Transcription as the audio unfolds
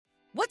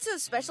What's so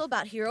special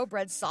about Hero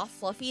Bread's soft,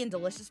 fluffy, and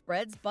delicious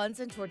breads, buns,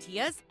 and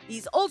tortillas?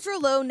 These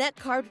ultra-low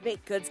net-carb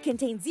baked goods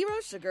contain zero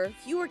sugar,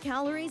 fewer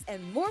calories,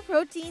 and more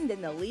protein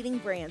than the leading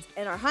brands,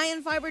 and are high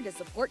in fiber to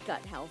support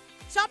gut health.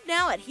 Shop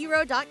now at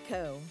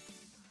hero.co.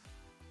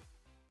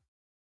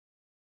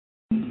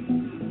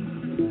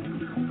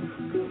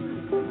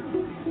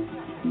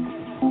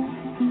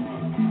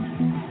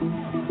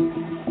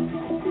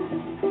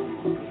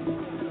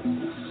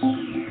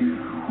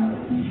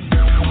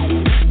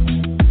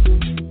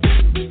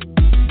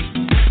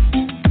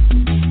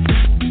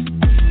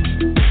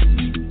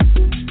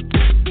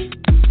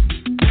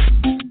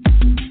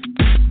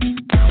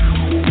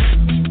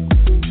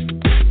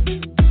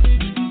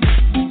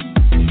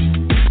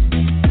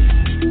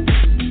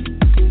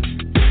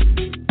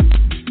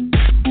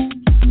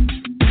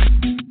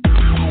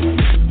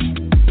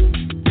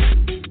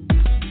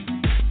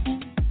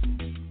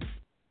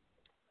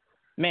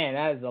 Man,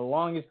 that is the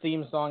longest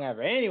theme song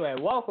ever. Anyway,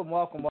 welcome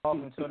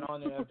to an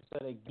all-new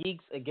episode of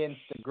Geeks Against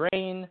the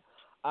Grain.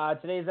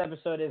 Today's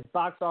episode is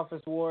Box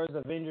Office Wars,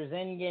 Avengers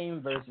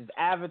Endgame versus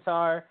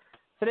Avatar.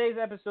 Today's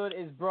episode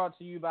is brought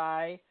to you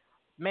by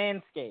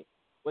Manscaped.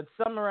 With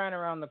summer right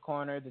around the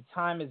corner, the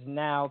time is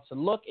now to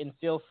look and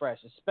feel fresh,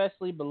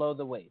 especially below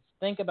the waist.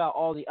 Think about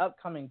all the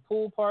upcoming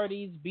pool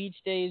parties, beach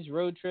days,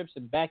 road trips,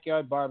 and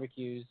backyard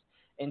barbecues.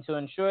 And to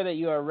ensure that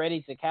you are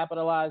ready to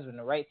capitalize when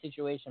the right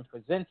situation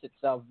presents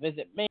itself,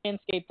 visit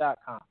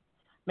manscaped.com.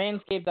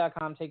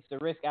 Manscaped.com takes the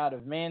risk out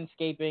of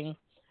manscaping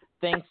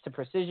thanks to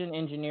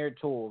precision-engineered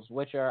tools,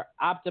 which are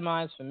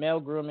optimized for male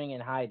grooming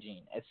and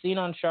hygiene. As seen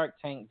on Shark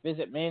Tank,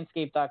 visit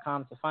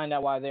manscaped.com to find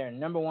out why they're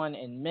number one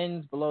in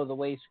men's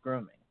below-the-waist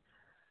grooming.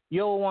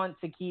 You'll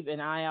want to keep an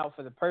eye out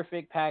for the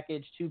Perfect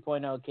Package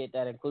 2.0 kit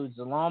that includes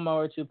the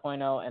Lawnmower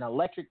 2.0 and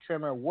electric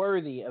trimmer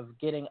worthy of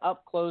getting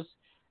up close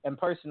and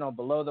personal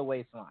below the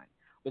waistline,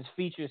 which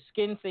features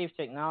skin-safe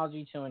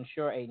technology to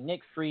ensure a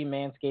nick-free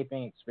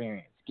manscaping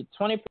experience. Get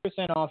 20%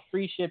 off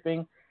free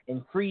shipping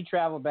and free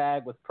travel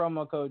bag with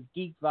promo code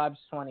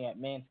GeekVibes20 at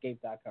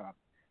manscaped.com.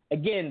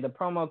 Again, the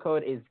promo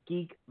code is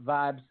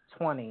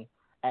GeekVibes20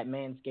 at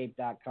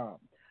manscaped.com.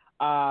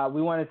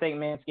 We want to thank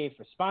Manscaped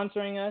for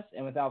sponsoring us,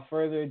 and without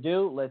further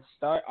ado, let's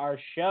start our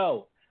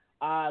show.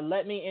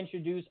 Let me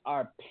introduce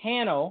our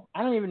panel.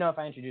 I don't even know if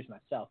I introduced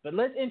myself, but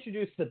let's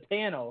introduce the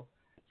panel.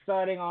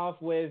 Starting off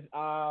with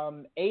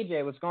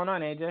AJ. What's going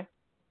on, AJ?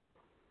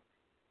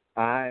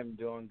 I'm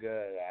doing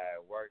good. I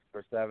worked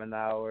for 7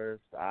 hours.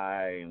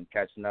 I'm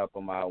catching up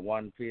on my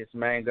One Piece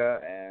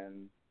manga,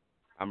 and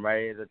I'm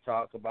ready to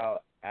talk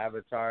about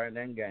Avatar and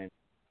Endgame.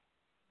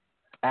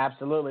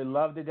 Absolutely.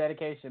 Love the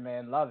dedication,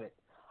 man. Love it.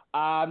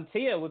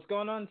 Tia, what's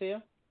going on,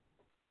 Tia?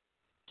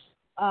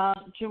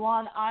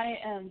 Juwan, I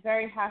am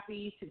very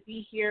happy to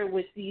be here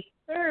with the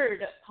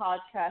third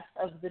podcast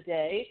of the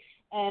day.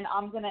 And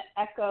I'm going to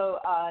echo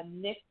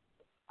Nick's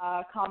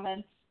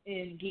comments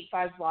in Geek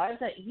Vibes Live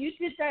that you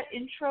did that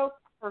intro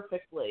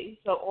perfectly.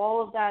 So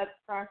all of that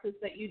practice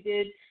that you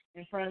did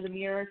in front of the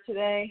mirror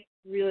today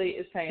really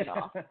is paying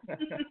off.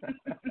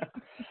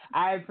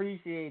 I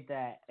appreciate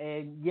that.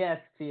 And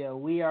yes, Tia,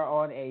 we are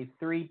on a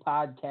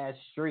 3-podcast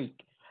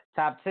streak.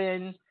 Top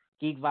 10,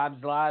 Geek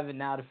Vibes Live, and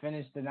now to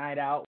finish the night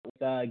out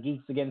with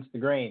Geeks Against the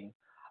Grain.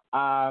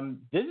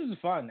 This is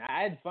fun.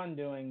 I had fun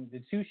doing the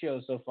 2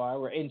 shows so far.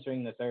 We're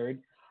entering the 3rd.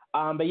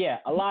 But yeah,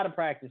 a lot of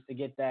practice to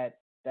get that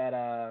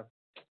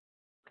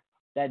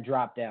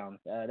drop down.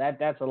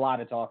 That's a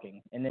lot of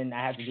talking, and then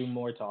I have to do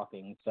more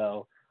talking.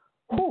 So,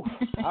 whew,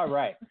 all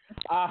right.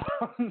 Pal,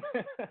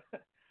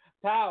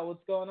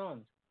 what's going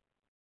on?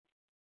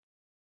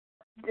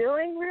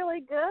 Doing really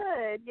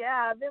good.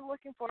 Yeah, I've been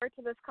looking forward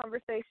to this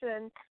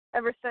conversation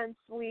ever since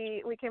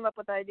we came up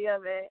with the idea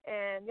of it.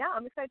 And, yeah,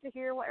 I'm excited to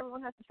hear what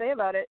everyone has to say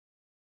about it.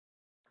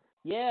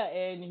 Yeah,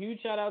 and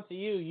huge shout out to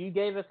you. You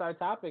gave us our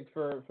topic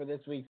for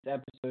this week's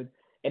episode,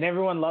 and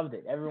everyone loved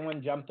it.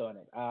 Everyone jumped on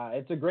it.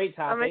 It's a great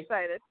topic. I'm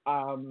excited.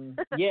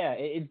 Yeah,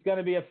 it's going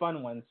to be a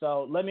fun one.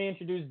 So let me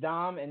introduce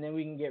Dom, and then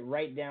we can get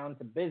right down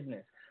to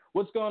business.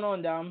 What's going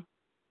on, Dom?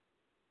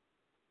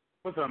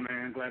 What's up,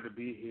 man? Glad to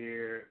be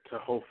here to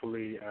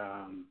hopefully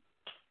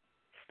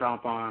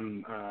stomp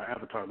on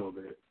Avatar a little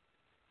bit.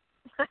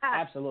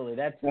 Absolutely.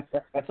 That's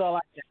all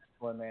I can ask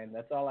for, man.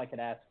 That's all I could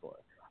ask for.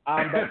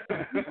 But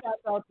shout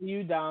out to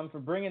you, Dom, for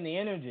bringing the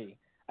energy.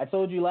 I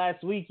told you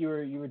last week you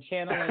were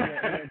channeling your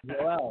inner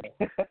Joel.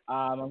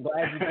 I'm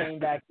glad you came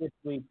back this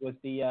week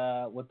with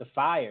the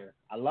fire.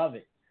 I love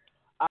it.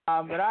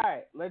 But all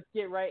right, let's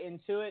get right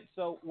into it.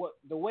 So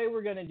the way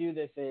we're going to do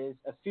this is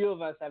a few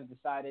of us have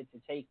decided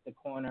to take the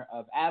corner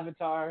of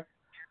Avatar.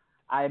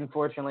 I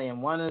unfortunately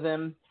am one of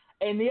them.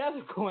 And the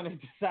other corner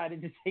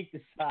decided to take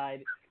the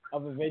side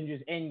of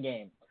Avengers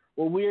Endgame.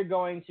 What we're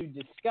going to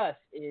discuss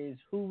is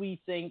who we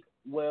think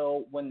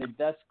will, when the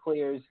dust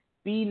clears,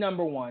 be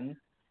number one,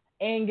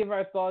 and give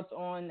our thoughts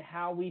on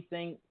how we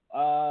think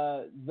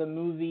the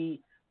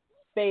movie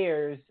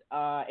fares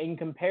in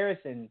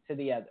comparison to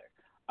the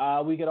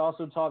other. We could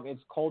also talk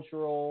its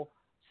cultural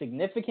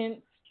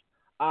significance,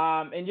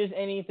 and just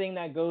anything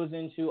that goes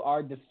into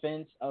our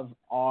defense of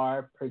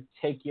our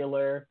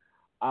particular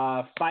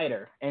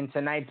fighter in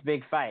tonight's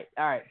big fight.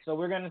 All right, so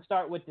we're going to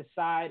start with the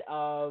side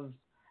of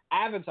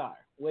Avatar,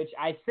 which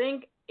I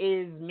think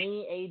is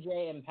me,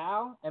 AJ, and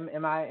Pal.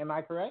 Am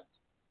I correct?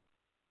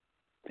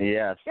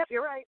 Yes. Yep,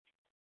 you're right.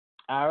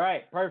 All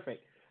right,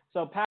 perfect.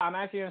 So, Pal, I'm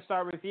actually going to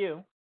start with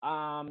you.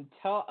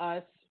 Tell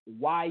us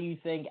why you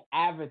think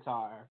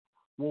Avatar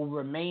will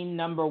remain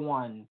number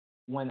one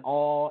when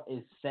all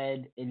is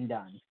said and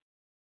done.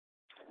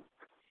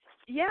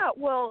 Yeah,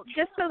 well,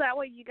 just so that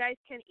way you guys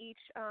can each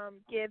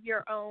give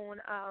your own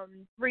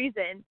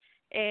reason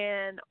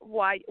and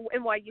why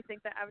you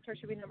think that Avatar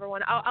should be number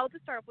one. I'll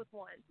just start off with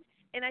one.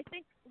 And I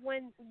think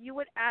when you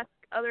would ask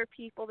other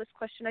people this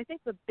question, I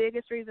think the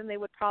biggest reason they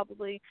would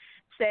probably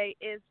say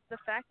is the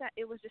fact that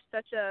it was just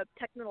such a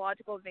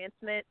technological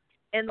advancement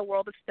in the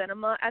world of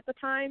cinema at the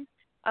time.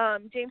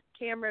 James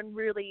Cameron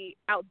really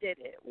outdid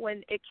it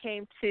when it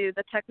came to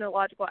the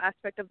technological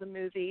aspect of the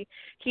movie.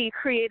 He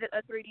created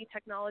a 3D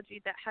technology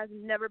that has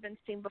never been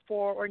seen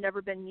before or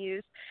never been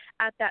used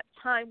at that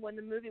time when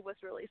the movie was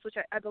released, which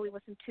I believe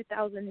was in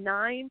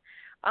 2009.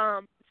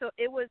 So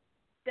it was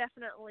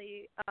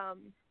definitely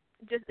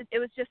it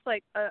was just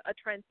like a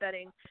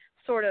trend-setting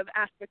sort of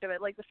aspect of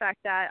it, like the fact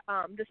that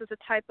this is a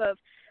type of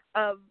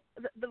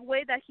the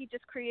way that he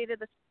just created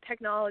this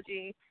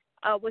technology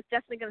was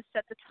definitely going to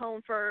set the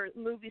tone for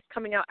movies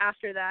coming out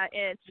after that.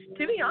 And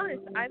to be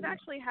honest, I've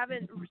actually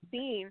haven't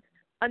seen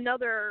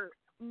another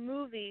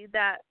movie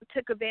that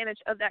took advantage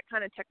of that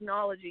kind of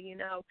technology, you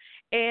know.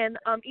 And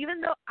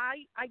even though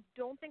I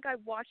don't think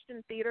I've watched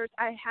in theaters,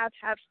 I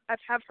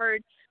have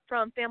heard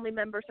from family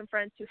members and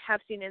friends who have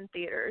seen it in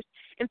theaters.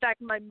 In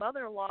fact, my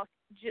mother-in-law,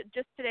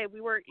 just today,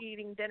 we were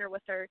eating dinner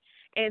with her,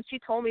 and she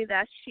told me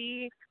that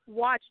she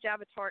watched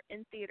Avatar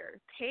in theater,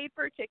 paid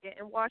for a ticket,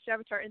 and watched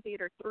Avatar in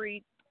theater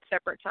 3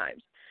 separate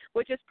times,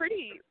 which is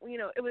pretty, you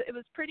know, it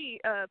was pretty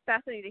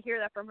fascinating to hear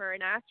that from her.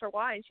 And I asked her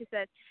why, and she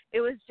said it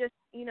was just,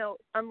 you know,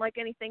 unlike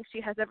anything she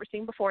has ever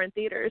seen before in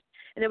theaters,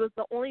 and it was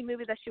the only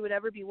movie that she would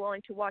ever be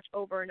willing to watch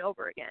over and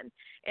over again.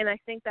 And I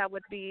think that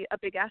would be a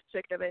big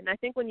aspect of it. And I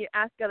think when you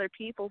ask other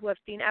people who have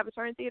seen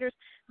Avatar in theaters,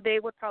 they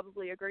would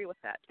probably agree with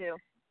that too.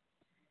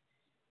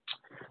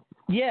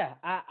 Yeah,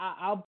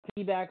 I'll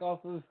piggyback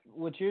off of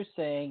what you're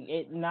saying.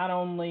 It not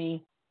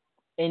only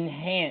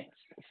enhanced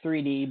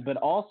 3D, but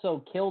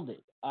also killed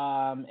it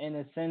in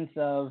the sense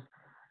of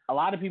a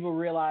lot of people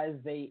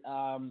realized they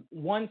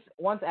once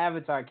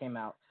Avatar came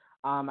out.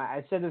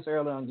 I said this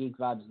earlier on Geek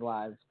Vibes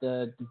Live.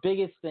 The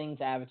biggest thing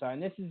to Avatar,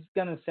 and this is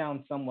gonna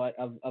sound somewhat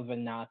of a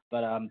knock,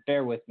 but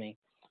bear with me.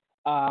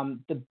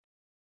 The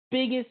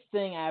biggest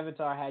thing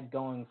Avatar had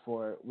going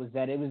for it was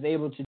that it was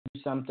able to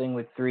do something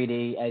with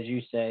 3D, as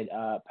you said,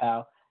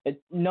 Pal.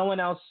 No one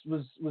else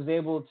was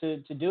able to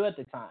do at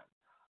the time.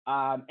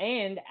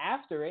 And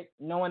after it,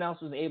 no one else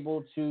was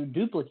able to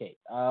duplicate.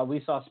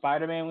 We saw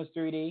Spider-Man was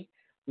 3D.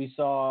 We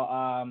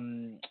saw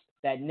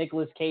that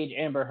Nicolas Cage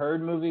Amber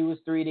Heard movie was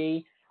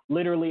 3D.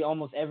 Literally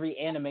almost every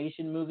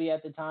animation movie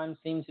at the time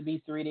seemed to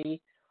be 3D.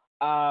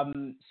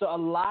 So a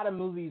lot of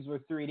movies were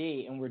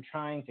 3D, and we're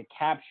trying to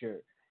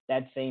capture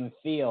that same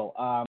feel.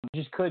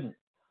 Just couldn't.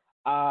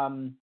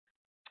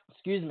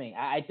 Excuse me.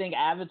 I think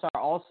Avatar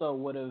also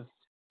would have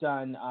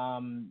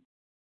done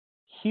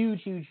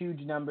huge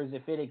numbers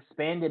if it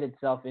expanded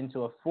itself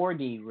into a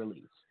 4D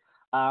release.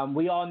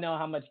 We all know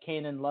how much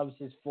Kanan loves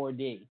his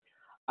 4D.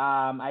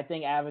 I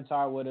think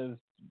Avatar would have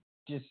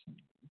just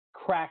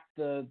cracked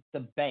the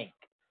bank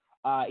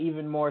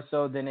even more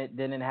so than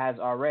it has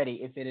already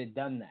if it had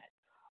done that.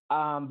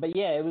 But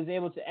yeah, it was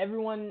able to.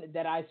 Everyone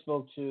that I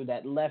spoke to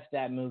that left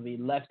that movie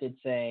left it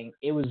saying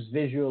it was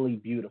visually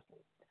beautiful.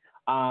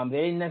 They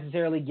didn't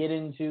necessarily get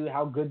into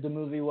how good the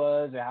movie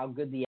was or how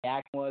good the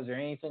acting was or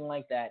anything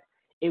like that.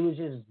 It was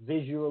just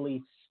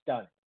visually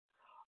stunning.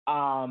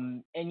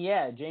 And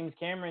yeah, James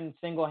Cameron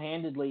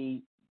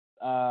single-handedly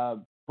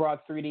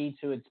brought 3D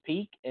to its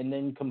peak and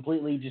then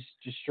completely just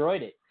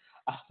destroyed it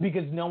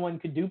because no one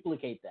could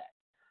duplicate that.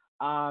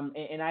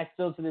 And I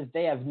still to this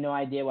day have no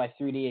idea why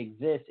 3D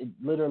exists. It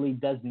literally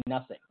does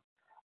nothing.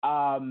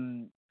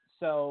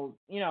 So,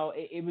 you know,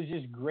 it was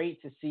just great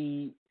to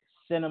see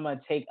cinema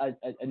take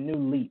a new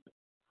leap.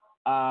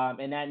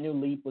 And that new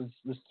leap was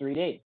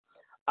 3D.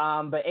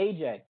 But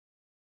AJ,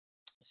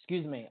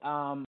 excuse me.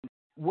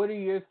 What are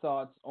your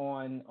thoughts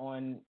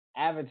on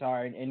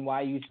Avatar and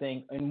why you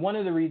think, and one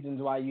of the reasons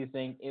why you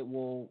think it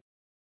will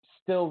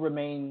still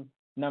remain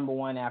number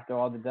one after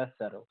all the dust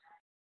settles?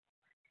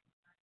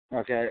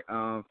 Okay.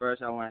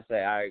 First, I want to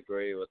say I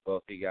agree with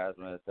both of you guys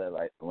when I said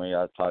when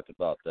y'all talked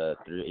about the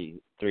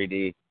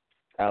 3D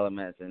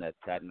elements and the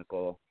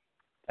technical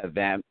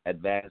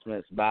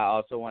advancements. But I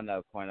also want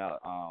to point out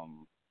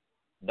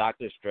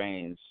Doctor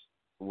Strange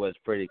was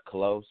pretty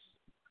close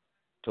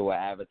to what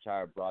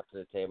Avatar brought to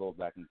the table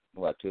back in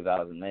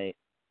 2008.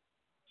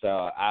 So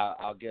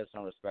I'll give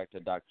some respect to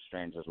Doctor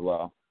Strange as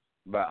well.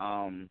 But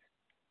I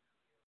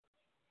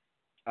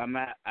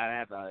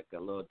have a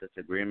little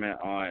disagreement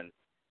on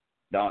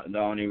the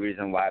only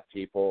reason why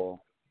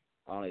people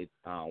only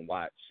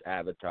watched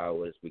Avatar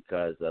was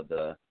because of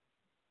the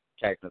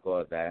technical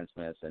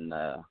advancements and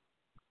the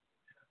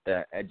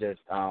it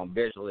just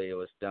visually it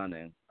was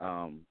stunning.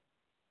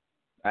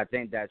 I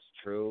think that's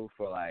true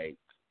for like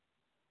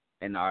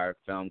in our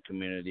film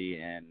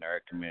community and nerd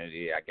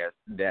community. I guess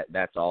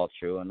that's all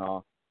true and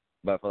all,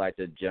 but for like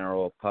the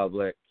general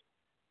public,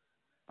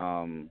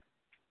 I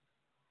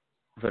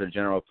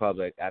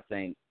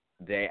think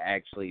they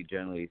actually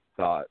generally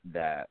thought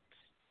that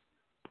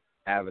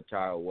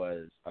Avatar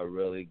was a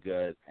really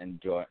good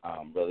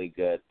really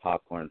good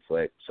popcorn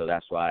flick. So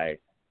that's why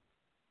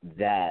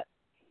that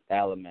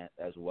element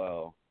as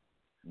well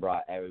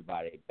brought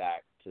everybody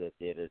back to the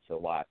theater to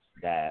watch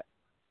that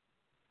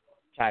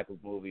type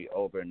of movie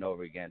over and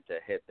over again to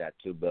hit that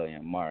 2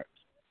 billion mark.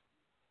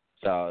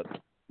 So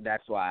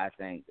that's why I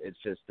think it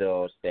should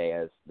still stay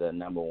as the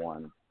number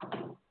one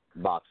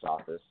box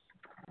office.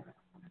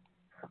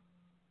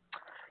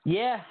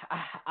 Yeah,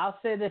 I'll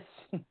say this.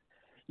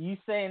 You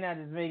saying that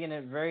is making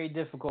it very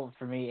difficult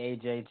for me,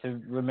 AJ,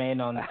 to remain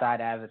on the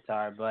side of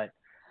Avatar, but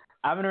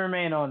I'm going to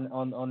remain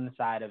on the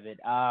side of it.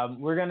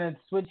 We're going to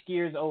switch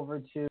gears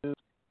over to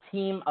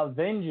Team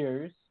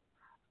Avengers,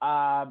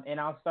 and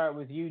I'll start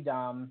with you,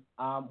 Dom.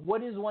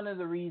 What is one of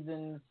the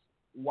reasons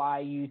why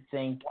you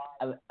think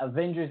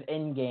Avengers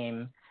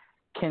Endgame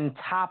can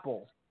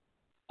topple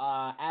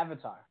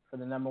Avatar for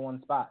the number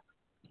one spot?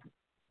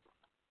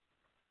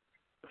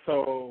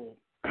 So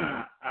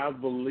I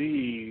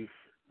believe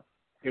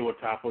it will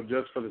topple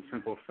just for the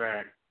simple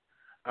fact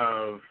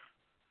of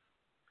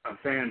a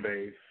fan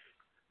base,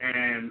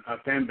 and a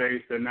fan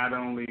base that not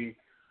only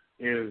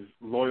is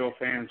loyal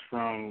fans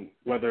from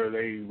whether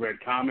they read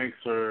comics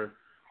or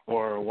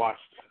watched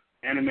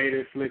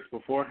animated flicks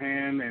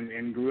beforehand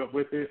and grew up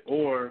with it,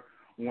 or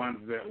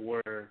ones that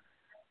were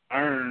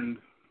earned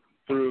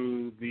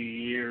through the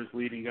years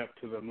leading up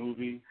to the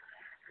movie.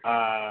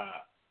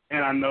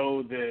 And I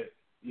know that,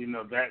 you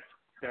know, that's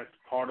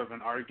part of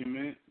an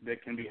argument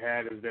that can be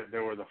had, is that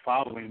there was a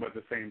following, but at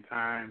the same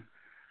time,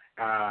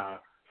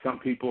 some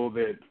people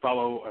that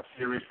follow a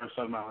series for a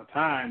certain amount of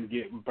time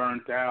get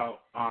burnt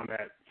out on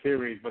that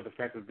series. But the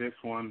fact that this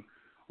one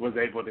was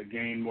able to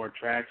gain more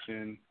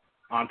traction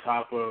on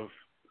top of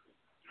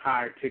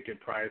high ticket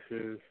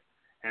prices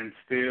and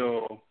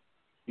still,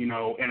 you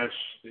know, in an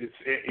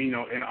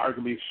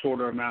arguably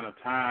shorter amount of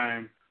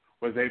time,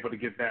 was able to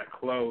get that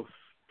close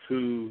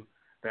to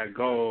that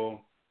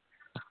goal,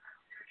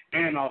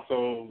 and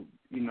also,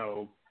 you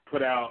know,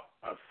 put out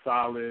a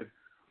solid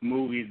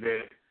movie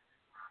that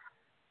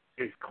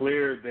is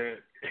clear that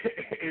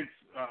it's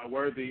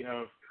worthy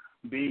of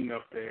being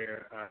up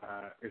there.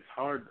 It's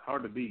hard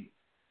to beat.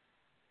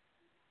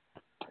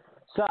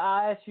 So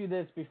I'll ask you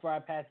this before I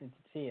pass it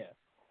to Tia.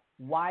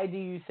 Why do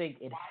you think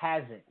it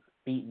hasn't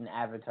beaten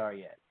Avatar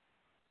yet?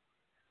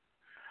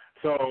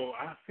 So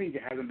I think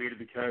it hasn't beaten it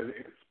because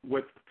it's,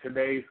 with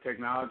today's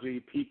technology,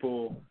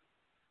 people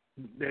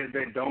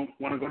that don't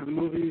want to go to the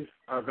movies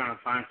are going to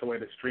find some way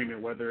to stream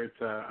it, whether it's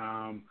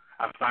a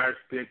Fire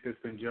Stick that's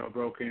been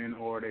jailbroken,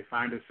 or they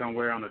find it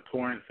somewhere on a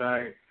torrent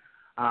site.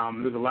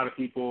 There's a lot of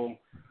people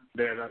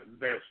that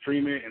they'll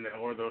stream it,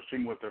 or they'll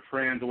stream it with their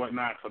friends or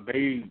whatnot, so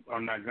they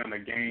are not going to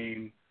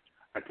gain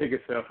a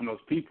ticket sale from those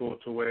people,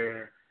 to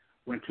where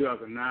when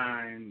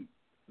 2009,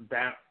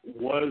 that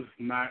was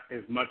not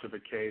as much of a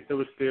case. It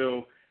was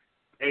still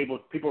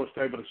people were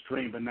still able to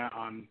stream, but not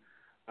on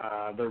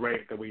the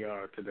rate that we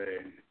are today.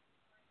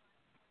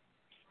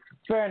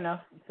 Fair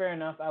enough.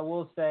 I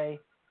will say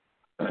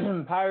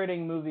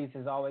pirating movies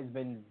has always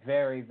been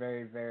very,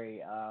 very,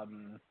 very,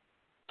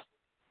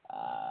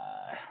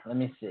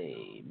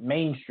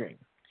 mainstream.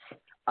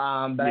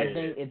 But I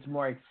think it's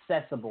more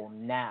accessible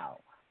now.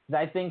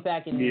 Because I think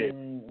back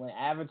when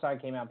Avatar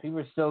came out, people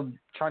were still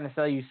trying to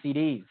sell you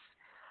CDs.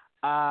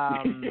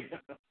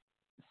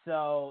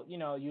 So, you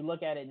know, you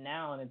look at it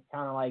now and it's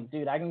kind of like,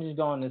 dude, I can just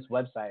go on this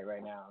website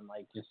right now and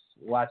like just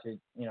watch it,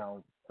 you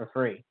know, for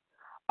free.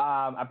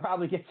 I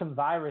probably get some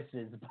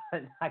viruses,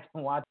 but I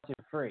can watch it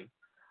free.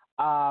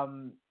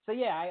 So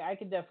yeah, I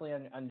could definitely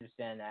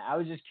understand that. I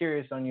was just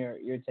curious on your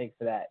take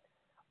for that.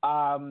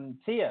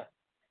 Tia,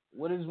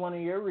 what is one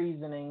of your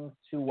reasonings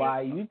to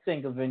why you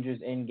think Avengers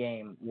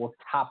Endgame will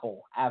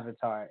topple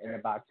Avatar in the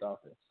box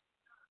office?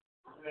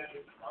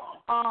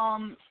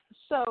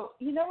 So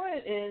you know what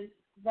it is,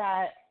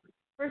 that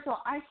first of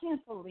all, I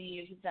can't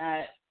believe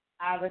that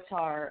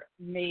Avatar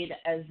made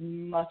as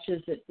much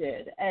as it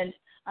did. And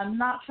I'm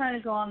not trying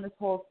to go on this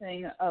whole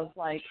thing of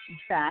like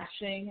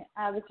bashing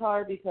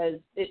Avatar, because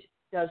it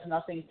does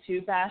nothing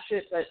to bash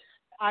it, but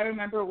I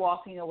remember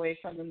walking away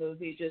from the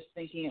movie just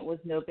thinking it was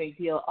no big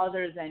deal,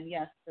 other than,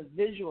 yes, the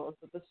visuals,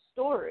 but the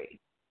story.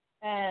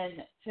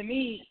 And to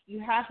me,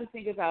 you have to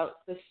think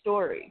about the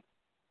story.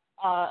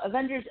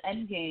 Avengers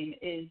Endgame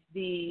is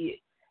the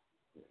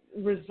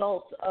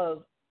result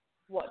of,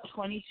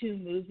 22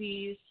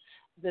 movies,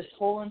 this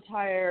whole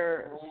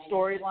entire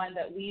storyline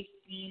that we've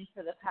seen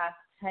for the past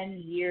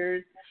 10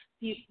 years.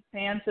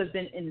 Fans have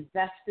been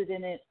invested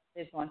in it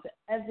They've gone to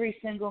every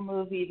single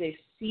movie. They've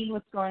seen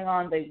what's going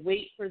on. They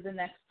wait for the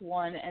next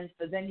one. And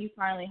so then you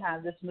finally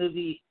have this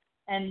movie,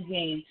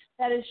 Endgame.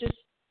 That is just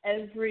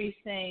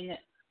everything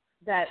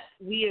that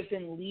we have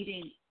been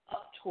leading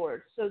up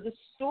towards. So the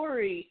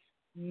story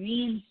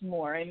means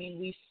more. I mean,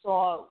 we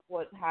saw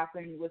what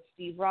happened with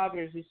Steve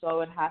Rogers. We saw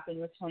what happened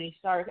with Tony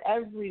Stark.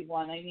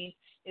 Everyone. I mean,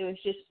 it was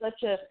just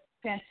such a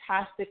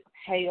fantastic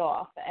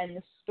payoff, and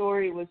the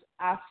story was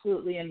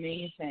absolutely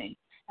amazing.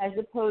 As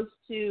opposed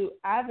to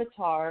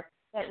Avatar,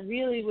 that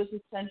really was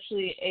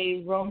essentially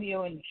a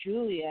Romeo and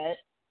Juliet,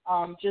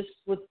 just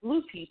with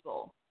blue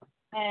people.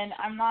 And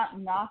I'm not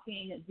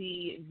knocking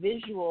the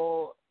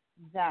visuals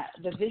that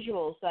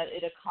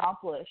it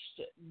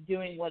accomplished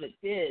doing what it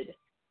did,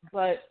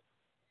 but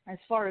as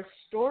far as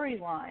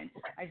storyline,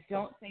 I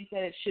don't think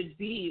that it should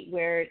be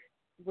where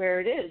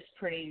it is,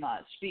 pretty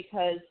much,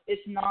 because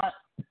it's not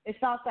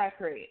that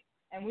great.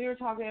 And we were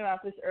talking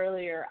about this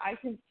earlier. I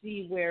can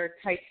see where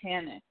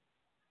Titanic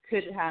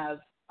could have,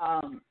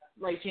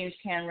 like James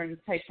Cameron's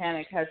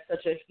Titanic has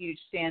such a huge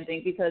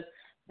standing because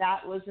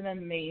that was an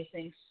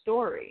amazing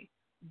story.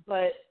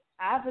 But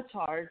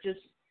Avatar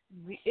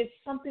it's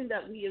something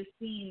that we have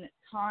seen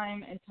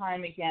time and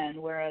time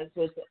again, whereas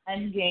with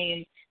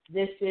Endgame,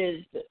 this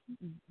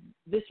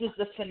was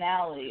the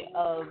finale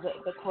of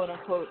the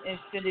quote-unquote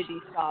Infinity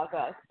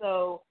Saga.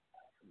 So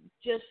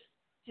just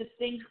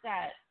think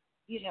that,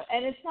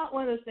 and it's not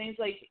one of those things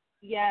like,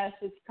 yes,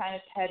 it's kind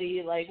of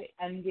petty, like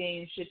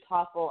Endgame should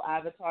topple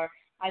Avatar.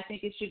 I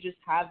think it should just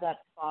have that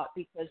spot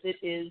because it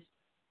is,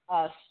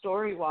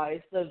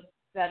 story-wise, the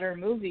better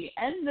movie.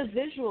 And the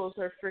visuals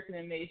are freaking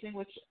amazing,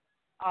 which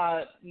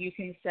you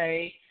can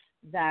say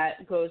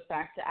that goes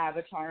back to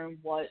Avatar and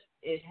what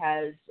it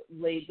has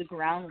laid the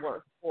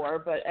groundwork for.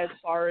 But as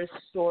far as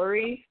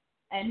story,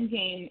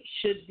 Endgame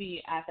should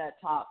be at that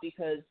top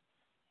because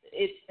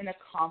it's an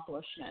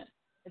accomplishment.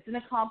 It's an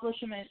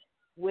accomplishment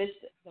with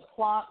the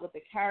plot, with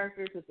the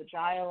characters, with the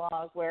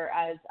dialogue,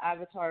 whereas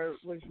Avatar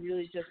was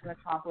really just an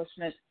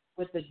accomplishment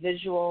with the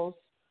visuals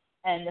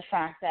and the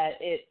fact that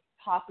it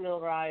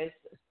popularized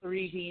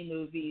 3D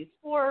movies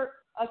for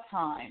a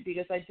time,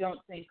 because I don't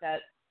think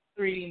that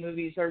 3D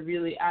movies are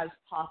really as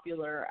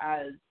popular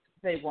as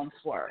they once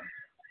were.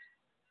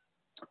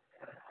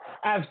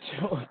 I have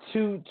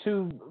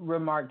two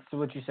remarks to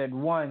what you said.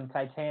 One,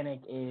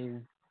 Titanic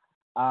is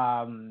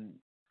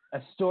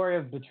a story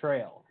of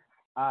betrayal.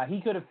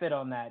 He could have fit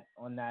on that.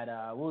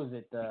 What was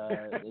it?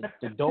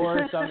 The door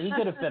or something. He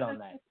could have fit on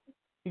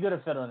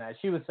that.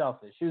 She was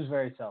selfish. She was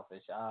very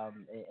selfish.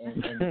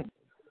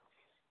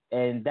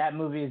 And that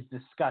movie is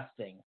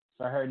disgusting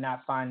for her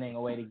not finding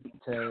a way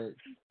to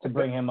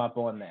bring him up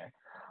on there.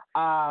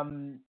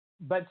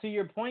 But to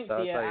your point,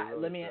 Thea,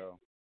 let me.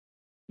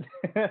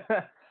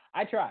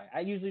 I try.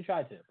 I usually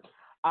try to.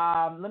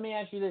 Let me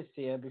ask you this,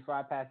 Tia, before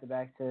I pass it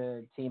back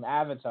to Team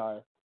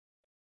Avatar.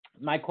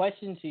 My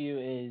question to you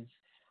is,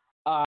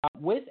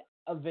 with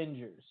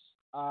Avengers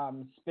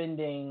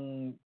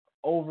spending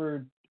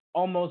over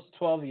almost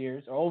 12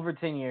 years, or over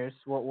 10 years,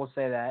 we'll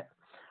say that,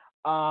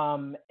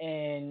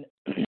 and,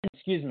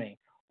 excuse me,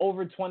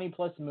 over 20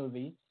 plus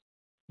movies,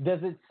 does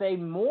it say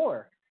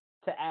more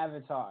to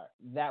Avatar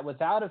that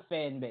without a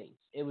fan base,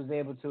 it was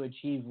able to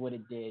achieve what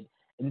it did?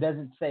 And does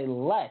it say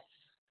less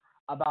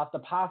about the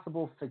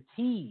possible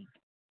fatigue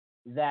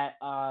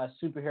that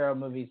superhero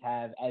movies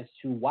have as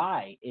to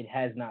why it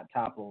has not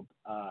toppled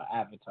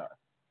Avatar?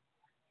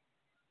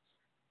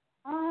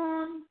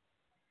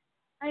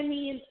 I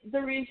mean,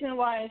 the reason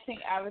why I think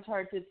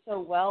Avatar did so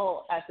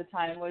well at the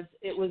time was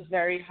it was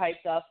very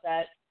hyped up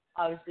that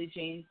obviously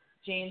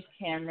James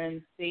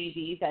Cameron's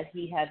baby that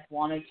he had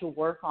wanted to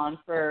work on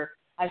for,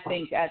 I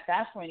think at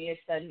that point he had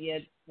said he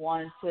had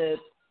wanted to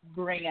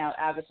bring out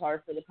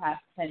Avatar for the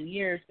past 10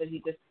 years, but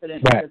he just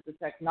couldn't because the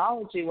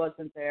technology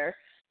wasn't there.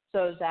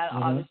 So that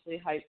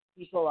obviously hyped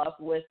people up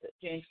with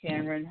James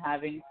Cameron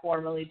having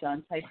formerly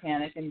done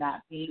Titanic and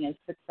that being as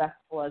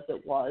successful as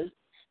it was.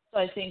 So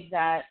I think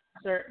that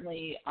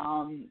certainly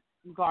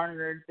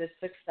garnered this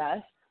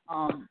success.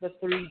 The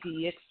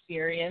 3D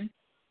experience,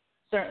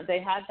 they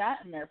had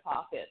that in their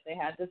pocket. They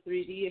had the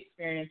 3D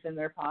experience in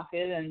their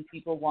pocket, and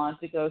people wanted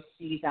to go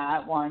see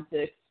that, wanted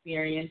to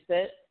experience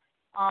it.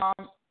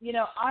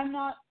 I'm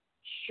not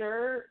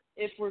sure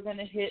if we're going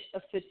to hit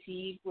a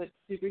fatigue with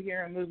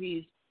superhero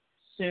movies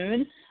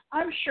soon.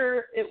 I'm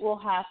sure it will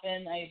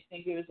happen. I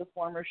think it was a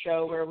former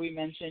show where we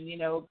mentioned,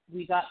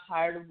 we got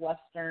tired of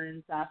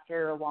Westerns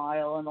after a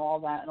while and all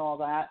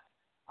that.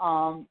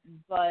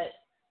 But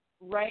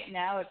right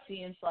now it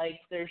seems like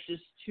there's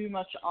just too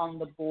much on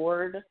the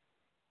board,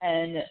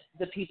 and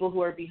the people who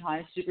are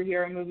behind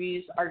superhero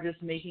movies are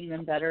just making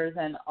them better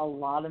than a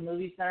lot of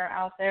movies that are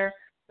out there.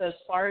 So as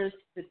far as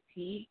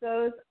fatigue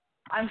goes,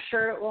 I'm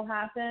sure it will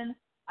happen.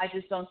 I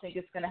just don't think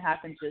it's going to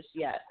happen just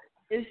yet.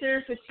 Is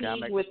there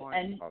fatigue with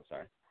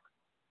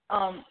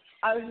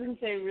I was going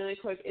to say really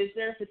quick, is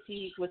there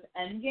fatigue with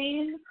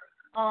Endgame?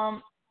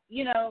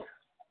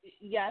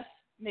 Yes,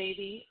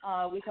 maybe.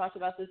 We talked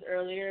about this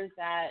earlier,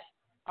 that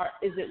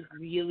is it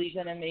really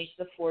going to make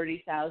the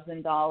 $40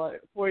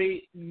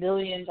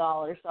 million,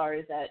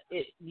 that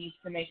it needs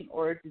to make in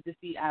order to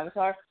defeat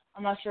Avatar?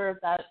 I'm not sure if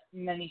that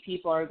many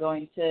people are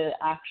going to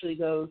actually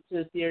go to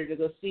the theater to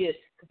go see it.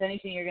 If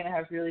anything, you're going to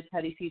have really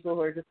petty people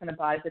who are just going to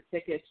buy the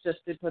tickets just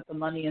to put the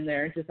money in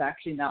there and just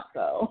actually not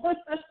go.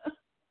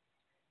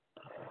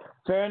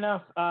 Fair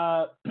enough.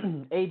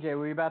 AJ,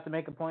 were you about to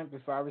make a point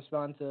before I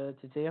respond to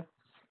Tia?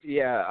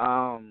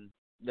 Yeah,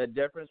 the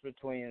difference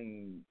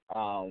between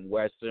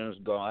westerns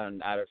going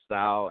out of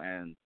style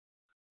and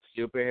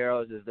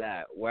superheroes is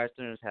that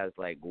westerns has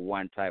like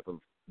one type of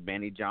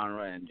many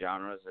genre and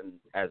genres and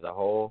as a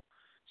whole.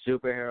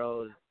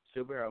 Superhero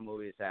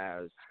movies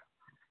has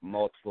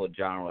multiple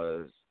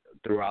genres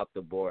throughout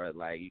the board.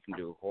 Like you can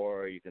do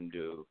horror, you can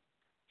do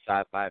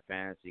sci-fi,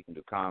 fantasy, you can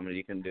do comedy,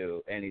 you can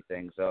do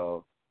anything.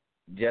 So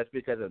just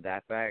because of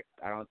that fact,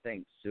 I don't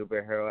think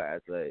superhero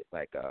as a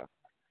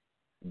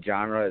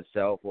genre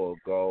itself will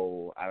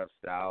go out of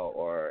style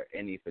or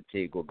any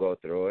fatigue will go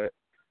through it.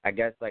 I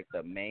guess like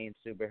the main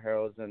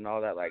superheroes and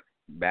all that, like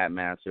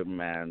Batman,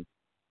 Superman,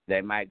 they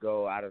might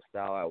go out of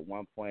style at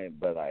one point,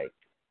 but like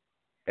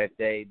if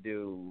they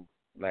do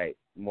like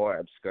more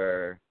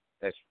obscure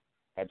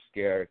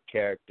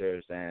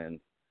characters and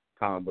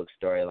comic book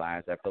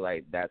storylines, I feel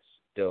like that's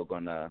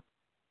gonna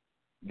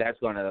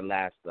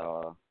last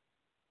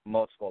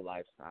multiple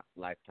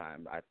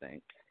lifetime, I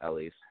think, at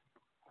least.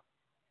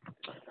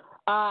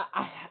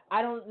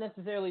 I don't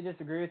necessarily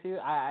disagree with you.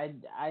 I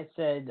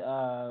said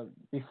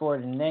before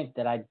to Nick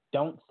that I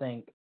don't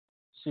think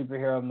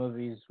superhero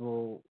movies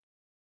will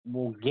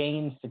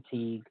gain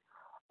fatigue,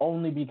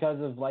 only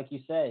because of, like you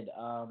said,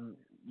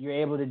 you're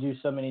able to do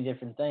so many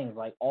different things.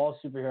 Like all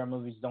superhero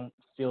movies don't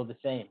feel the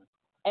same.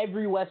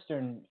 Every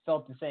Western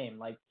felt the same.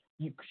 Like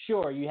you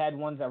had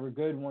ones that were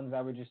good, ones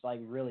that were just like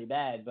really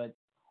bad, but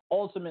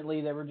ultimately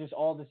they were just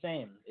all the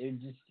same.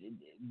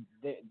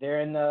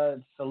 They're in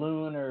the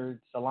saloon or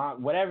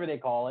salon, whatever they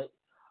call it.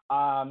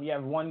 You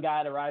have one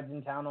guy that rides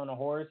in town on a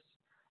horse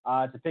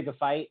to pick a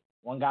fight.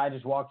 One guy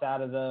just walks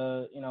out of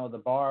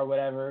the bar or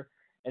whatever,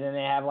 and then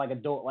they have like a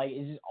door. Like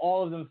it's just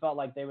all of them felt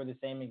like they were the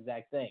same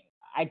exact thing.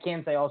 I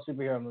can't say all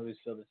superhero movies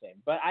feel the same,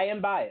 but I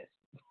am biased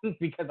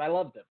because I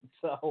love them.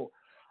 So,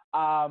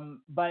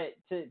 but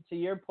to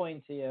your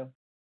point, Tia,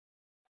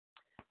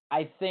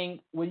 I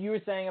think what you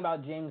were saying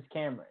about James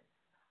Cameron,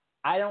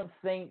 I don't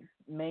think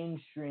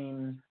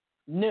mainstream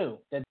knew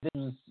that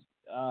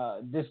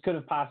this could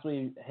have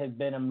possibly have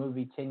been a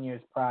movie 10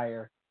 years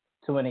prior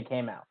to when it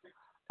came out.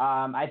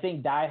 I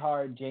think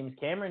diehard James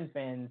Cameron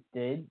fans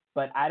did,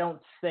 but I don't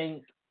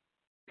think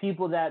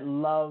people that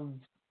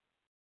loved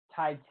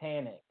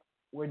Titanic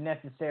were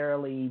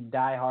necessarily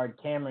diehard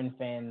Cameron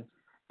fans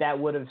that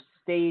would have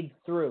stayed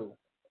through,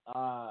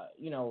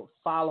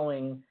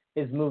 following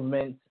his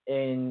movements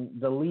in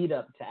the lead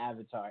up to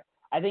Avatar.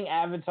 I think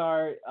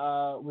Avatar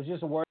was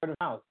just a word of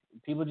mouth.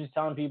 People just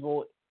telling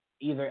people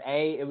either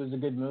A, it was a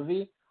good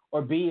movie,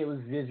 or B, it was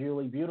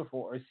visually beautiful,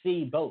 or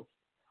C, both.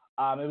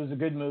 It was a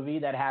good movie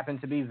that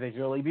happened to be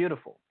visually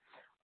beautiful.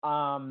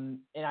 And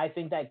I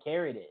think that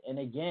carried it. And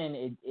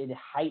again, it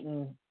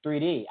heightened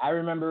 3D. I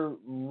remember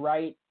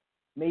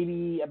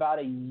maybe about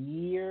a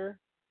year,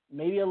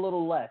 maybe a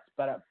little less,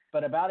 but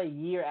about a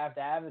year after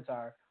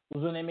Avatar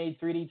was when they made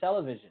 3D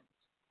television.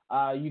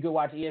 You could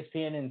watch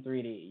ESPN in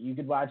 3D. You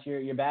could watch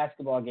your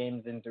basketball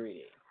games in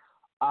 3D.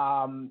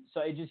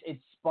 So it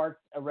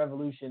sparked a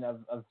revolution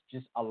of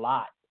just a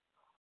lot.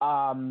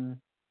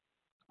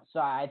 So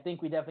I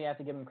think we definitely have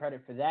to give him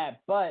credit for that.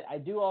 But I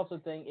do also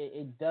think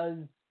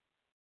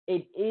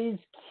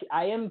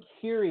I am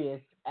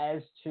curious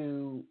as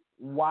to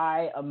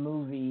why a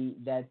movie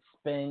that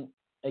spent,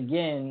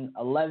 again,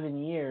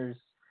 11 years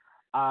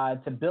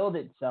to build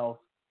itself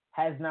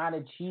has not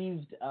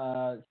achieved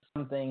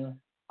something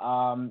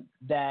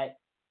that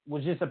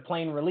was just a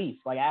plain release.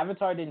 Like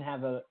Avatar didn't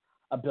have a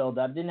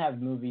build-up, didn't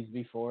have movies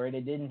before it.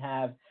 It didn't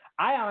have,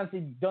 I honestly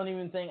don't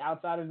even think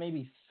outside of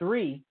maybe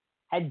 3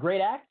 had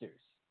great actors.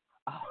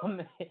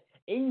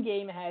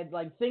 In-game had,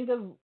 like, think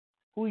of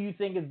who you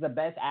think is the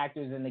best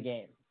actors in the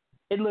game.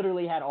 It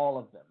literally had all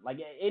of them. Like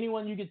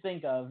anyone you could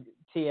think of,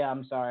 Tia,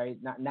 I'm sorry,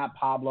 not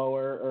Pablo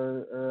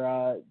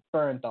or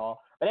Bernthal,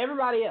 but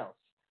everybody else.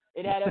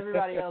 It had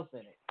everybody else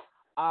in it.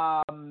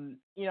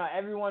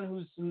 Everyone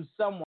who's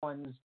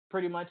someone is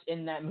pretty much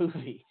in that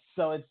movie.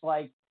 So it's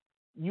like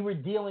you were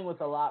dealing with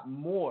a lot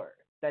more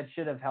that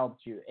should have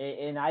helped you.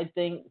 And I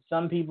think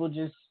some people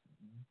just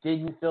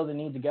didn't feel the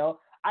need to go.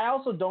 I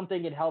also don't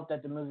think it helped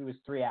that the movie was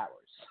 3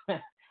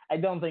 hours. I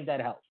don't think that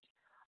helped.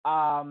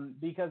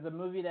 Because a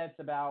movie that's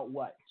about,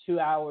 2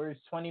 hours,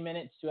 20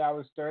 minutes, 2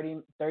 hours,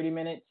 30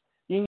 minutes,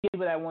 you can give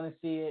people that want to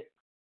see it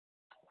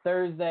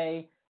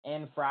Thursday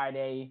and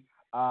Friday,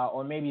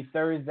 or maybe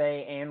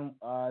Thursday and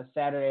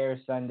Saturday or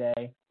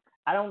Sunday.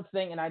 I don't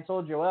think, and I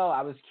told Joel,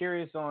 I was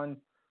curious on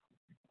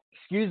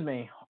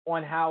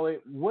how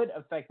it would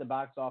affect the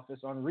box office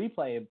on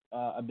replay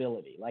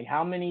ability. Like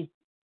how many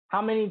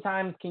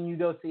times can you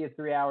go see a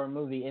 3 hour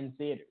movie in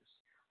theaters?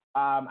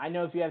 I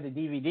know if you have the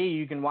DVD,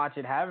 you can watch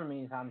it however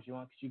many times you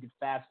want because you could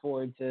fast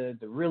forward to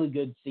the really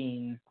good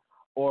scenes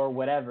or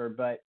whatever.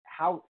 But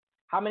how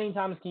many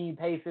times can you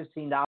pay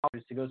 $15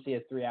 to go see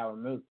a 3 hour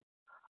movie?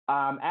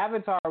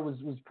 Avatar was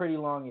pretty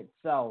long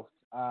itself.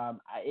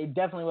 It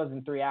definitely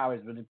wasn't 3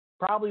 hours, but it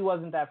probably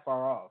wasn't that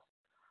far off.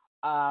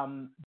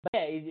 But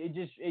yeah,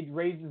 it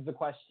raises the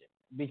question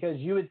because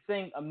you would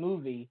think a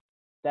movie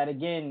that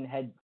again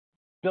had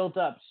built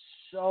up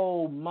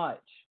so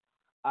much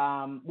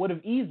would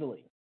have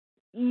easily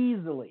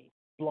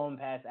blown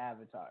past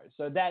Avatar.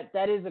 So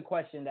that is a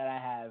question that I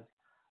have,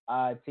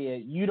 Tia.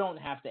 You don't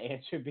have to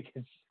answer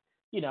because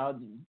you know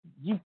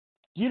you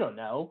you don't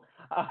know,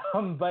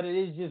 but it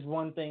is just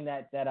one thing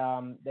that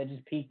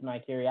just piqued my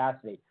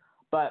curiosity.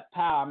 But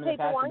pal, I'm gonna Hey,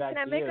 pass it Dewan, back can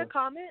I to make you. a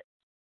comment?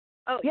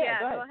 Oh, Yeah,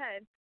 yeah, go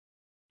ahead.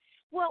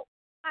 Well,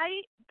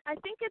 I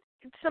think it's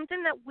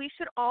something that we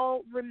should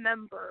all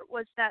remember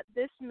was that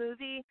this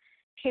movie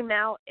came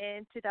out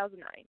in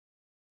 2009.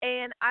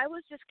 And I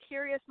was just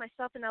curious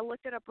myself, and I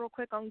looked it up real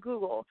quick on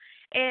Google,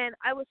 and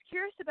I was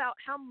curious about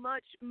how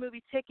much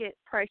movie ticket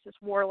prices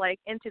were like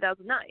in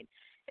 2009.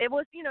 It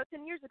was,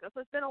 10 years ago,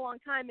 so it's been a long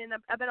time, and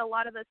I bet a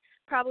lot of us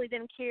probably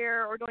didn't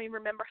care or don't even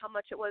remember how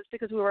much it was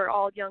because we were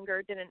all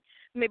younger,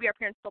 maybe our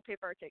parents still pay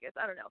for our tickets,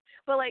 I don't know.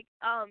 But like,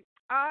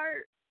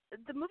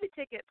 the movie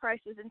ticket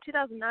prices in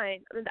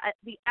 2009,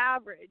 the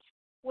average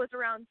was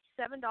around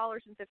 $7.50.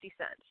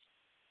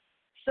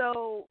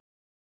 So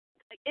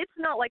it's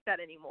not like that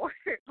anymore.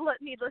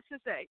 Needless to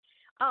say.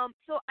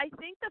 So I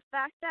think the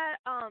fact that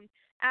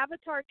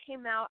Avatar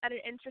came out at an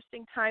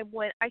interesting time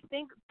when I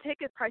think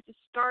ticket prices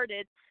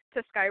started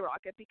to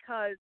skyrocket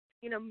because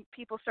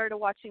people started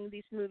watching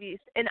these movies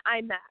in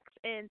IMAX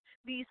and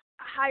these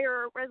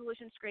higher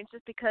resolution screens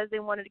just because they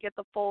wanted to get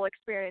the full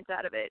experience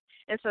out of it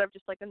instead of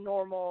just like a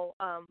normal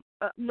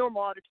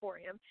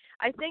auditorium.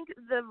 I think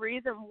the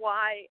reason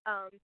why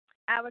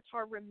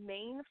Avatar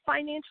remained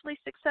financially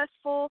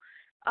successful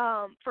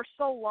for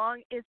so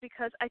long is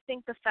because I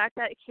think the fact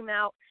that it came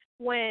out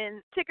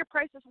when ticket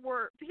prices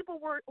people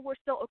were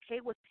still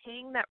okay with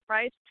paying that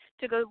price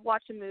to go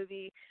watch a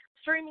movie.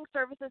 Streaming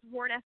services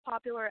weren't as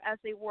popular as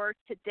they were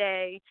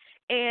today,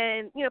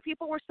 and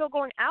people were still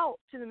going out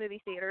to the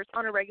movie theaters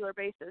on a regular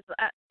basis.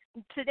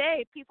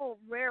 Today, people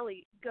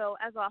rarely go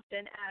as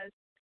often as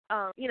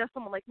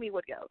someone like me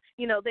would go.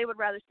 They would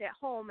rather stay at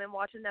home and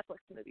watch a Netflix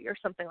movie or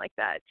something like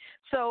that.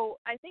 So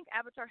I think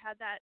Avatar had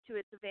that to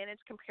its advantage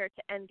compared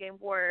to Endgame,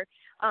 where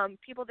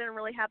people didn't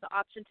really have the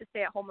option to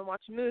stay at home and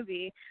watch a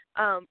movie.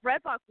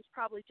 Redbox was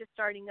probably just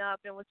starting up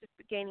and was just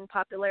gaining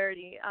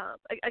popularity.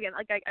 Again,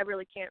 like I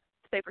really can't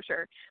say for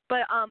sure,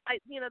 but I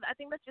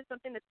think that's just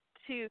something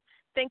to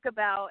think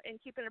about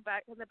and keep in the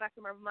back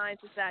of our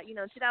minds is that in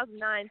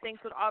 2009 things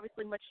were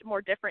obviously much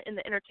more different in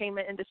the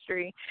entertainment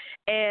industry,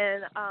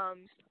 and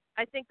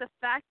I think the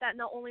fact that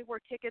not only were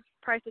ticket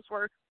prices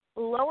were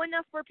low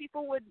enough where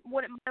people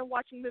wouldn't mind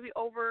watching a movie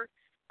over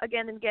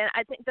again and again,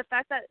 I think the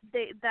fact that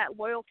that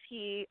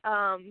loyalty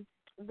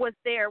was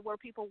there where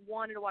people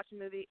wanted to watch a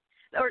movie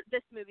or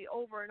this movie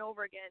over and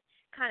over again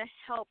kind of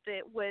helped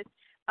it with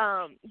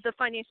the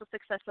financial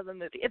success of the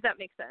movie, if that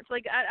makes sense.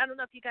 Like, I don't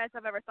know if you guys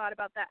have ever thought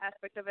about that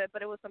aspect of it,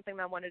 but it was something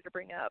that I wanted to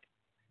bring up.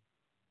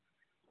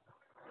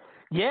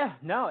 Yeah,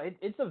 no,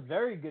 it's a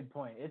very good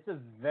point. It's a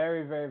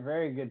very, very,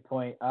 very good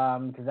point.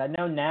 Because I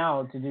know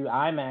now to do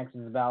IMAX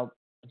is about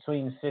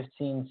between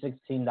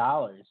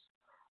 $15-$16.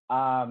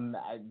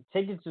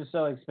 Tickets are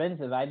so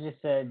expensive. I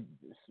just said,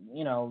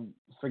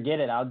 forget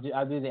it. I'll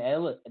do the A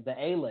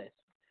list,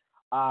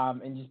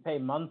 and just pay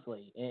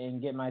monthly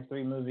and get my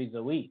 3 movies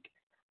a week,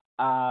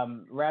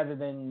 rather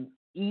than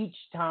each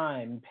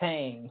time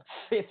paying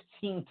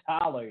 $15.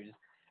 I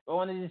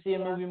wanted to see a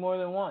movie more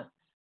than once.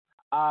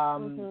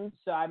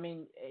 So I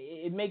mean,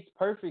 it makes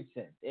perfect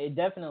sense. It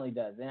definitely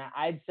does, and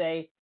I'd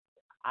say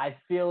I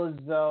feel as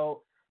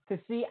though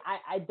because see,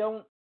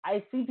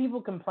 I see people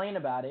complain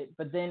about it,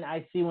 but then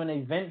I see when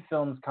event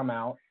films come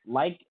out,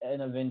 like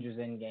an Avengers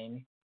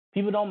Endgame,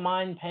 people don't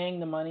mind paying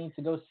the money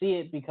to go see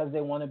it because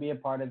they want to be a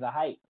part of the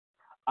hype.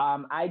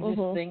 I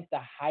just think the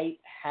hype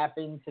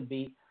happened to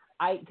be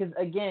because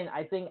again,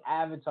 I think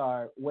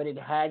Avatar, what it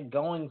had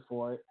going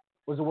for it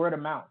was word of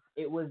mouth.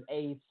 It was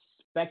a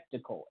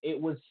spectacle. It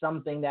was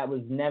something that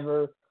was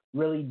never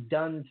really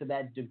done to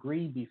that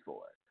degree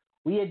before.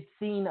 We had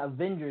seen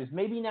Avengers,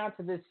 maybe not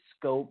to this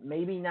scope,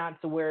 maybe not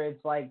to where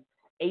it's like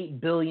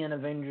 8 billion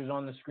Avengers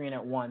on the screen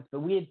at once, but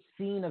we had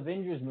seen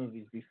Avengers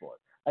movies before.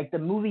 Like the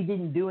movie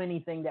didn't do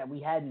anything that we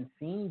hadn't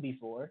seen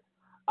before.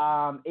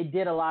 It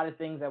did a lot of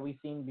things that we've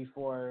seen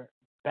before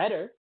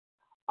better,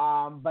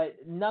 but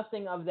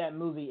nothing of that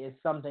movie is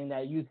something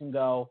that you can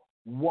go,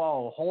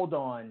 whoa, hold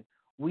on.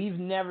 We've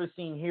never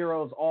seen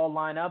heroes all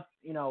line up,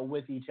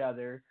 with each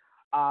other.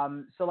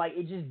 So like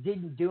it just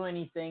didn't do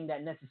anything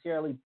that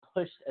necessarily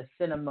pushed a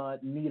cinema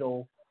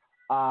needle,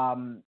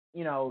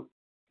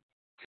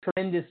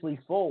 tremendously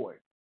forward.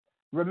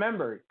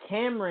 Remember,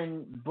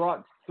 Cameron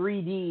brought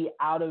 3D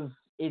out of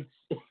its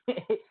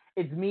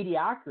its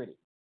mediocrity.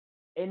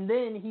 And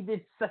then he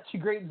did such a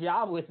great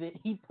job with it,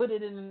 he put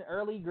it in an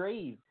early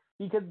grave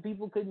because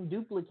people couldn't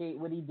duplicate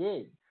what he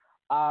did.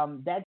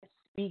 That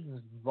speaks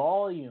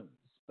volumes.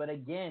 But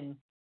again,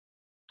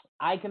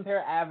 I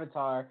compare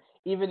Avatar,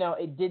 even though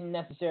it didn't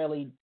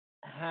necessarily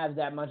have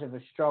that much of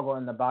a struggle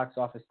in the box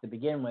office to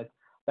begin with,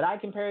 but I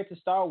compare it to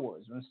Star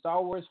Wars. When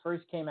Star Wars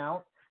first came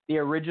out, the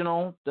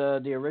original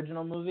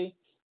movie,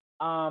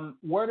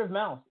 word of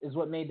mouth is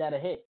what made that a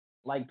hit.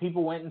 Like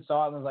people went and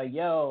saw it and was like,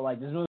 "Yo, like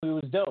this movie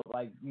was dope.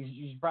 Like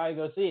you should probably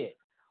go see it."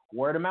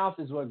 Word of mouth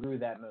is what grew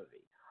that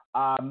movie.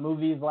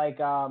 Movies like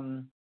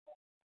the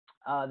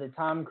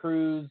Tom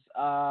Cruise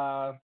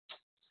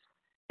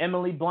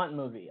Emily Blunt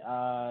movie,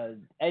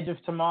 Edge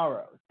of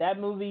Tomorrow. That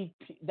movie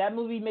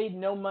made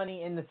no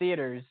money in the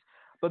theaters,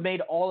 but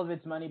made all of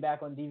its money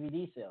back on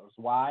DVD sales.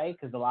 Why?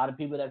 Because a lot of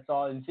people that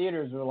saw it in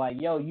theaters were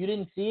like, "Yo, you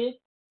didn't see it?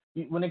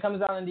 When it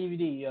comes out on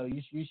DVD, yo,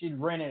 you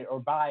should rent it or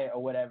buy it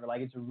or whatever.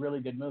 Like it's a really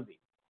good movie."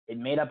 It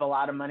made up a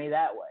lot of money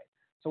that way.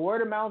 So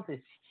word of mouth is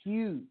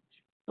huge,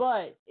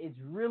 but it's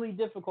really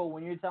difficult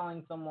when you're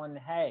telling someone,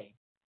 "Hey,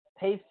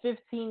 pay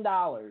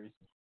 $15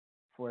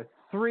 for a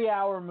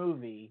 3-hour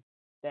movie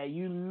that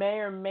you may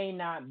or may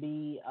not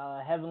be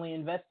heavily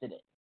invested in."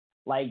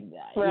 Like,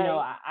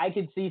 Right. I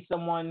could see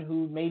someone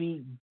who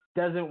maybe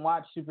doesn't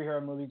watch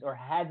superhero movies or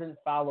hasn't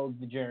followed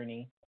the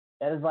journey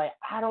that is like,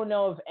 I don't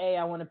know if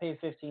I want to pay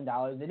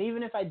 $15, and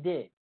even if I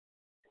did,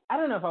 I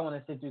don't know if I want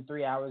to sit through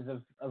 3 hours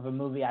of a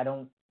movie I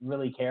don't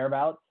really care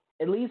about.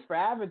 At least for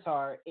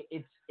Avatar,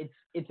 it's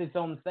its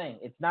own thing.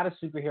 It's not a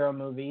superhero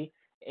movie.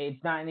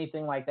 It's not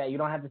anything like that. You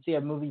don't have to see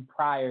a movie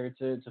prior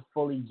to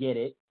fully get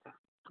it.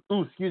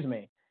 Ooh, excuse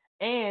me.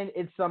 And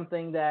it's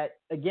something that,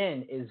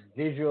 again, is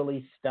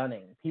visually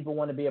stunning. People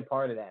want to be a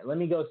part of that. Let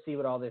me go see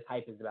what all this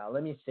hype is about.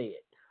 Let me see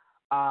it.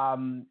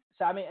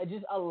 So, I mean,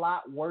 just a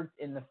lot worked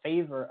in the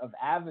favor of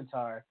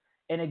Avatar.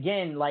 And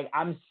again, like,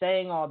 I'm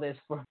saying all this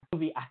for a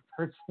movie I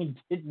personally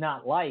did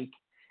not like.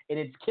 And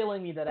it's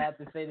killing me that I have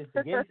to say this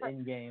against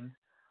Endgame.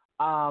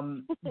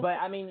 But,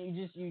 I mean,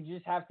 you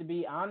just have to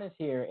be honest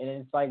here. And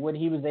it's like what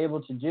he was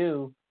able to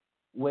do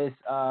with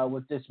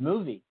this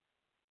movie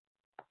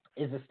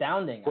is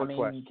astounding. Quick I mean,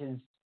 question. because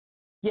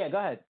yeah, go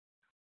ahead.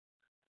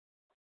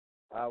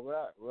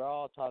 We're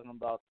all talking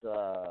about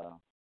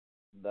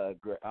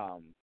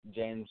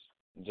James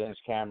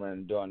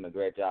Cameron doing a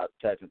great job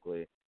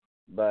technically,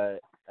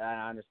 but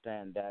I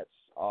understand that's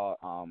all.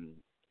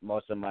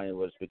 Most of the money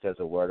was because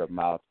of word of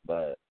mouth,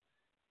 but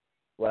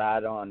what I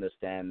don't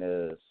understand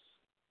is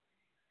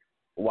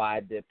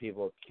why did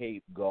people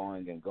keep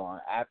going and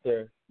going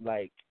after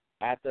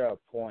a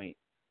point.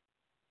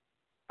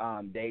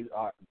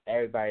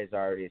 Everybody's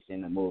already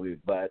seen the movie,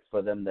 but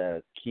for them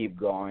to keep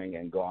going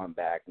and going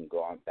back and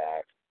going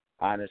back,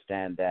 I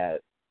understand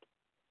that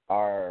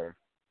our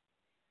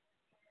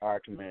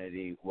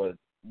community was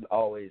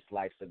always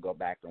likes to go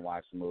back and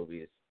watch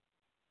movies,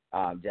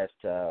 just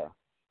to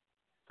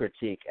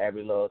critique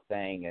every little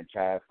thing and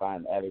try to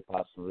find every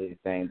possible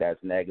thing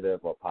that's negative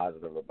or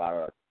positive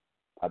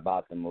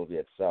about the movie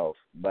itself.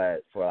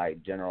 But for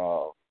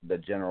the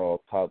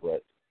general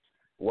public,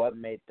 what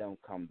made them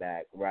come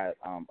back, right?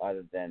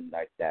 Other than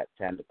like that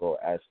technical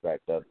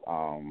aspect of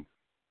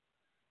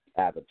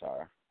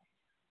Avatar,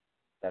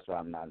 that's what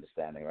I'm not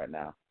understanding right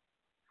now.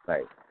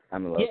 Like,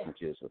 I'm a little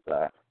confused with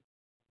that.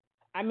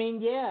 I mean,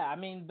 yeah, I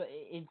mean, but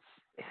it's.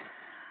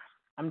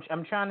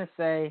 I'm trying to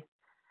say.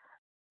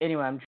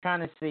 Anyway, I'm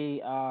trying to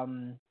see.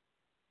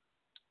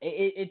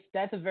 It's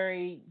that's a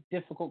very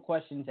difficult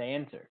question to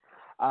answer.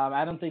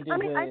 I don't think there's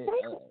go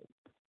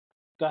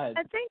ahead.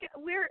 I think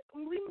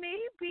we may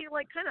be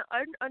like kind of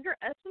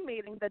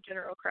underestimating the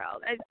general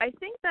crowd. I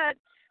think that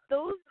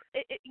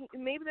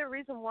maybe the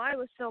reason why it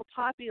was so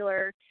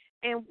popular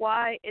and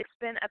why it's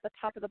been at the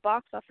top of the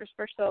box office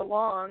for so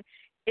long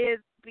is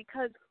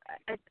because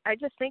I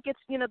just think it's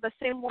the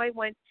same way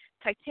when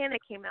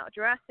Titanic came out,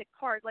 Jurassic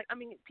Park. Like, I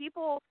mean,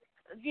 people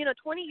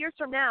 20 years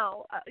from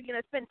now,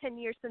 it's been 10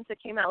 years since it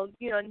came out,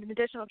 an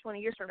additional 20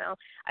 years from now,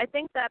 I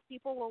think that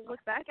people will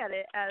look back at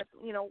it as,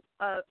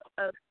 a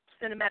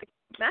cinematic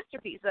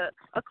masterpiece,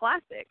 a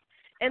classic.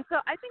 And so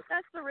I think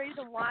that's the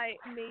reason why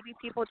maybe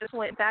people just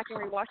went back and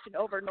rewatched it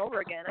over and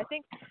over again. I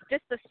think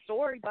just the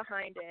story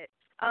behind it,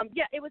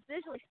 it was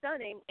visually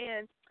stunning,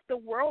 and the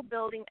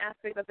world-building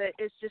aspect of it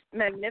is just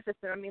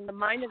magnificent. I mean, the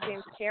mind of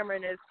James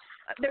Cameron is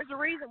there's a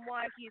reason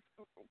why he's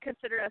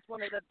considered as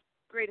one of the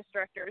greatest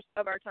directors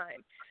of our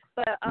time.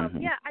 But, I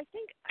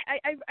think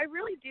I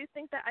really do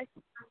think that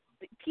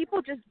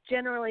people just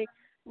generally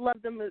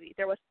love the movie.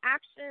 There was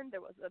action.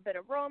 There was a bit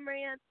of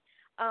romance.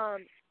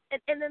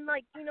 And then,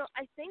 like,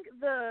 I think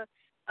the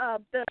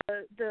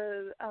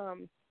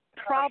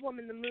problem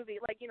in the movie,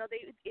 like,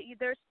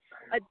 there's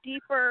a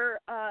deeper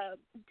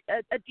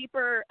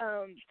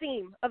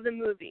theme of the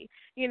movie.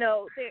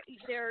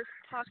 There's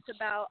talks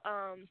about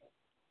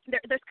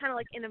there's kind of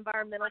like an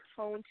environmental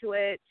tone to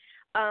it.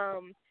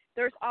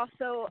 There's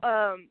also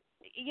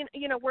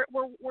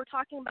we're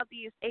talking about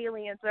these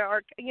aliens that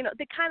are,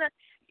 they kind of,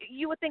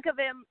 you would think of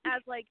them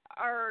as like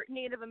our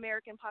Native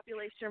American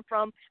population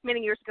from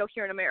many years ago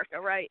here in America,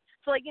 right?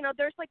 So like,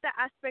 there's like that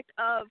aspect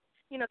of,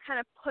 kind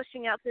of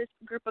pushing out this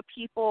group of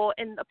people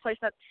in a place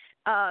that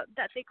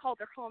they called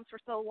their homes for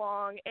so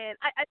long, and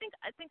I think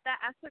that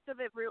aspect of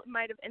it really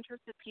might have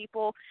interested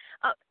people.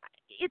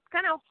 It's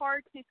kind of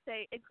hard to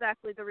say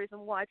exactly the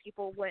reason why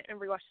people went and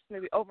rewatched this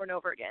movie over and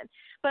over again,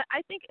 but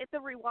I think the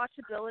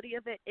rewatchability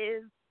of it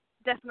is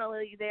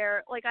definitely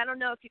there. Like, I don't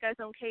know if you guys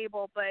own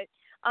cable, but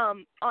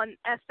on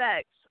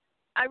FX,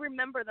 I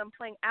remember them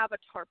playing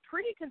Avatar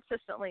pretty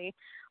consistently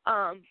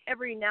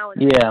every now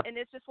and then. Yeah. And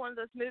it's just one of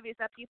those movies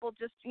that people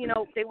just,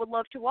 they would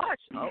love to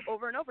watch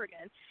over and over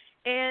again.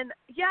 And,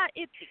 yeah,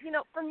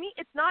 for me,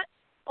 it's not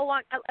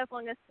as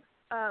long as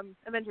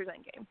Avengers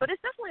Endgame, but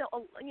it's definitely a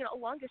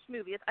longish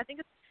movie. I think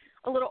it's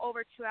a little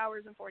over 2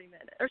 hours and 40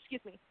 minutes. Or,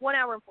 excuse me, 1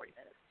 hour and 40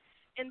 minutes.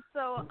 And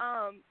so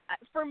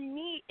for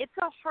me, it's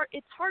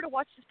hard to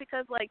watch just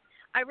because, like,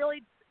 I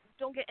really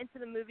don't get into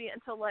the movie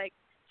until, like,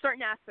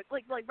 certain aspects,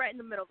 like right in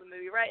the middle of the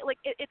movie, right? Like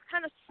it's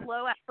kind of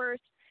slow at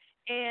first,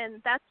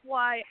 and that's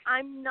why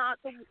I'm not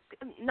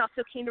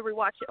so keen to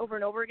rewatch it over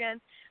and over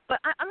again. But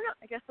I don't know.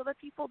 I guess other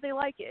people, they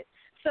like it.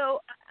 So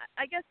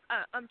I guess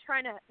I'm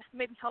trying to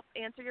maybe help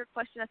answer your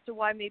question as to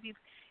why maybe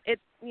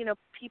it's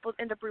people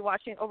end up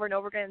rewatching over and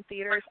over again in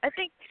theaters. I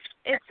think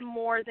it's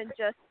more than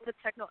just the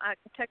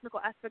technical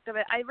aspect of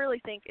it. I really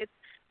think it's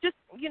just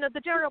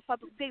the general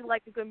public, they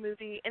like a good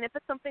movie, and if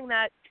it's something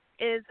that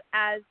is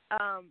as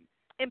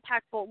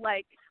impactful,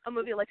 like a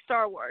movie like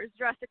Star Wars,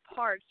 Jurassic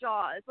Park,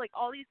 Jaws, like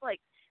all these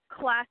like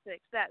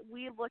classics that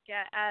we look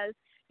at as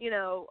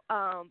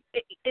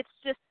it's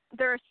just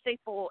they're a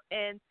staple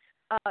in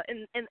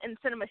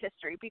cinema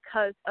history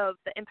because of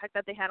the impact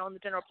that they had on the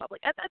general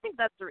public. I think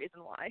that's the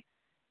reason why.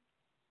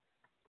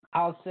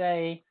 I'll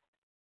say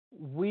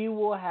we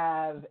will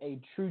have a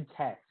true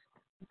test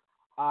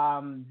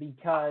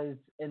because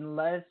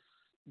unless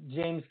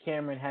James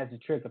Cameron has a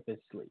trick up his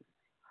sleeve,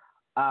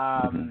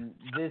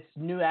 this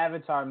new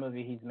Avatar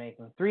movie he's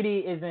making,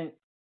 3D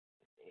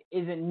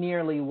isn't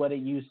nearly what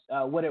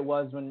it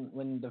was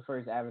when the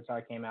first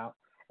Avatar came out,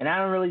 and I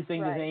don't really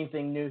think there's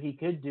anything new he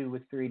could do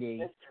with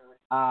 3D,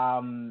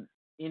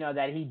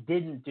 that he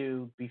didn't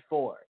do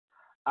before,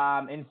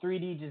 and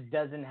 3D just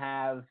doesn't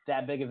have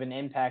that big of an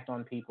impact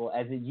on people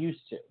as it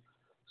used to.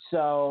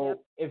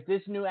 So if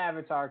this new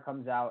Avatar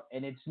comes out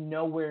and it's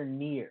nowhere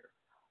near,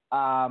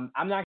 I'm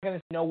not gonna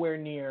say nowhere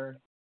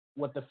near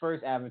what the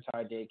first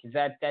Avatar did, because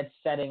that's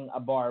setting a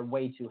bar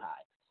way too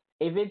high.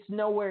 If it's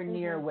nowhere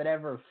near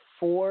whatever's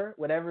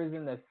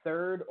in the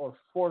third or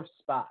fourth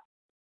spot,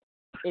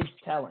 it's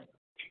telling.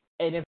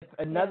 And if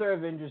another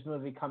Avengers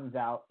movie comes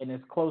out and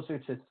is closer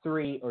to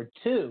 3 or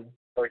 2,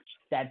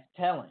 that's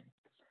telling.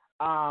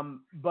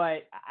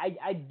 But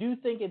I do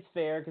think it's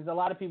fair, because a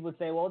lot of people would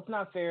say, well, it's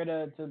not fair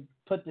to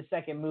put the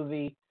second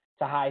movie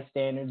to high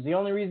standards. The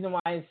only reason why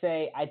I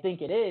say I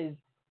think it is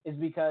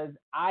because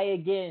I,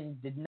 again,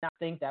 did not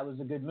think that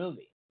was a good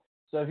movie.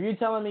 So if you're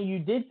telling me you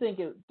did think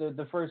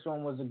the first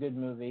one was a good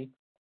movie,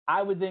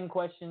 I would then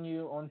question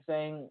you on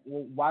saying,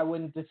 well, why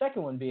wouldn't the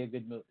second one be a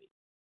good movie?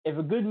 If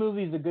a good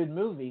movie is a good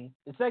movie,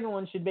 the second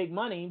one should make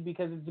money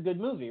because it's a good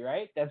movie,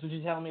 right? That's what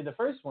you're telling me the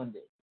first one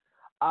did.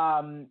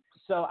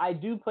 So I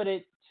do put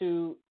it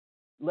to,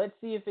 let's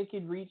see if it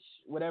could reach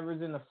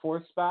whatever's in the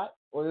fourth spot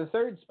or the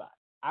third spot.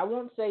 I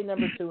won't say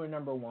number 2 or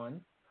number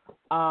 1.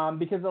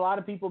 Because a lot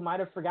of people might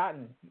have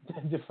forgotten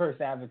the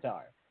first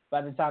Avatar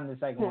by the time the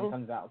second one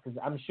comes out. Because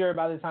I'm sure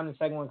by the time the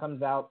second one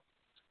comes out,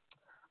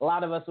 a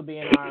lot of us will be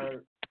in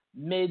our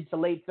mid to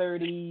late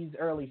 30s,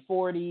 early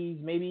 40s,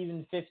 maybe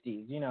even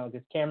 50s,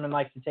 because Cameron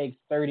likes to take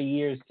 30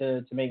 years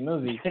to make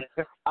movies.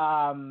 But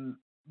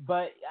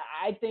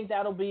I think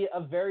that'll be a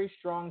very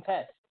strong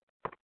test.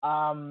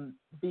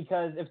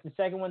 Because if the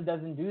second one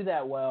doesn't do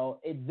that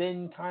well, it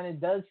then kind of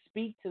does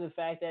speak to the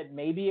fact that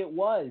maybe it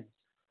was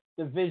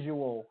the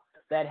visual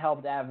that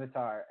helped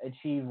Avatar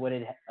achieve what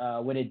it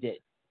did.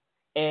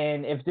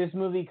 And if this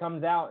movie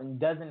comes out and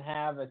doesn't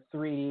have a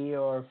 3D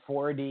or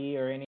 4D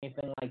or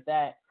anything like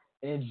that,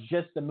 and it's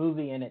just the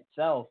movie in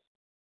itself,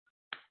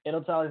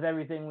 it'll tell us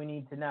everything we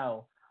need to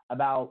know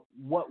about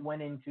what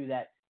went into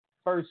that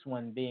first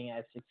one being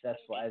as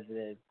successful as it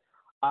is.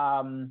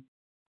 I want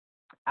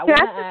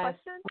to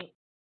ask. Question?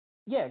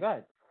 Yeah, go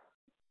ahead.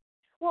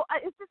 Well,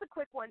 it's just a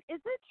quick one. Is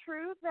it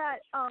true that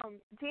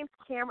James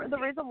Cameron, the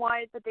reason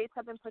why the dates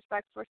have been pushed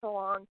back for so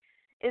long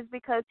is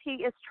because he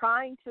is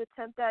trying to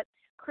attempt at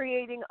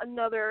creating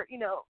another,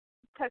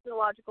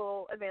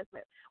 technological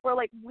advancement where,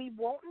 like, we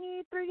won't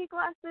need 3D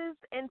glasses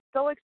and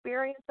still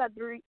experience that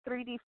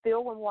 3D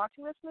feel when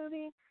watching this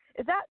movie?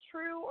 Is that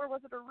true, or was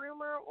it a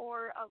rumor,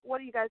 or what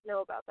do you guys know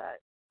about that?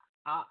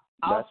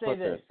 I'll say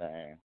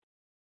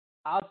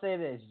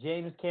this.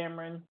 James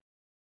Cameron,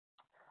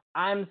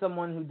 I'm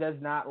someone who does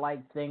not like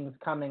things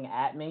coming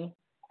at me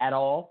at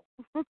all.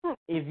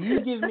 If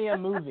you give me a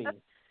movie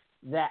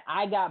that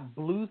I got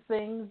blue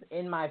things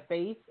in my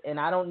face and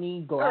I don't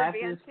need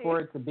glasses for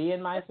it to be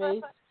in my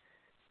face,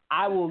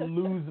 I will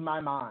lose my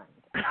mind.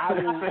 I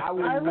will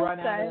run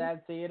out of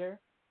that theater.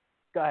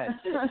 Go ahead.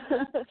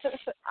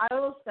 I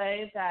will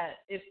say that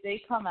if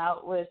they come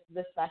out with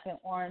the second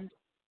one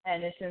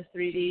and it's in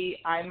 3D,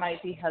 I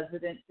might be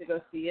hesitant to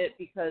go see it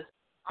because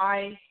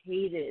I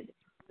hated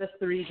the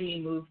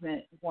 3D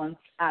movement once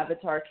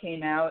Avatar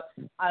came out.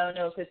 I don't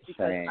know if it's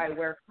because I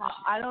wear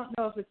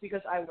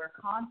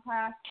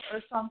contacts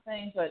or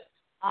something, but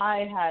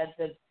I had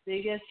the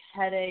biggest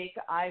headache.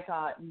 I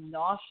got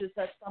nauseous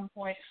at some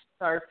point,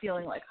 started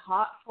feeling like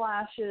hot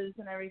flashes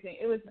and everything.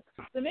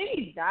 So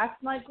maybe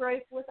that's my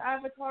gripe with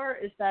Avatar,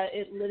 is that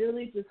it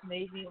literally just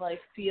made me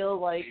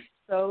feel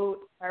so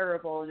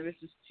terrible, and it was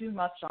just too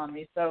much on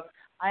me. So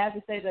I have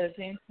to say that if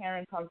James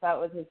Cameron comes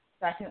out with his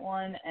second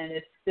one and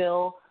it's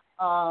still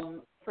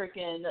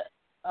freaking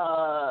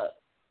a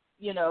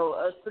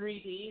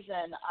 3D,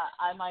 then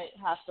I might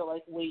have to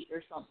wait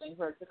or something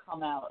for it to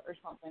come out or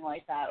something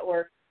like that.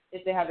 Or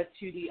if they have a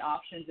 2D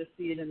option, just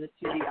see it in the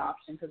 2D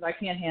option, because I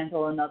can't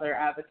handle another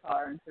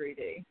Avatar in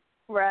 3D.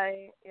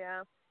 Right.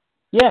 Yeah.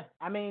 Yeah.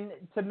 I mean,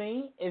 to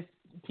me, if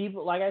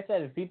people, like I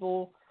said, if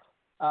people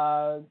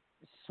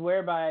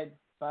swear by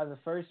the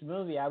first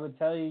movie, I would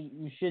tell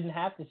you shouldn't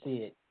have to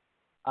see it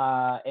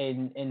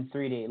in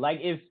 3D. Like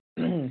if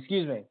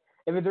excuse me,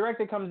 if a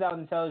director comes out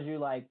and tells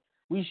you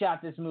we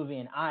shot this movie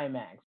in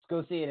IMAX,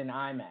 go see it in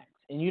IMAX,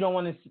 and you don't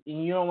want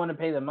to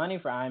pay the money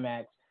for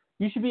IMAX,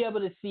 you should be able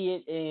to see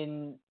it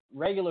in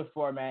regular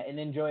format and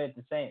enjoy it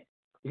the same,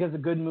 because a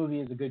good movie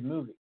is a good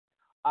movie.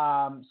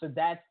 So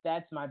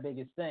that's my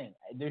biggest thing.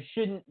 There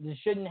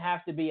shouldn't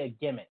have to be a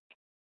gimmick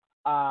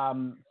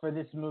for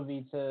this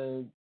movie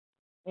to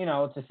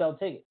sell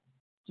tickets.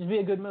 Just be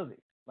a good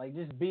movie.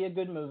 Just be a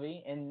good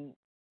movie, and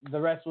the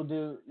rest will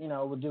do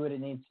what it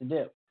needs to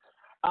do.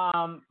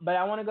 But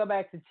I want to go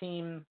back to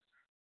Team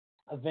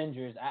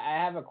Avengers.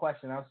 I have a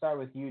question. I'll start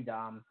with you,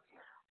 Dom.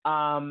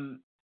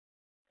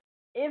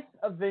 If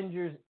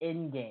Avengers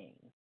Endgame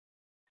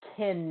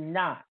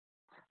cannot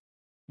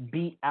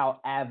beat out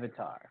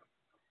Avatar,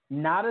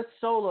 not a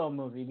solo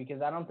movie,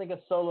 because I don't think a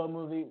solo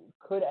movie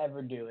could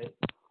ever do it,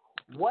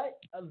 what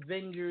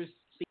Avengers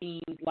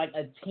theme,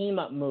 a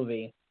team-up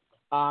movie,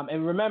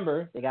 and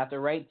remember, they got the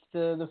rights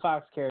to the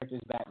Fox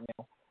characters back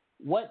now,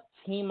 what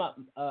team-up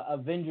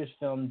Avengers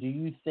film do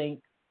you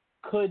think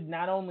could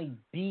not only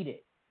beat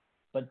it,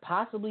 but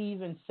possibly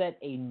even set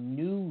a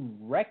new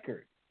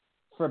record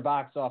for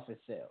box office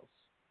sales?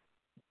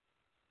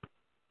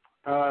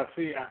 I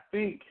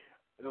think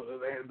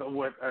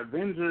what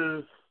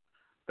Avengers,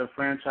 the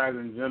franchise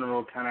in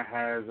general, kind of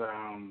has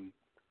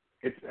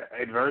its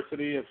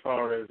adversity as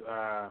far as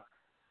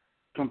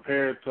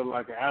compared to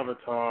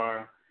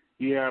Avatar.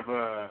 You have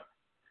a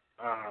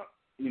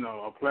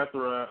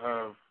plethora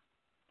of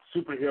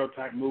superhero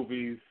type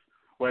movies,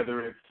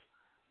 whether it's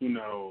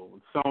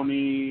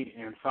Sony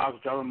and Fox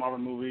dropping Marvel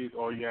movies,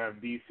 or you have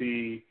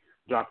DC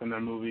dropping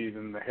their movies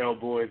and the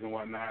Hellboys and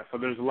whatnot. So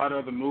there's a lot of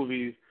other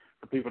movies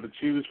for people to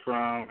choose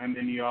from, and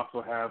then you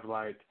also have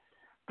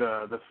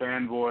the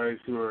fanboys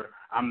who are,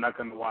 I'm not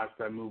going to watch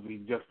that movie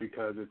just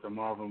because it's a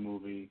Marvel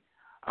movie.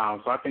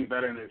 So I think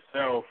that in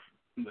itself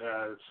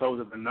shows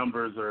that the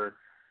numbers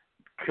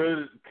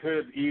could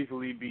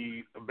easily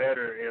be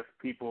better if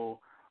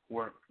people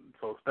weren't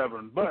so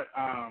stubborn. But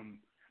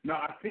no,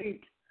 I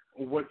think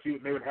what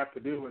they would have to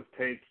do is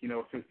take,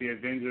 since the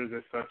Avengers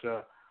is such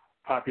a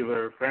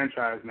popular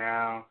franchise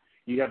now,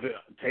 you have to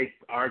take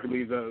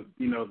arguably the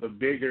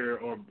bigger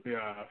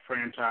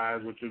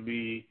franchise, which would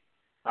be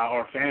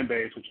or fan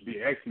base, which would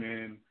be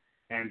X-Men,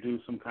 and do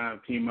some kind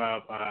of team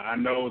up. I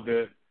know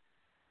that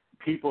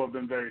people have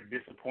been very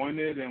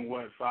disappointed in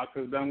what Fox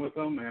has done with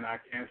them, and I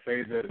can't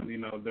say that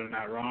they're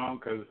not wrong,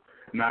 because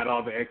not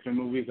all the X-Men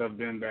movies have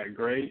been that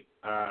great,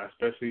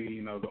 especially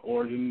the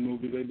origin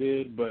movie they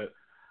did. But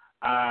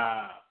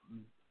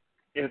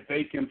if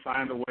they can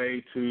find a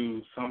way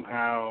to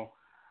somehow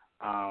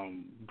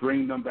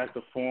bring them back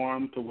to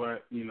form to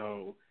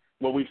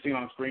what we've seen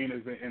on screen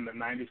is in the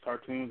 90s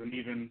cartoons, and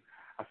even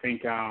I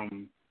think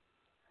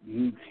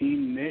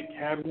Team Nick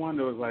had one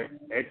that was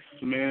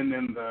X-Men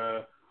and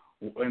the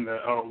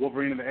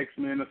Wolverine and the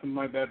X-Men or something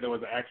like that. There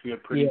was actually a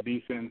pretty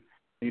decent,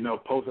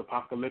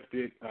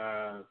 post-apocalyptic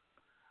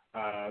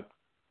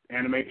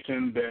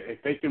animation that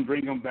if they can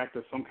bring them back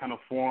to some kind of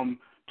form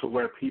to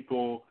where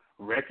people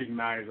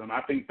recognize them.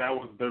 I think that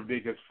was their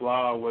biggest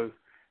flaw, was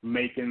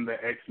making the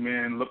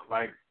X-Men look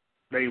like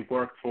they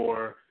worked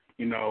for,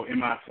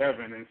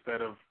 MI7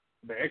 instead of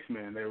the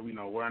X-Men. They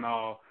were, wearing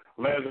all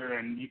leather,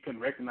 and you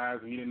couldn't recognize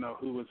them. You didn't know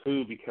who was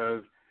who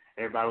because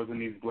everybody was in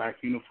these black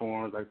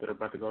uniforms like they're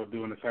about to go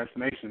do an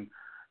assassination.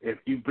 If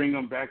you bring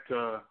them back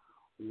to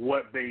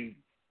what they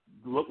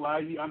look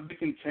like, they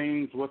can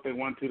change what they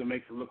want to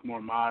make it look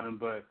more modern,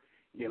 but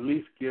at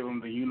least give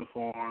them the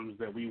uniforms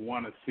that we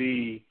want to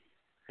see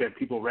that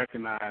people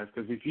recognize.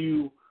 Because if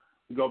you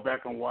go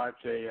back and watch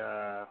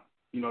the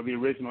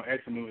original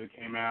X-Men movie that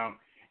came out,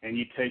 and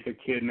you take a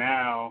kid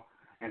now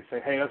and say,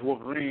 hey, that's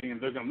Wolverine,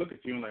 and they're going to look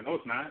at you and no,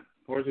 it's not.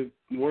 Where's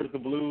the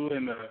blue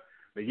and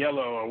the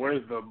yellow, or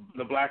where's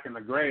the black and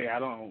the gray?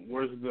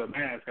 Where's the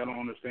mask? I don't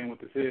understand what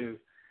this is.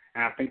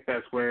 And I think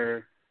that's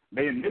where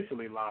they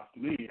initially lost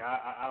me.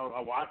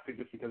 I watched it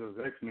just because it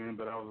was X-Men,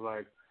 but I was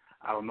like,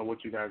 I don't know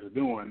what you guys are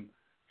doing.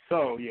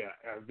 So yeah,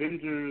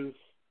 Avengers,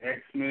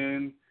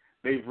 X-Men,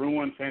 they've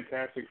ruined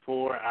Fantastic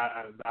Four.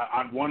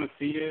 I want to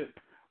see it,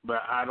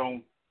 but I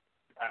don't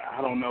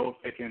know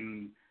if they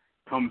can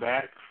come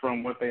back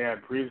from what they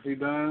had previously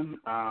done.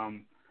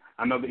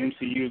 I know the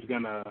MCU is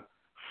gonna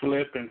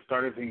flip and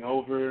start everything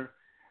over,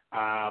 but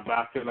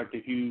I feel like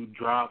if you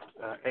dropped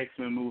an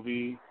X-Men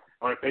movie,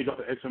 or if they drop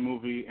the X-Men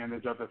movie and they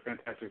drop the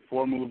Fantastic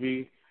Four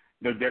movie,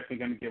 they're definitely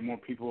going to get more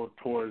people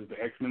towards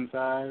the X-Men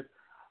side,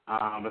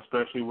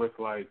 especially with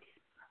like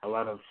a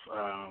lot of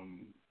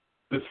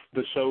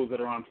the shows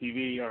that are on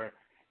TV are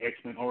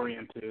X-Men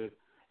oriented,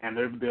 and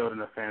they're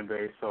building a fan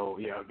base. So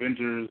yeah,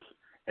 Avengers,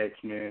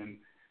 X-Men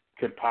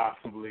could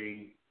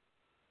possibly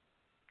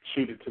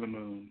shoot it to the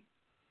moon.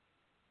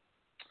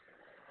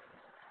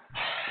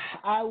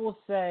 I will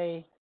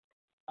say,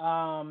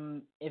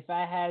 if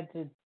I had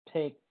to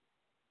pick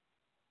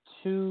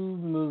two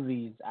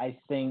movies I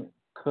think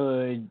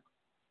could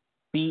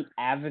beat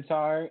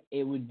Avatar,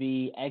 it would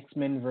be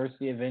X-Men versus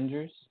the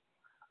Avengers,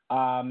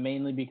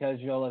 mainly because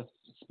you'll have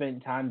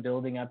spent time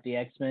building up the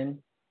X-Men,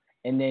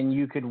 and then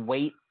you could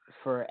wait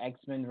for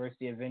X-Men versus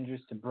the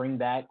Avengers to bring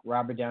back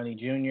Robert Downey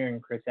Jr.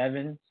 and Chris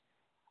Evans.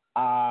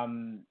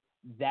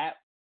 That,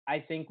 I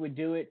think, would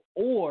do it.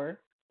 Or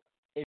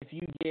if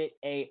you get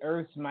a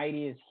Earth's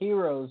Mightiest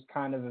Heroes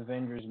kind of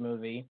Avengers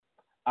movie,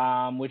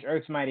 which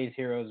Earth's Mightiest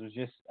Heroes was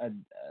just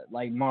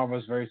like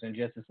Marvel's version of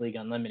Justice League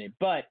Unlimited.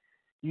 But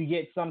you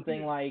get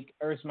something like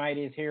Earth's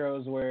Mightiest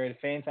Heroes where the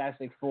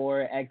Fantastic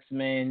Four,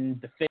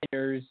 X-Men,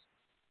 Defenders,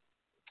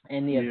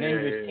 and the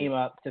Avengers team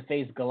up to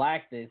face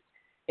Galactus.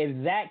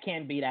 If that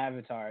can't beat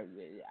Avatar,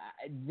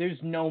 there's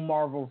no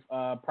Marvel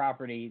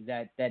property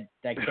that can.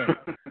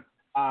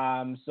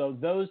 So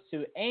those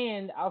two.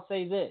 And I'll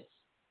say this.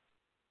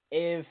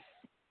 If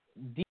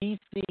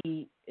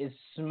DC is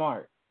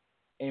smart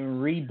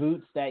and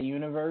reboots that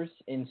universe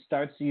and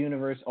starts the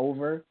universe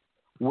over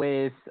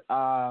with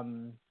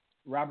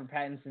Robert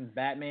Pattinson's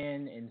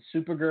Batman and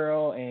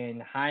Supergirl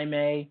and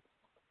Jaime,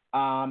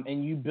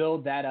 and you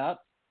build that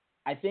up,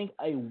 I think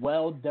a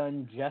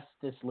well-done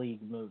Justice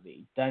League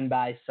movie done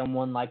by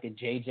someone like a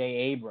J.J.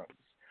 Abrams,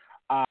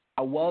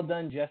 a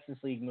well-done Justice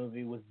League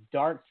movie with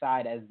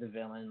Darkseid as the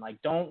villain.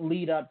 Like, don't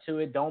lead up to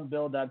it, don't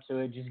build up to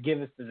it, just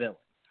give us the villain.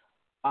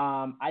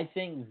 I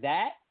think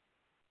that,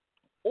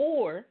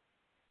 or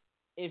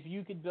if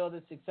you could build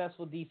a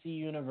successful DC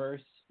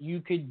universe, you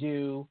could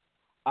do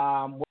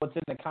what's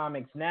in the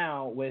comics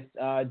now with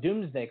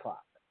Doomsday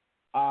Clock,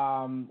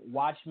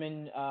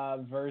 Watchmen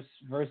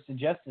versus the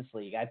Justice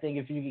League. I think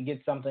if you could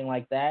get something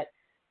like that,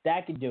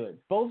 that could do it.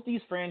 Both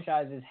these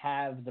franchises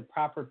have the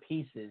proper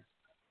pieces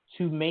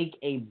to make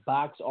a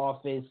box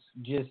office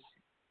just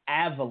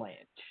avalanche.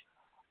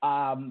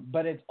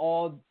 But it's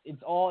all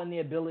in the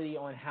ability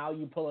on how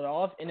you pull it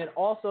off, and it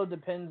also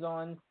depends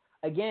on.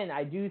 Again,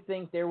 I do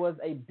think there was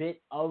a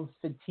bit of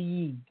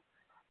fatigue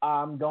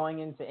going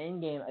into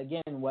Endgame.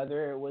 Again,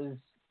 whether it was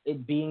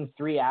it being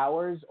 3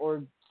 hours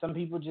or some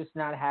people just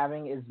not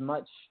having as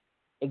much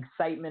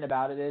excitement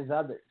about it as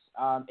others.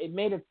 It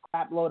made a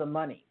crap load of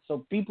money.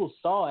 So people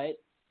saw it,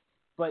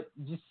 but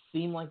just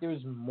seemed like there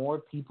was more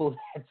people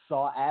that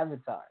saw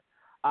Avatar.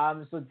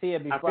 So, Tia,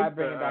 before I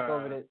bring it back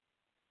over to...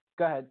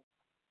 Go ahead.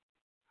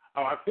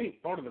 Oh, I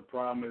think part of the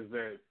problem is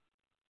that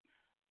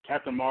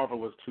Captain Marvel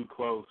was too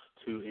close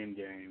to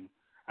Endgame.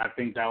 I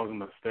think that was a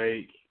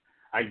mistake.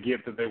 I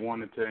get that they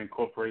wanted to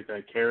incorporate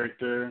that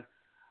character,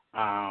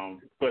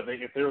 but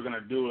if they were going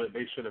to do it,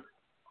 they should have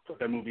put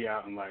that movie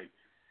out in like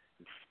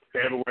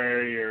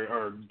February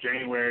or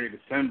January,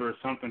 December, or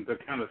something to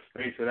kind of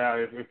space it out.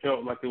 It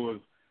felt like it was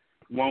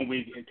 1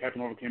 week and Captain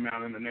Marvel came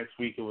out, and the next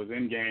week it was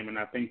Endgame, and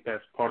I think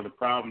that's part of the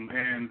problem.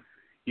 And,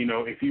 you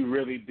know, if you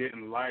really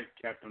didn't like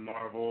Captain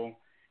Marvel,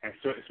 and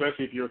so,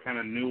 especially if you're kind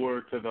of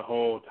newer to the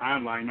whole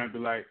timeline, you might be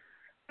like,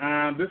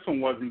 this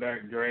one wasn't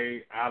that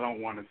great. I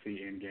don't want to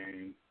see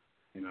Endgame,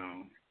 you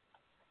know.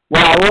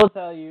 Well, I will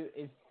tell you,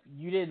 if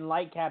you didn't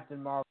like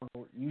Captain Marvel,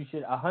 you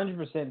should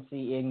 100%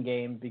 see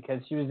Endgame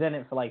because she was in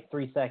it for like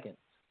 3 seconds.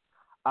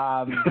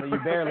 So you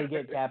barely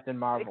get Captain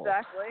Marvel.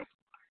 Exactly.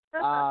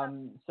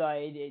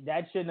 So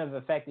that shouldn't have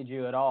affected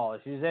you at all.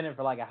 She was in it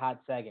for like a hot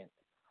second.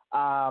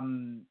 But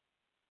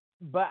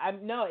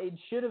no, it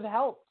should have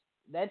helped.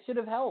 That should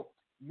have helped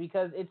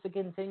because it's a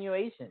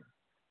continuation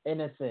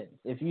in a sense.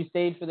 If you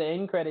stayed for the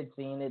end credit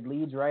scene, it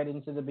leads right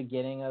into the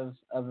beginning of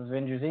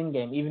Avengers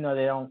Endgame, even though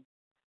they don't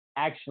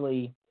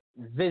actually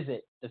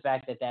visit the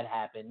fact that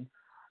happened.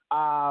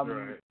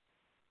 Right.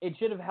 It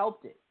should have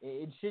helped it.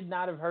 It should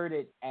not have hurt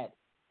it at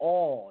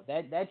all.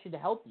 That should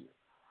help you.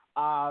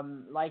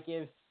 Like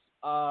if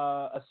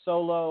a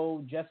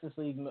solo Justice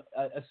League,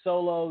 a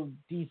solo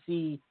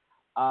DC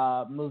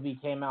movie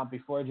came out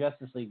before a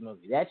Justice League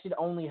movie, that should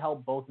only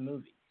help both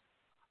movies.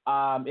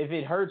 If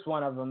it hurts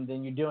one of them,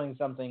 then you're doing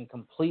something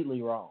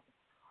completely wrong.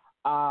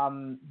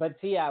 But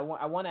Tia, I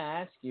want to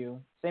ask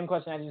you same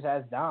question I just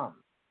asked Dom.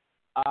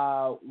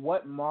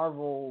 What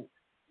Marvel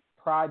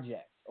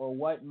project or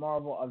what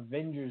Marvel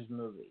Avengers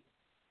movie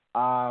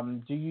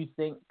do you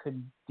think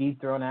could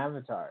dethrone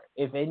Avatar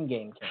if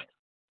Endgame can?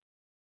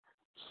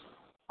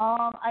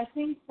 I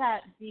think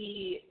that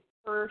the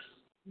first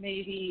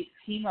maybe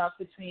team up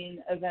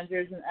between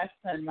Avengers and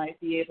X-Men might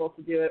be able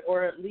to do it,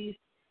 or at least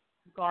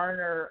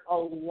garner a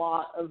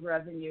lot of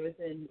revenue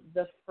within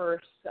the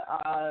first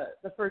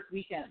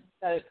weekend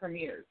that it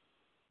premieres.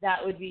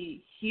 That would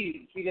be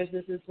huge because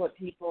this is what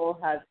people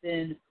have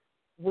been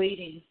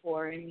waiting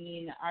for. I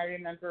mean, I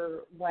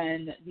remember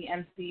when the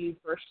MCU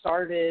first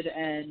started,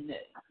 and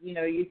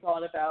you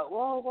thought about,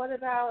 well, what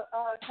about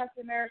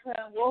Captain America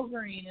and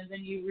Wolverine, and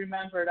then you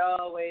remembered,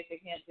 oh wait, they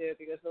can't do it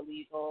because of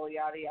legal,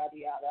 yada yada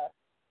yada.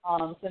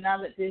 So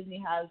now that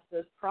Disney has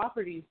those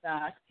properties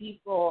back,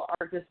 people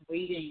are just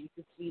waiting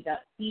to see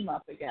that team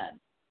up again.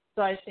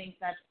 So I think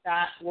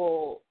that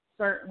will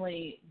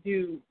certainly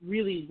do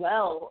really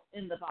well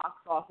in the box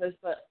office,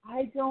 but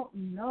I don't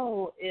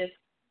know if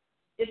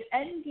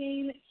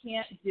Endgame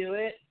can't do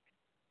it.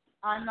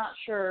 I'm not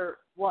sure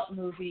what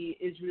movie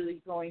is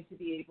really going to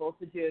be able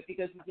to do it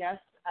because, yes,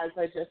 as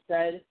I just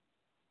said,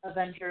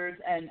 Avengers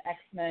and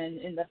X-Men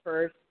in the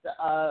first,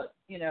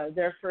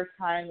 their first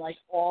time, like,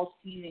 all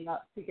teaming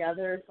up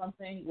together or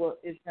something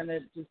is going to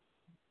just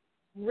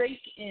rake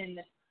in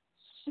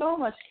so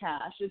much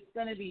cash. It's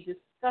going to be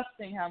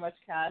disgusting how much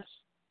cash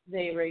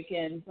they rake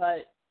in,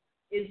 but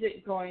is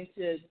it going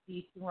to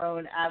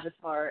dethrone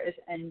Avatar if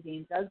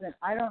Endgame doesn't?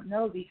 I don't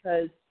know,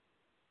 because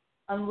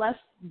unless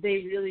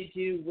they really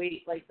do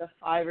wait like the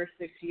 5 or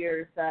 6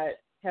 years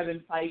that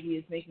Kevin Feige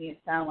is making it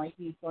sound like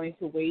he's going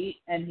to wait,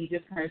 and he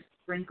just kind of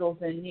sprinkles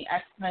in the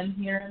X-Men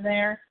here and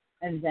there,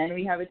 and then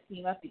we have a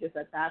team up, because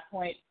at that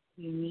point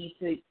you need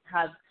to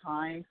have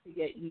time to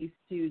get used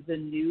to the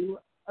new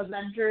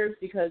Avengers,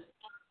 because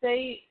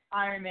say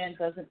Iron Man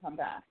doesn't come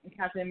back, and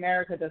Captain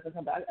America doesn't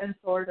come back, and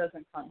Thor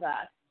doesn't come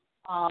back,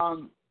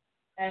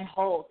 and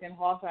Hulk and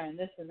Hawkeye and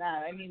this and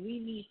that. I mean, we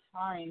need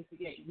time to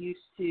get used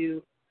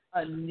to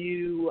a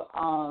new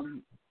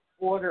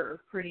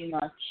order, pretty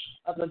much,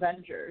 of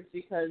Avengers,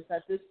 because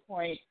at this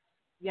point,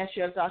 yes,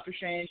 you have Doctor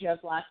Strange, you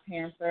have Black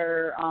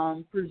Panther,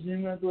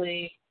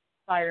 presumably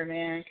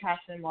Spider-Man,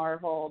 Captain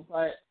Marvel,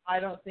 but I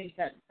don't think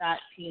that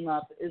team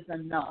up is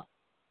enough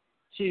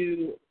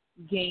to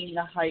gain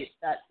the hype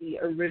that the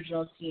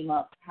original team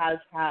up has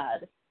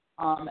had.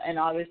 And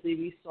obviously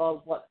we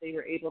saw what they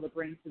were able to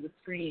bring to the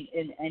screen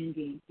in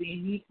Endgame. So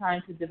you need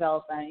time to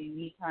develop that. You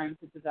need time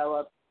to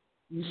develop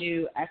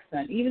new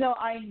X-Men. Even though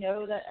I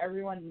know that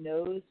everyone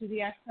knows who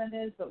the X-Men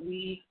is, but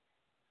we,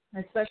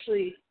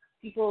 especially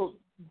people,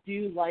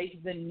 do like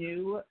the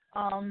new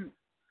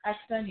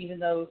X-Men, even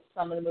though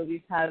some of the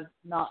movies have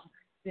not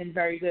been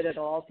very good at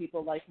all.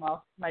 People like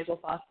Michael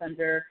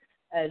Fassbender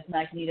as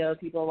Magneto.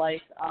 People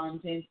like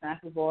James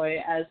McAvoy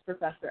as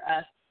Professor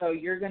S. So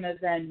you're going to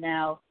then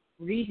now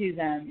redo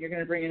them. You're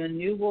going to bring in a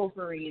new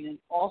Wolverine, and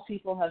all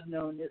people have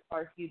known is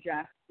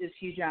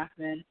Hugh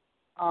Jackman.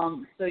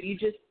 So you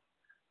just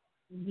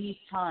need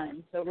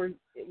time. So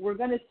we're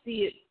going to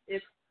see it.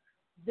 If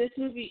this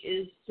movie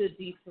is to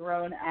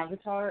dethrone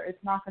Avatar,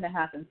 it's not going to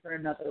happen for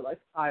another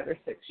 5 or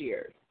 6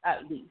 years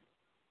at least.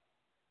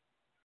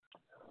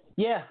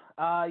 Yeah,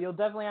 you'll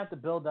definitely have to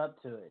build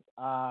up to it.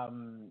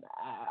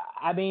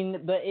 I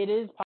mean, but it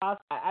is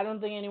possible. I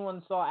don't think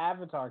anyone saw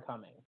Avatar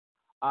coming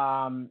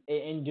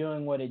in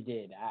doing what it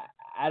did.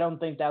 I don't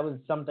think that was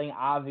something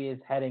obvious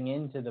heading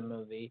into the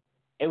movie.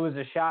 It was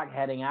a shock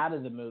heading out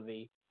of the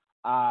movie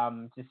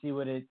to see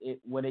what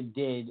it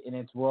did in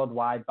its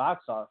worldwide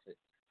box office.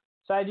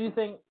 So I do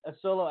think a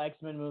solo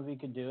X-Men movie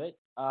could do it.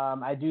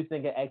 I do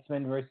think an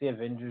X-Men versus the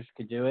Avengers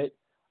could do it.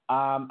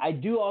 I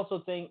do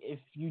also think if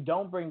you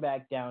don't bring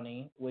back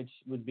Downey, which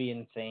would be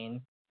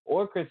insane,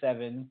 or Chris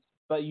Evans,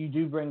 but you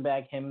do bring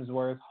back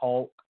Hemsworth,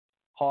 Hulk,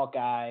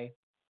 Hawkeye,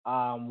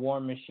 War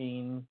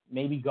Machine,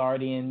 maybe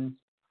Guardians,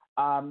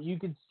 you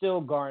could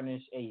still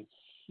garnish a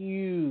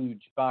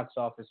huge box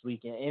office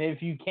weekend. And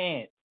if you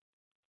can't,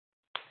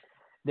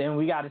 then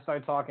we got to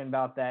start talking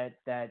about that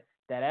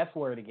F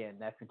word again,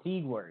 that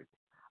fatigue word.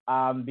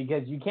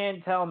 Because you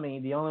can't tell me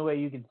the only way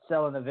you could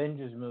sell an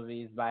Avengers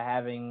movie is by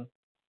having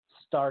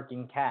Stark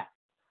and Cap.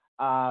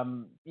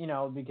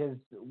 Because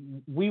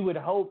we would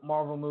hope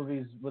Marvel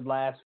movies would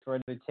last for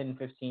another 10,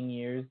 15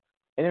 years.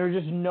 And there was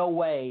just no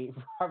way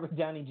Robert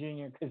Downey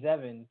Jr., Chris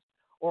Evans,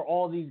 or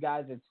all these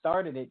guys that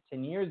started it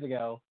 10 years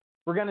ago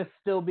were going to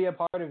still be a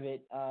part of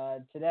it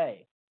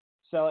today.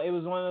 So it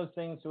was one of those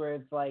things where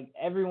it's like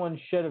everyone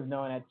should have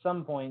known at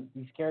some point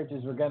these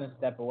characters were going to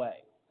step away.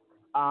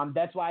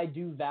 That's why I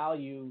do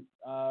value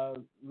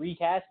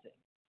recasting.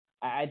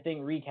 I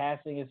think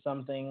recasting is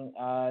something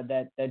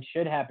that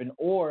should happen.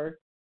 Or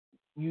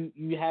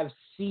you have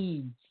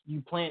seeds,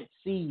 you plant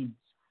seeds.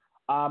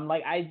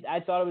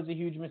 I thought it was a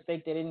huge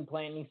mistake they didn't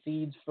plant any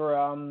seeds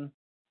for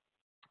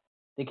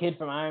the kid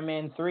from Iron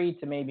Man 3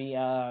 to maybe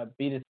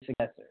be the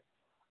successor.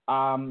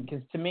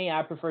 Because to me,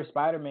 I prefer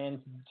Spider-Man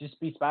to just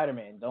be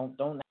Spider-Man.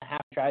 Don't have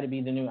to try to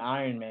be the new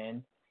Iron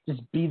Man.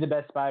 Just be the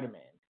best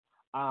Spider-Man.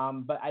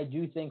 But I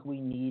do think we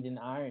need an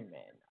Iron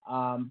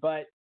Man.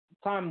 But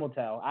time will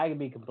tell. I could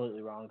be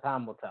completely wrong.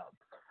 Time will tell.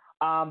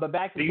 But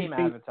back to Team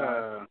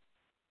Avatar.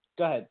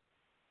 Go ahead.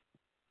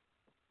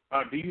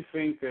 Do you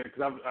think that,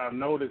 because I've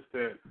noticed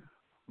that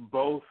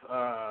both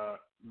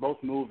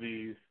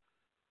movies,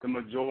 the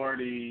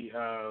majority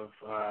of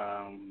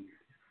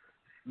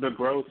the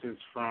gross is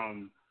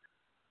from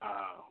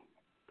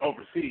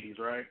overseas,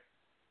 right?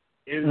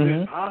 Is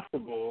it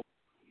possible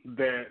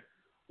that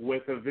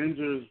with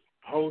Avengers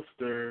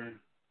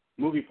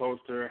movie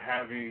poster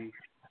having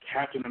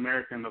Captain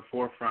America in the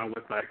forefront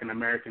with like an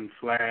American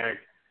flag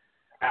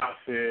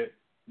outfit,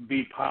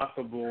 be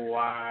possible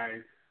why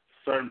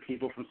certain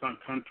people from some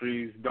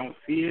countries don't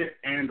see it,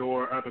 and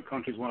or other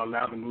countries won't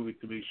allow the movie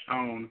to be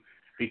shown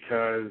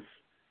because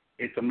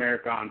it's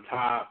America on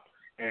top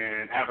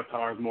and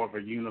Avatar is more of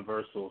a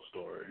universal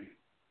story?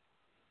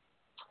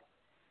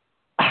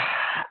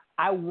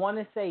 I want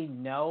to say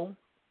no,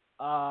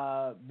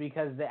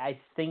 because I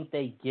think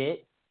they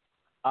get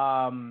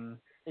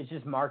it's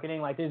just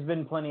marketing. Like, there's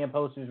been plenty of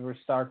posters where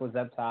Stark was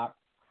up top.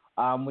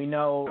 We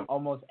know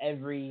almost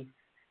every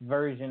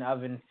version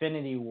of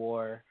Infinity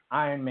War,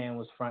 Iron Man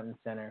was front and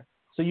center.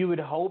 So you would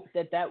hope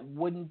that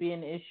wouldn't be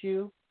an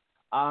issue.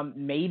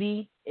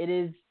 Maybe it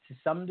is to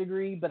some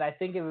degree, but I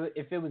think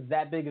if it was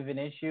that big of an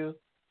issue,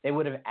 they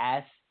would have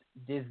asked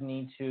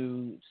Disney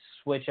to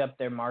switch up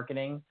their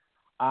marketing.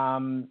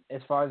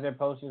 As far as their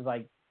posters,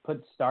 like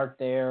put Stark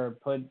there or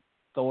put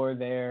Thor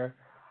there.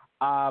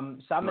 So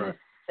I'm going to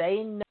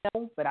say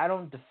no, but I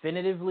don't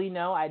definitively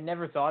know. I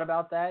never thought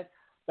about that.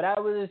 But I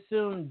would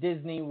assume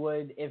Disney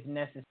would, if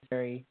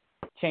necessary,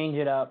 change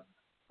it up,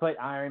 put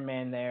Iron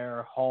Man there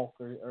or Hulk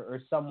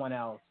or someone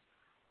else.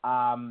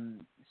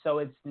 So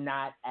it's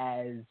not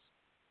as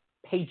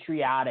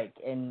patriotic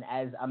and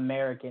as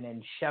American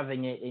and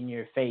shoving it in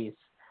your face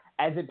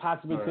as it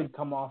possibly could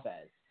come off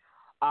as.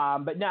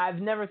 But no,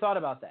 I've never thought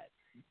about that.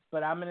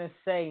 But I'm going to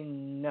say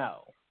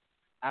no.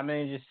 I'm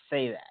going to just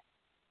say that.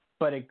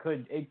 But it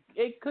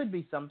could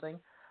be something.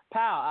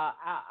 Pal,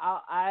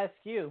 I'll ask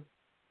you.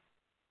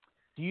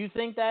 Do you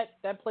think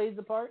that plays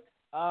a part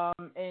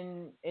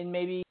in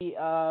maybe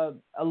a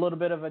little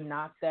bit of a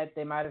knock that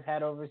they might have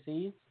had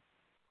overseas?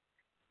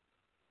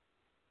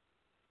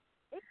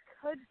 It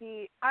could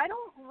be. I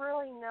don't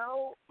really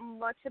know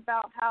much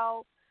about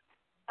how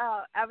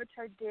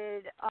Avatar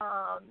did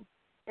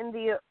in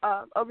the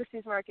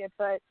overseas market,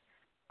 but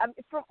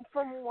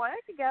from what I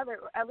could gather,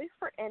 at least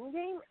for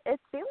Endgame, it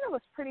seemed it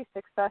was pretty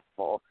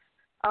successful.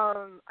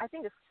 I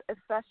think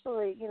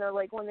especially,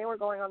 like when they were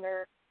going on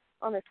their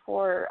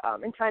tour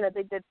in China,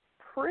 they did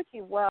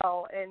pretty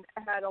well and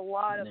had a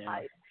lot of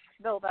hype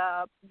build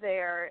up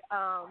there.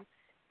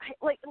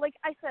 Like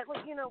I said,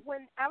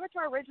 when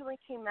Avatar originally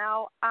came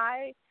out,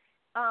 I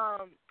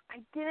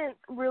didn't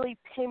really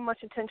pay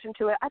much attention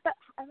to it. I'm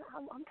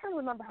trying to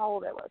remember how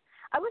old I was.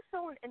 I was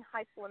still in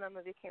high school when that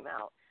movie came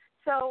out,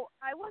 so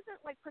I wasn't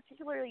like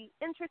particularly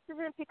interested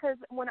in it because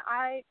when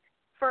I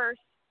first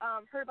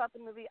heard about the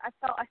movie, I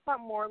thought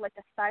more like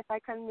a sci-fi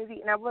kind of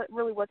movie, and I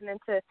really wasn't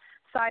into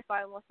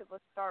sci-fi unless it was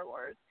Star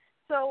Wars.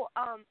 So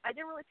I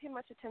didn't really pay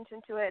much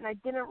attention to it, and I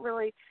didn't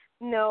really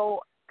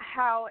know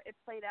how it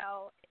played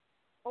out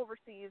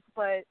overseas.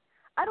 But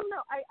I don't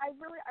know. I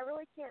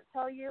really can't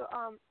tell you.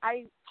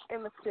 I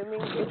am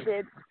assuming it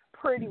did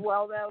pretty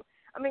well, though.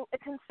 I mean,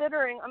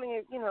 considering,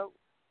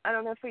 I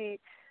don't know if we,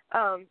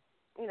 are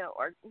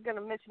going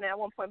to mention it at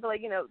one point, but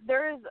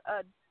there is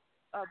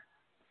a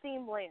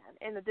theme land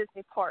in the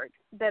Disney park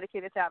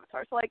dedicated to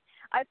Avatar. So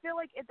I feel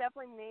like it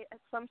definitely made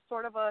some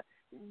sort of a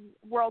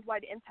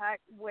worldwide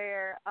impact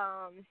where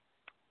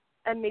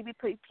and maybe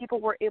people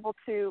were able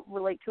to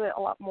relate to it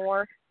a lot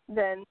more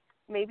than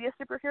maybe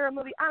a superhero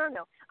movie. I don't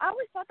know. I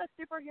always thought that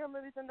superhero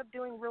movies end up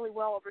doing really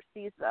well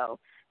overseas, though,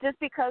 just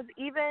because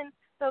even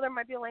though there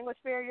might be a language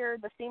barrier,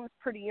 the theme is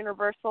pretty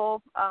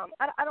universal. I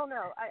don't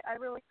know. I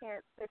really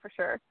can't say for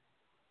sure.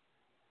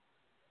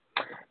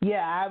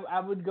 Yeah, I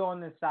would go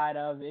on the side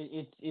of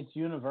it's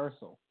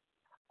universal.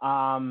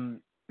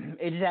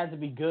 It just has to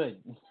be good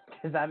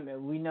because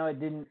we know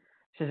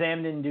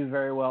Shazam didn't do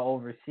very well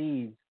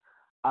overseas.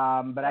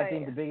 But I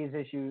think the biggest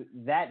issue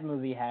that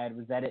movie had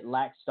was that it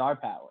lacked star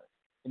power,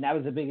 and that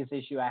was the biggest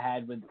issue I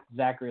had with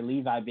Zachary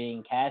Levi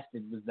being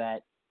casted, was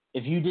that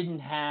if you didn't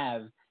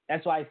have,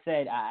 that's why I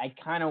said I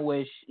kind of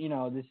wish,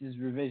 this is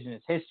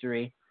revisionist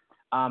history,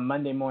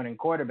 Monday morning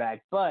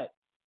quarterback, but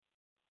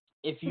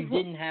if you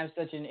didn't have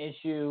such an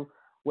issue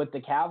with the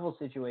Cavill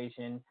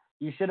situation,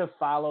 you should have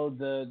followed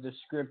the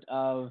script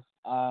of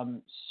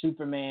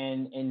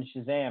Superman and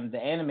Shazam, the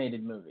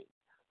animated movie,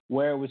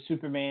 where it was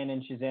Superman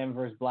and Shazam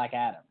versus Black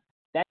Adam.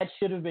 That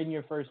should have been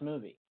your first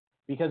movie,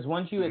 because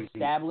once you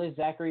establish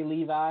Zachary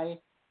Levi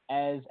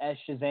as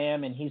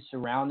Shazam and he's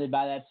surrounded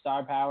by that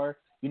star power,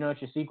 you know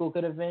what your sequel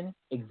could have been?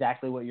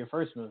 Exactly what your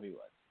first movie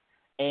was.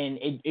 And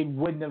it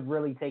wouldn't have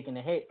really taken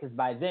a hit, because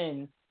by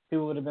then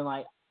people would have been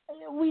like,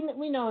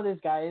 we know who this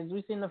guy is.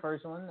 We've seen the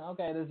first one.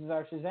 Okay, this is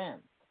our Shazam.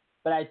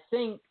 But I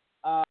think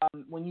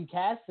when you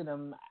casted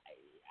him,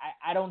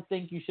 I don't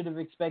think you should have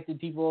expected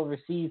people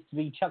overseas to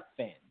be Chuck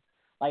fans.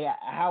 Like,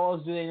 how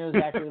else do they know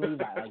Zachary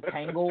Levi? Like,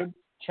 Tangled,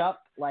 Chuck?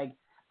 Like,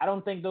 I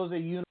don't think those are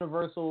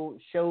universal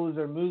shows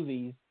or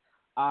movies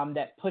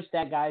that push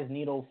that guy's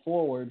needle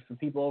forward for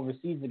people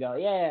overseas to go,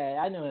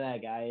 yeah, I know who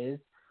that guy is.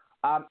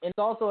 It's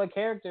also a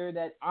character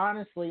that,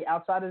 honestly,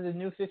 outside of the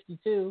New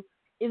 52,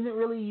 isn't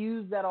really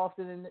used that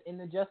often in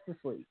the Justice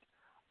League.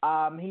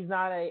 He's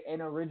not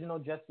an original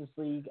Justice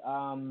League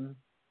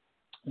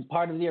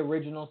part of the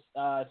original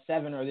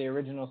 7 or the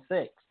original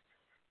 6.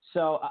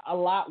 So a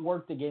lot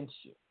worked against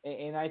you.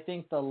 And I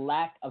think the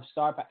lack of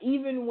star power,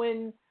 even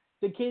when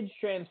the kids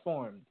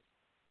transformed,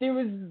 there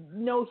was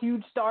no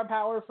huge star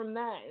power from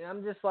that. And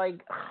I'm just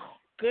like, oh,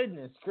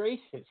 goodness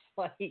gracious.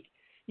 Like,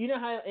 you know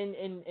how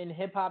in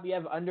hip-hop you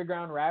have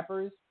underground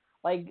rappers?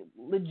 Like,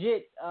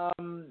 legit,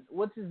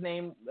 what's his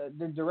name?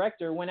 The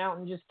director went out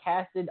and just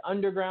casted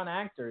underground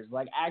actors,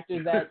 like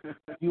actors that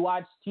you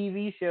watch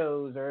TV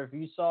shows, or if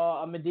you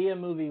saw a Medea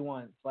movie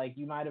once, like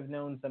you might have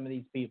known some of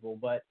these people.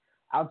 But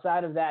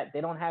outside of that,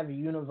 they don't have a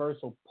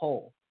universal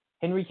pull.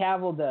 Henry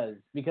Cavill does,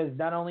 because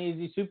not only is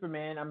he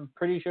Superman, I'm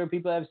pretty sure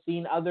people have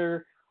seen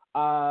other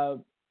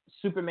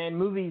Superman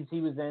movies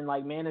he was in,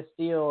 like Man of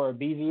Steel or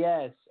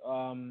BVS,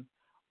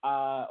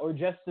 or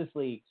Justice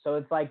League. So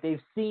it's like they've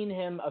seen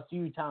him a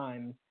few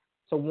times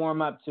to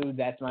warm up to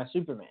that's my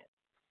Superman.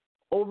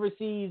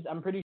 Overseas,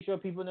 I'm pretty sure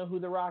people know who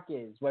The Rock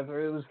is, whether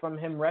it was from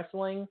him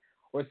wrestling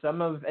or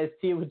some of, as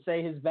Tia would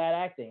say, his bad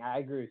acting. I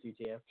agree with you,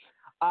 Tia.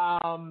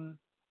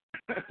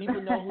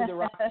 People know who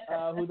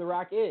The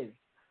Rock is.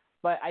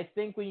 But I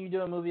think when you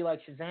do a movie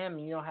like Shazam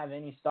and you don't have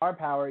any star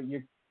power,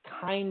 you're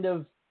kind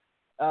of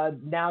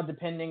now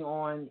depending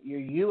on your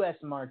U.S.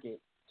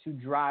 market to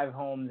drive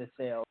home the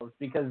sales,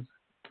 because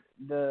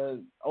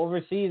the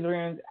overseas,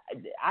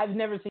 I've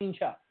never seen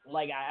Chuck.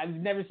 Like, I've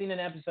never seen an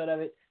episode of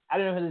it. I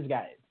don't know who this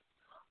guy is.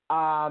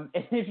 And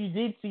if you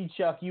did see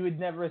Chuck, you would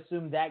never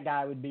assume that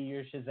guy would be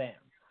your Shazam.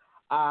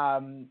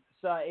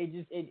 So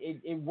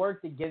it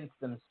worked against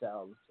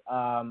themselves.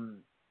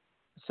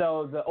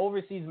 So the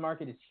overseas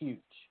market is huge.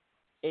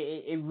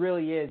 It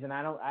really is, and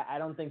I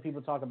don't think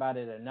people talk about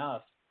it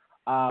enough.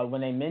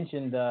 When they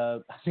mention I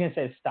was gonna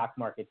say the stock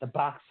market, the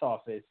box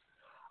office.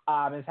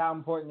 Is how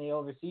important the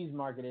overseas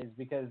market is,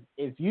 because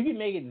if you can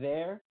make it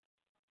there,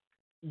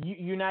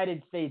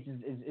 United States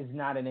is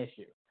not an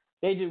issue.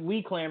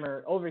 We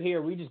clamor over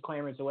here. We just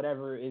clamor to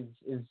whatever is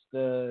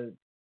the,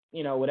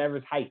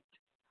 whatever's hyped.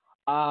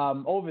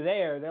 Over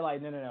there, they're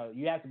like, no,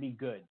 you have to be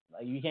good.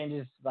 Like, you can't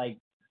just like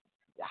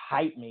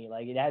hype me.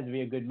 Like, it has to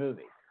be a good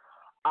movie.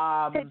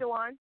 Hey,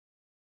 Jawan.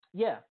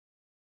 Yeah.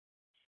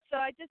 So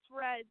I just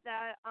read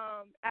that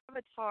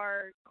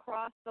Avatar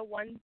crossed the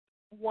 $1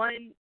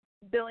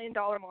 billion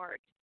mark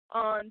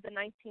on the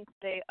 19th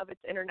day of its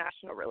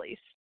international release.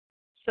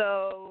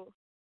 So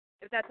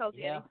if that tells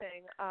you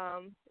anything,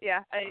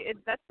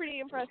 that's pretty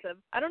impressive.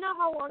 I don't know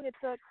how long it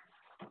took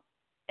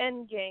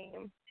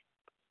Endgame.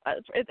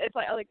 It's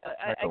like I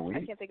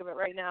can't think of it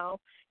right now.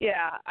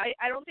 Yeah,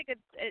 I don't think it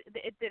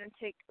didn't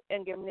take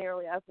Endgame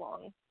nearly as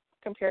long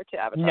compared to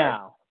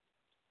Avatar.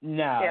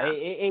 No,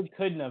 it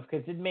couldn't have,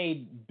 because it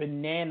made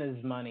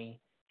bananas money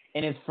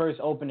in its first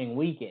opening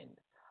weekend.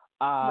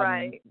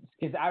 Right.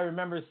 Because I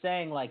remember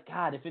saying, like,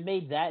 God, if it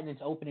made that in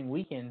its opening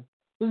weekend,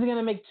 who's it going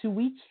to make 2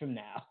 weeks from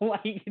now?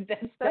 Like,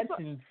 that's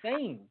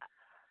insane.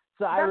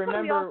 So I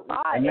remember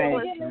it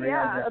made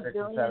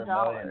 $357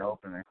 million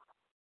opening.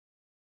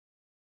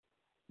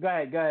 Go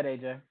ahead,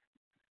 AJ.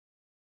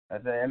 I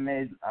said it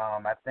made.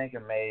 I think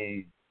it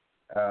made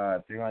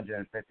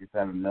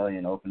 $357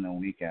 million opening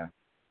weekend.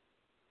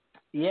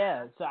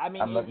 Yeah. So I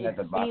mean, I'm looking at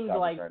the box office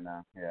like, right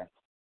now. Yeah.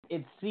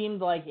 It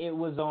seemed like it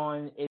was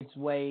on its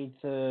way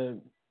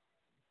to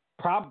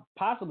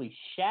possibly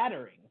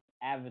shattering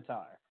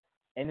Avatar,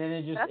 and then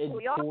it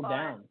cooled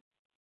down.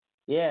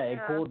 Yeah, it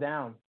cooled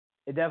down.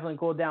 It definitely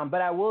cooled down.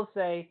 But I will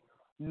say,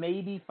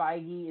 maybe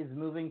Feige is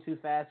moving too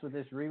fast with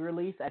this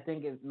re-release. I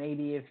think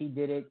maybe if he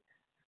did it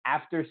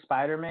after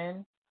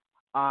Spider-Man,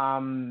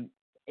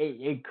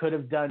 it could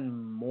have done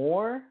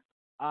more.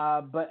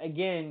 But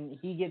again,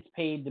 he gets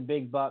paid the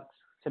big bucks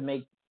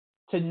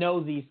to know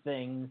these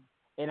things,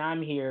 and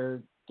I'm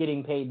here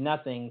getting paid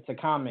nothing to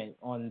comment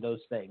on those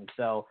things.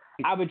 So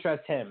I would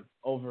trust him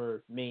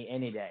over me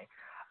any day.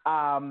 But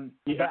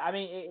I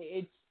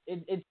mean,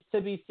 it's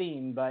to be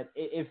seen. But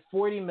if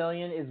 $40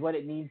 million is what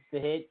it needs to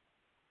hit,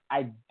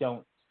 I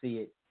don't see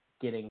it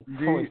getting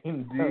 $40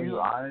 million.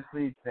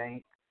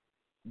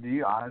 Do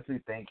you honestly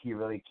think he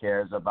really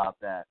cares about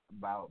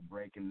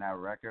breaking that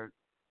record,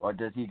 or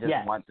does he just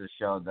want to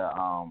show the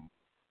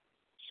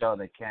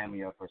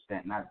cameo for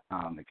not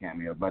the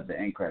cameo, but the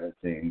end credit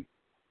scene?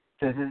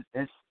 Because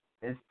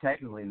it's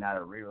technically not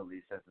a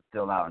re-release, since it's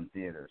still out in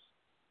theaters.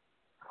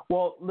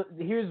 Well,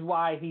 here's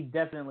why he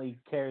definitely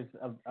cares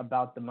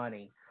about the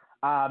money,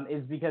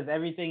 is because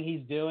everything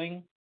he's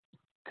doing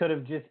could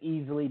have just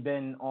easily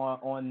been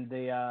on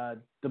the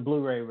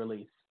Blu-ray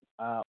release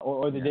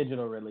or the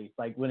digital release,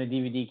 like when a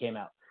DVD came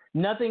out.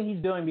 Nothing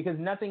he's doing, because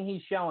nothing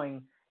he's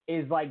showing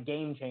is like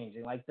game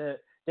changing. Like the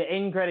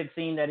end credit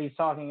scene that he's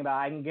talking about,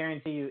 I can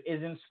guarantee you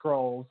isn't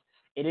Skrulls.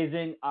 It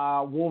isn't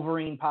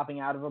Wolverine popping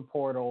out of a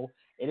portal.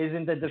 It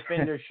isn't the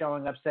Defenders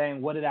showing up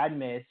saying, "What did I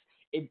miss?"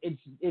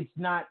 It's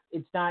not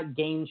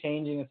game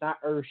changing. It's not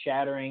earth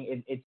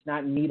shattering. It's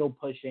not needle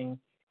pushing.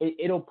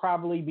 It'll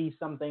probably be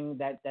something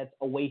that's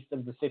a waste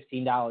of the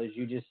 $15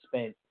 you just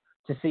spent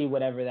to see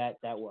whatever that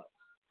was.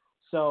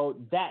 So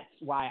that's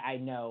why I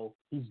know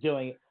he's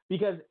doing it.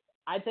 Because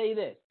I tell you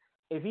this,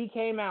 if he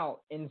came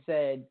out and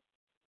said,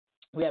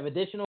 we have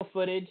additional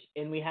footage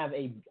and we have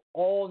a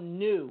all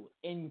new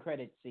end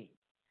credit scene,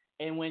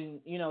 and when,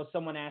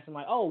 someone asked him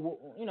like, oh,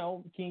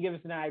 well, can you give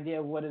us an idea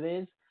of what it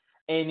is?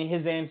 And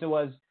his answer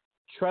was,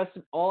 trust,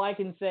 all I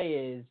can say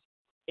is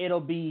it'll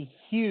be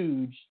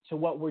huge to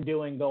what we're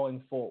doing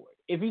going forward.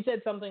 If he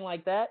said something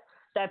like that,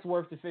 that's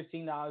worth the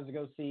 $15 to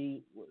go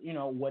see,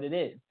 what it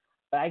is.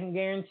 But I can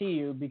guarantee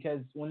you,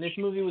 because when this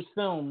movie was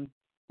filmed,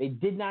 they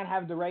did not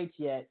have the rights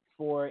yet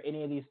for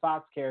any of these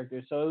Fox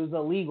characters, so it was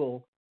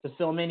illegal to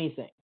film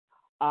anything.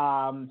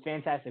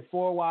 Fantastic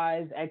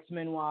Four-wise,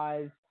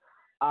 X-Men-wise,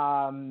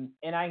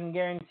 and I can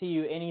guarantee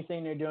you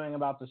anything they're doing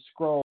about the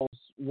Skrulls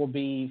will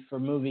be for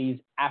movies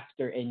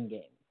after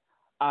Endgame.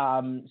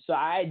 So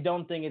I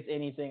don't think it's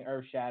anything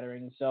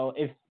earth-shattering. So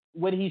if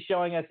what he's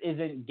showing us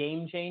isn't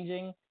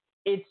game-changing,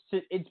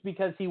 it's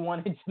because he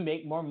wanted to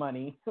make more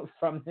money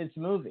from this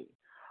movie.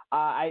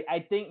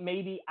 I think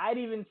maybe I'd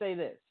even say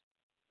this.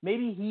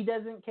 Maybe he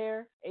doesn't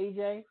care,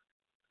 AJ.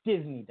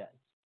 Disney does.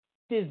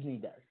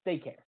 They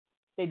care.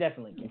 They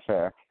definitely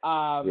care.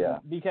 Fair. Yeah.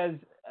 Because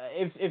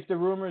if the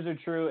rumors are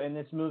true and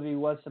this movie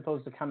was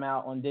supposed to come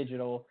out on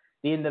digital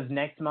the end of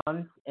next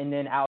month and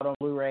then out on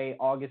Blu-ray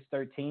August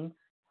 13th,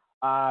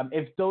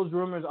 if those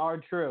rumors are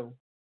true,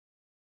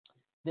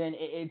 then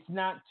it's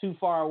not too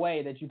far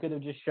away that you could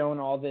have just shown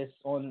all this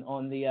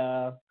on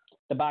the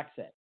box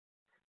set.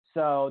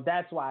 So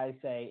that's why I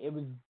say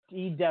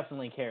he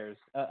definitely cares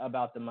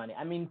about the money.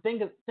 I mean,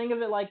 think of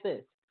it like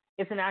this.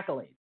 It's an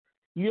accolade.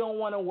 You don't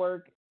want to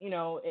work,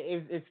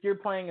 if you're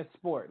playing a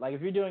sport, like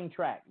if you're doing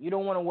track, you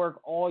don't want to work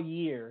all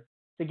year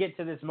to get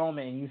to this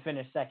moment and you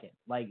finish second.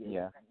 Like,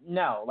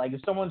 no, like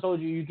if someone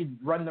told you could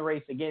run the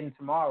race again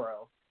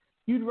tomorrow,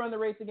 you'd run the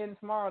race again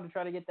tomorrow to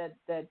try to get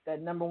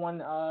that number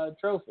one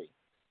trophy.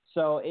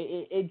 So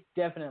it's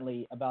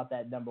definitely about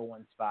that number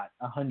one spot,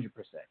 100%.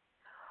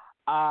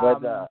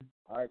 But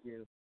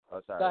argue.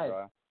 Oh, sorry. Go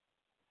ahead.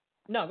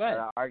 No, go ahead.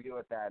 But argue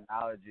with that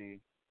analogy.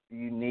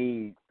 You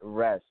need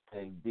rest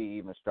to be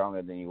even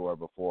stronger than you were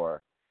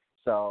before.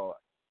 So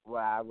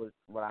what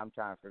I'm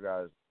trying to figure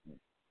out is,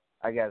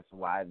 I guess,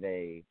 why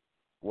they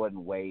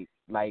wouldn't wait.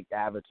 Like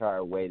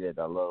Avatar waited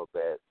a little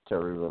bit to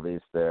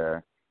re-release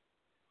their.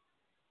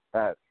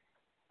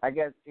 I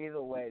guess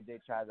either way they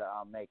try to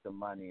make the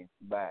money.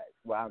 But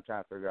what I'm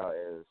trying to figure out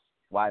is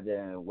why they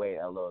didn't wait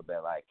a little bit,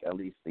 like at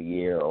least a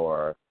year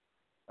or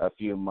a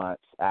few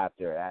months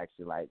after it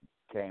actually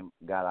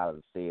got out of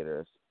the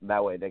theaters.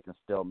 That way they can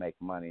still make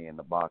money in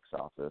the box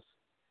office.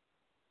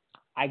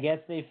 I guess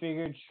they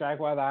figured strike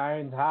while the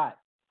iron's hot.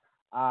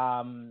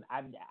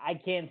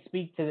 I can't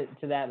speak to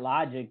that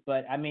logic,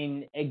 but I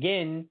mean,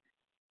 again,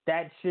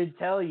 that should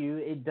tell you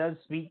it does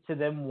speak to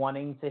them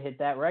wanting to hit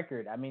that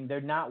record. I mean,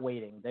 they're not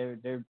waiting.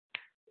 They're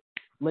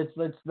let's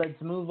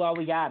move while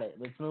we got it.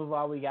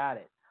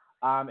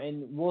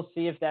 And we'll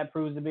see if that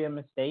proves to be a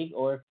mistake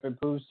or if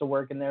it proves to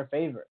work in their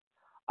favor.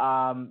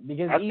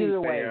 Because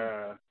either way,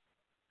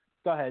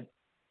 go ahead.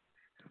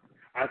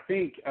 I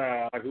think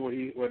like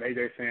what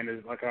AJ's saying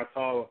is, like, I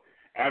saw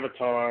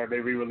Avatar, they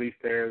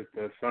re-released theirs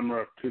the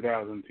summer of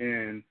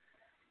 2010.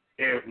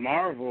 If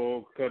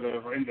Marvel could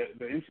have, in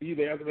the MCU,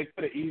 they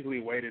could have easily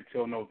waited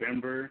till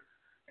November,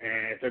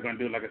 and if they're going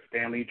to do like a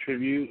Stan Lee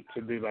tribute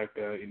to do like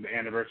the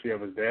anniversary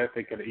of his death,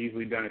 they could have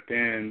easily done it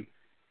then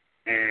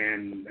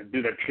and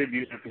do the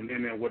tribute, and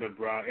then it would have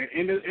brought,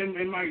 and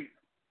it might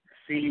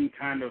seem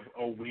kind of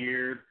a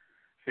weird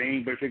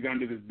thing, but if you're going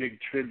to do this big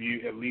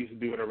tribute, at least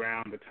do it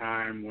around the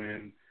time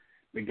when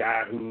the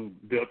guy who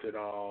built it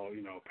all,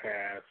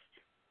 passed.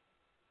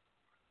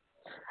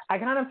 I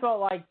kind of felt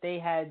like they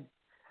had.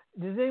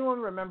 Does anyone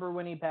remember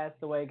when he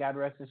passed away? God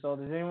rest his soul.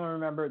 Does anyone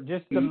remember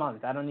just the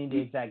month? I don't need the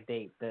exact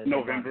date.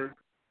 November.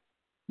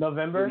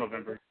 November.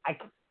 November.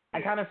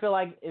 I kind of feel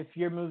like if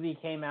your movie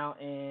came out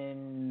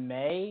in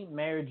May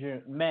or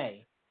June,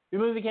 May. If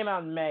your movie came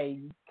out in May,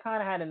 you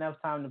kind of had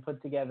enough time to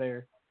put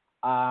together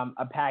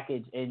a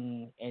package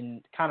and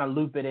kind of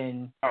loop it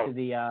in to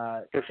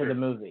the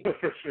movie.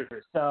 For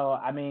sure. So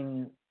I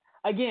mean,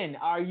 again,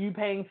 are you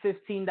paying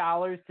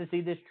 $15 to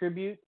see this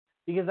tribute?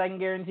 Because I can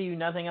guarantee you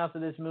nothing else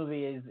of this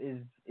movie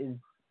is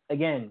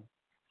again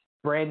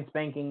brand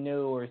spanking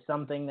new or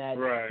something that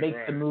makes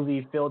the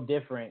movie feel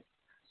different.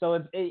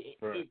 So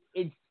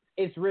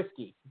it's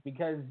risky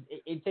because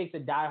it takes a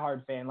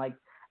diehard fan. Like,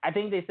 I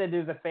think they said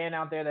there's a fan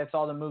out there that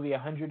saw the movie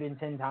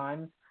 110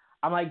 times.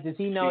 I'm like, does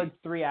he know it's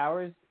 3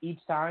 hours each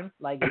time?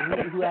 Like,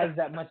 who has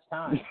that much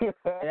time?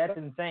 That's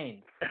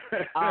insane.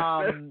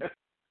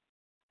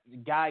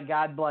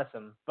 God bless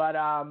him. But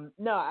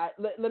no,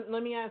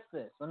 let me ask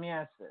this.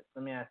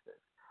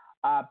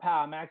 Pal,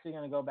 I'm actually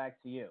gonna go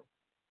back to you.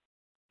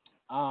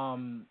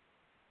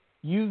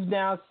 You've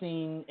now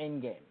seen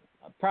Endgame,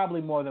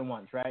 probably more than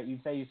once, right? You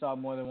say you saw it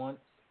more than once.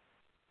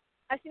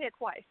 I've seen it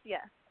twice.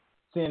 Yeah.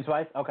 Seen it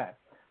twice? Okay.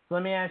 So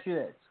let me ask you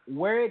this: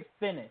 where it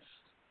finished,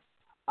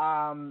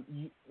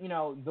 you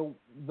know,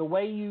 the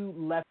way you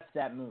left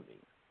that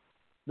movie,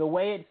 the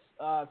way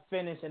it's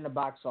finished in the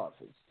box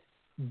office,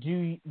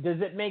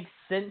 does it make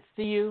sense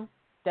to you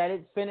that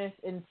it finished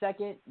in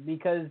second?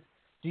 Because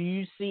do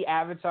you see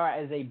Avatar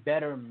as a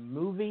better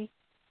movie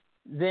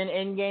than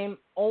Endgame?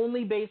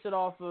 Only base it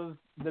off of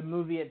the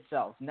movie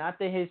itself, not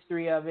the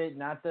history of it,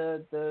 not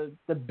the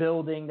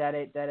building that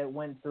it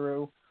went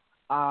through.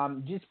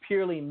 Just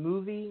purely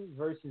movie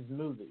versus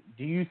movie.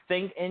 Do you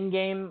think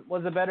Endgame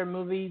was a better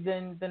movie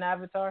than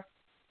Avatar?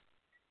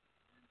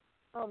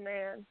 Oh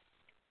man,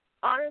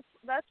 honest,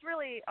 that's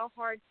really a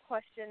hard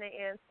question to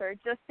answer.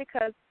 Just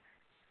because,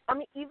 I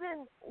mean,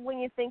 even when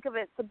you think of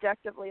it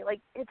subjectively,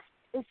 like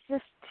it's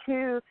just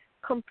two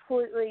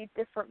completely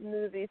different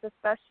movies.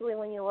 Especially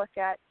when you look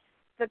at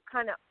the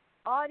kind of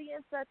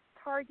audience that's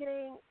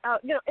targeting.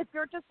 You know, if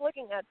you're just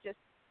looking at just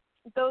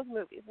those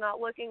movies,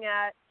 not looking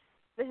at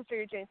the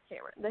history of James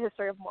Cameron, the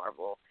history of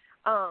Marvel.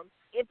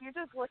 If you're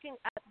just looking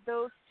at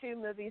those two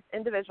movies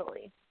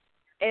individually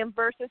and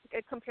versus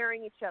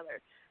comparing each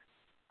other,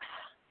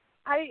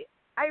 I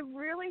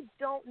really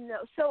don't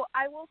know. So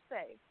I will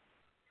say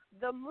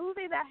the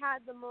movie that had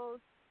the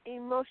most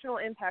emotional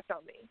impact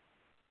on me,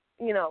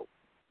 you know,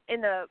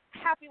 in a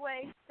happy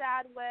way,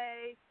 sad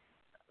way,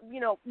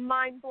 you know,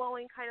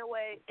 mind-blowing kind of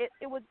way,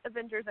 it was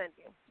Avengers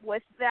Endgame,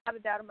 without a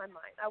doubt in my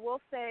mind. I will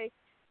say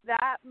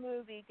that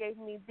movie gave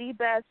me the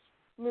best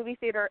movie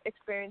theater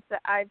experience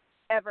that I've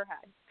ever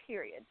had,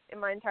 period, in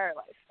my entire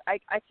life.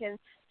 I can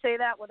say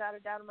that without a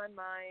doubt in my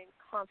mind,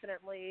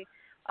 confidently,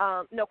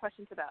 no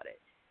questions about it.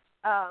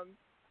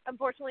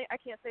 Unfortunately, I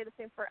can't say the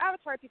same for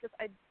Avatar because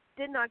I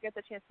did not get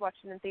the chance to watch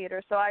it in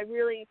theater, so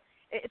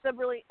it's a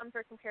really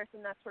unfair comparison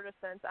in that sort of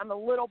sense. I'm a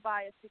little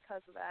biased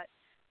because of that.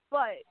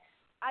 But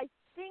I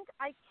think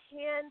I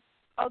can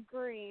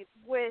agree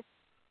with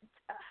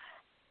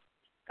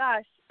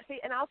gosh, see,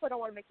 and I also don't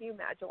want to make you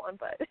mad, Jalon,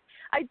 but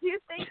I do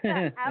think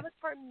that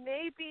Avatar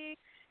may be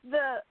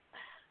the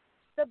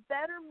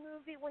better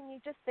movie when you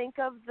just think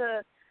of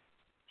the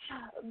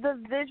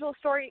visual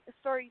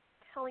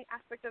storytelling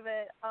aspect of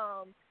it.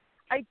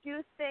 I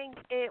do think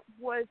it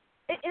was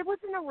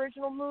an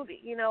original movie.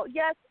 You know,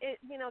 yes, it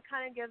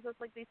kind of gives us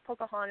like these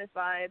Pocahontas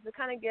vibes. It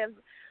kind of gives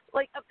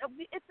like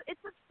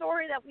it's a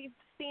story that we've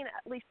seen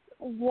at least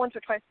once or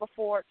twice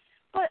before.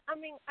 But, I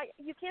mean,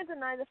 you can't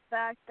deny the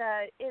fact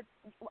that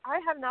I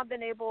have not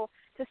been able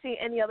to see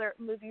any other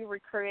movie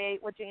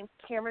recreate what James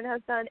Cameron has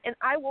done, and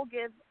I will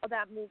give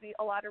that movie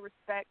a lot of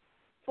respect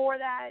for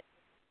that.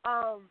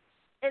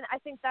 And I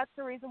think that's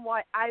the reason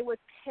why I would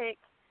pick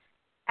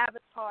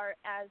Avatar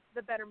as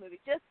the better movie,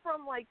 just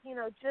from, like, you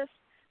know, just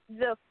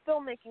the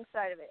filmmaking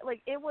side of it.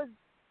 Like, it was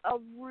a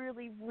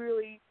really,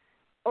 really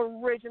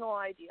original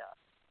idea.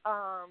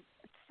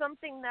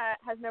 Something that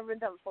has never been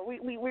done before.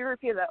 We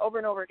repeat that over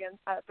and over again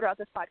throughout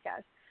this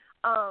podcast.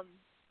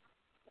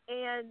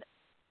 And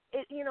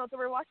it, you know, the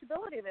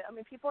rewatchability of it. I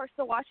mean, people are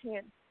still watching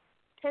it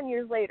 10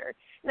 years later,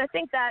 and I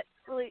think that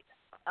really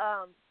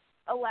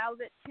allows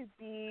it to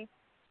be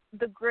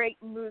the great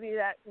movie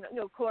that, you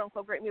know, quote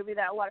unquote great movie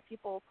that a lot of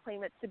people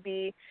claim it to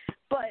be.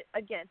 But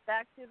again,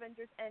 back to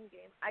Avengers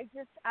Endgame.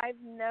 I've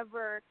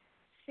never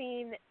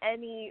seen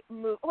any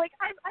movie like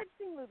I've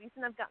seen movies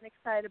and I've gotten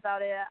excited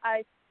about it.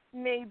 I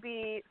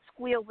maybe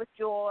squeal with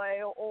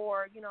joy,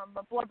 or, you know, I'm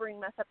a blubbering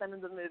mess at the end of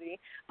the movie.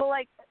 But,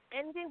 like,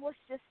 Endgame was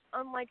just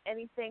unlike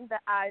anything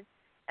that I've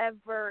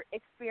ever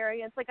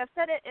experienced. Like, I've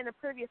said it in a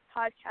previous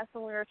podcast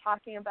when we were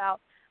talking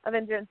about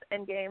Avengers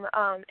Endgame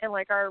and,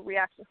 like, our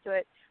reactions to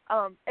it.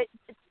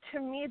 To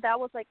me, that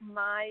was, like,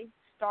 my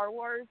Star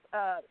Wars,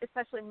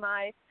 especially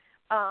my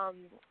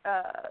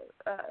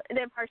an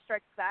Empire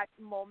Strikes Back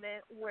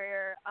moment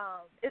where,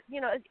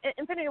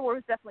 Infinity War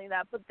was definitely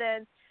that, but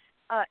then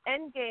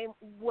Endgame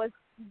was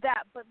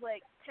that, but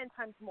like 10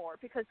 times more,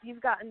 because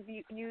you've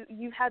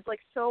had like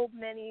so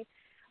many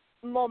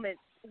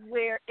moments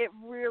where it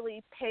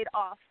really paid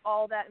off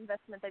all that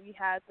investment that you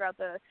had throughout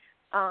the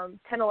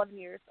 10, 11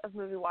 years of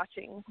movie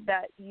watching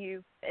that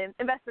you've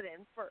invested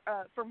in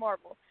for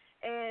Marvel.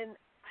 And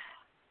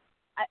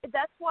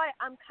that's why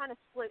I'm kind of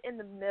split in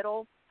the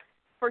middle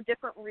for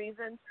different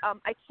reasons.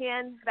 I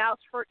can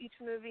vouch for each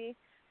movie,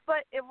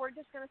 but if we're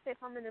just going to say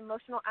from an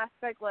emotional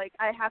aspect, like,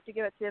 I have to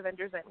give it to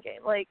Avengers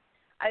Endgame. Like,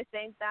 I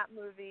think that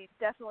movie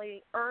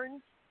definitely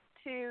earns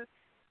to,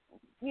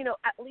 you know,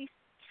 at least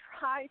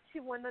try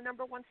to win the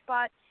number one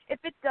spot. If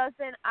it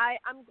doesn't,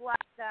 I'm glad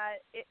that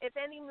if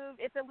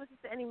it loses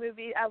to any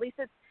movie, at least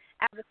it's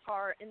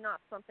Avatar and not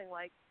something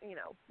like, you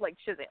know, like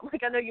Shazam.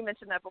 Like, I know you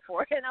mentioned that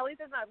before, and at least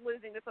it's not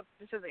losing to something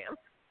to Shazam.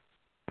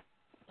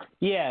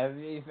 Yeah,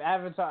 if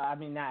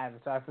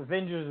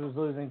Avengers was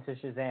losing to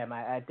Shazam,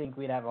 I think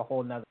we'd have a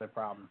whole nother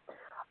problem.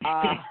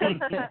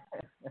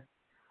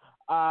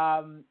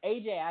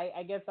 AJ,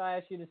 I guess I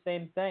asked you the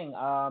same thing.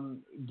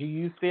 Do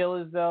you feel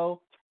as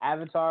though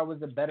Avatar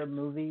was a better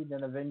movie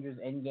than Avengers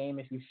Endgame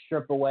if you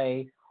strip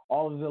away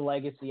all of the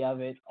legacy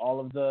of it, all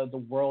of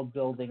the world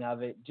building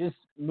of it, just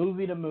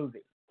movie to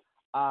movie?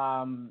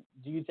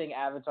 Do you think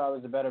Avatar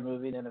was a better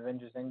movie than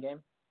Avengers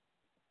Endgame?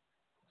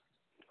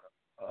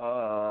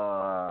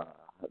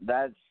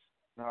 That's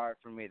hard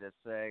for me to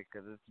say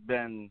because it's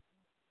been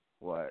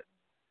what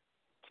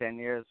 10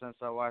 years since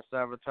I watched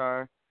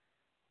Avatar.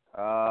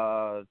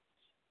 I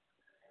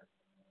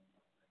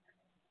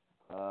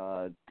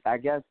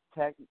guess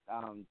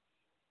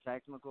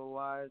technical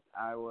wise,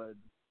 I would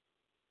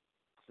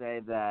say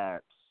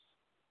that.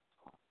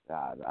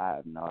 God, I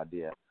have no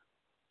idea.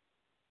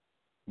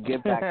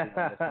 Get back to me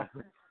on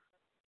this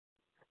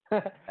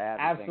one.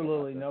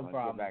 Absolutely, no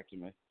problem. Get back to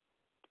me.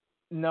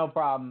 No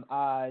problem.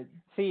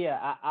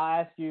 Tia,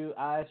 I asked you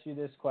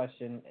this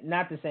question,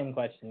 not the same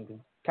question, because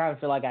I kind of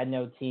feel like I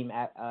know Team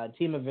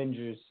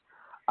Avengers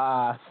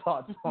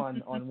thoughts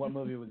on what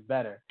movie was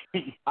better.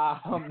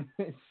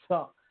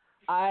 So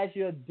I asked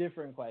you a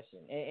different question,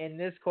 and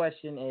this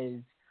question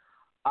is,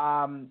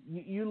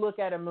 you look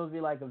at a movie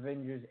like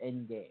Avengers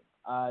Endgame.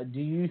 Do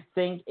you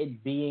think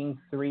it being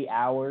 3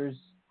 hours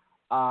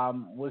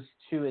was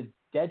to its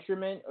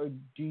detriment, or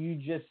do you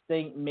just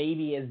think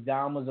maybe, as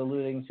Dom was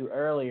alluding to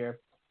earlier,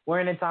 we're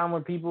in a time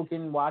where people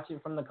can watch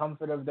it from the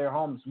comfort of their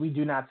homes? We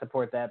do not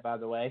support that, by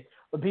the way,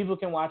 but people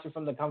can watch it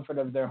from the comfort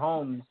of their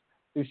homes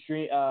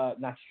through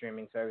not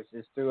streaming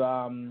services, through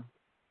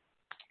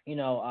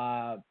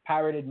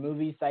pirated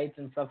movie sites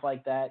and stuff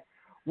like that.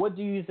 What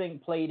do you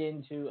think played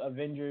into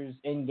Avengers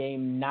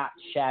Endgame not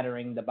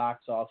shattering the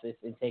box office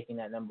and taking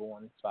that number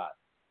one spot?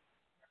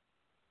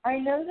 I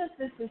know that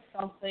this is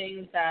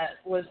something that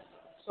was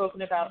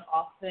spoken about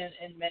often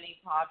in many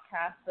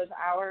podcasts of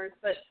ours,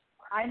 but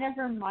I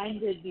never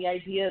minded the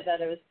idea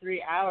that it was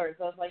 3 hours.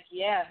 I was like,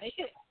 yeah, make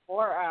it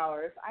 4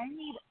 hours. I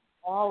need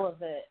all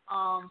of it.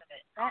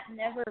 That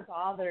never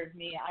bothered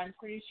me. I'm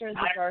pretty sure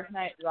The Dark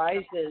Knight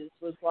Rises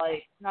was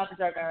like, not The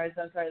Dark Knight Rises,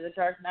 I'm sorry, The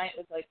Dark Knight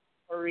was like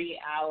 3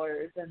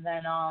 hours. And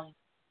then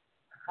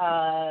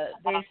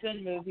there's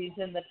been movies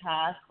in the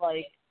past,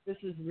 like, this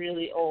is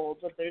really old,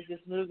 but there's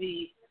this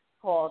movie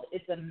called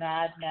It's a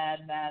Mad,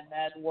 Mad, Mad,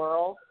 Mad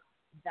World.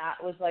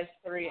 That was like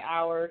 3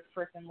 hours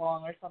freaking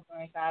long or something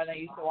like that. And I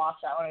used to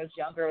watch that when I was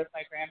younger with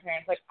my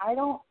grandparents. Like, I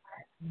don't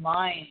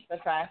mind the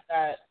fact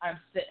that I'm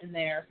sitting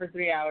there for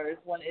 3 hours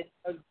when it's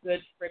a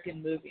good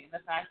freaking movie. And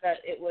the fact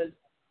that it was,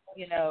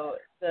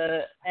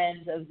 the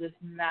end of this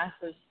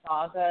massive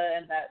saga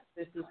and that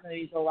this was going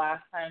to be the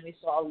last time we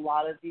saw a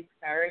lot of these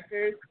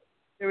characters.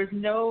 There was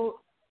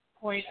no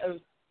point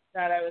of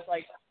that I was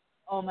like,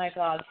 oh my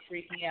God,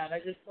 freaking out. I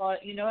just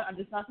thought, you know what, I'm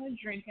just not going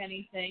to drink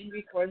anything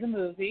before the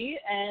movie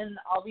and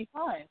I'll be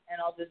fine.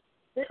 And I'll just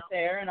sit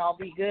there and I'll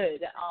be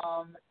good.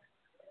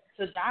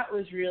 So that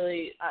was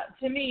really,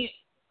 to me,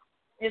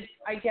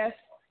 I guess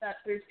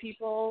that there's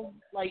people,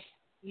 like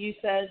you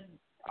said,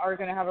 are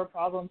going to have a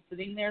problem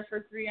sitting there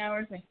for 3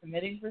 hours and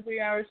committing for 3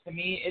 hours. To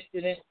me, it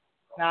didn't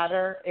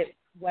matter. It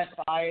went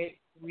by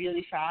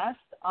really fast.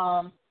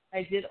 I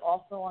did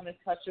also want to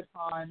touch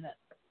upon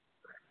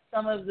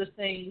some of the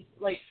things,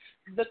 like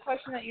the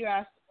question that you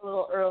asked a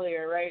little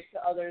earlier, right,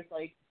 to others,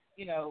 like,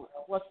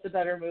 what's the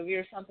better movie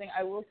or something.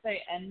 I will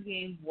say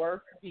Endgame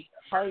worked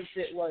because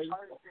it was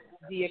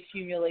the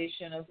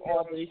accumulation of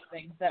all these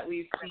things that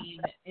we've seen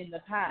in the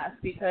past.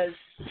 Because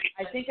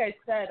I think I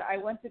said I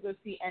went to go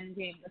see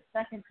Endgame the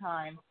second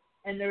time,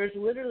 and there was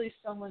literally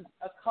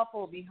a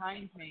couple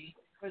behind me,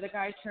 where the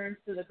guy turns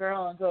to the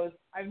girl and goes,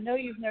 I know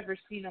you've never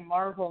seen a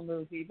Marvel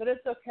movie, but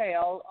it's okay.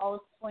 I'll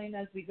explain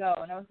as we go.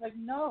 And I was like,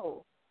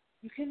 no,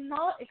 you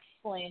cannot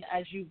explain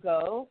as you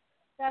go.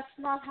 That's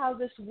not how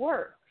this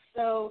works.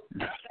 So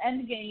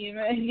Endgame,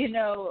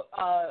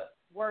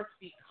 worked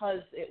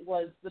because it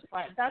was the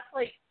final. That's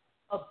like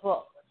a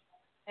book,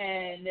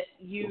 and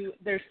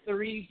there's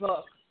 3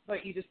 books,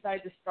 but you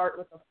decide to start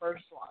with the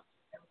first one.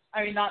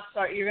 I mean, not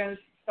start. You're going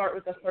to start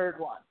with the third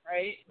one,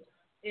 right?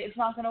 It's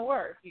not going to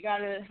work. You got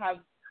to have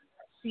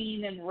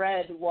seen and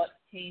read what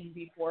came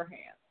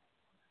beforehand.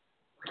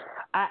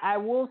 I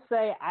will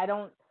say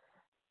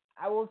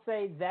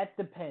that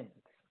depends.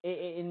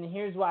 And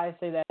here's why I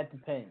say that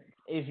depends.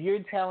 If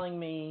you're telling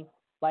me,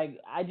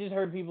 like, I just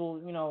heard people,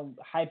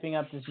 hyping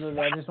up this movie.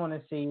 I just want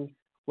to see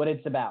what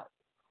it's about.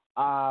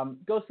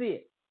 Go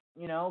see it.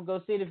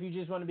 Go see it if you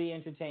just want to be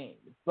entertained.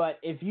 But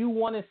if you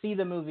want to see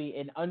the movie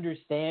and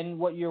understand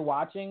what you're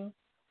watching,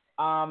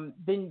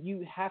 then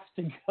you have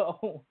to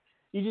go.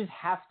 You just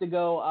have to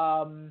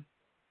go.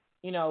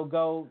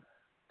 Go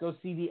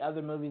see the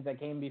other movies that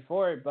came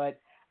before it. But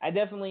I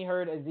definitely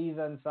heard Aziz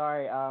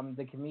Ansari,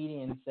 the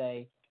comedian,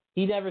 say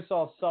he never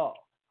saw Saw.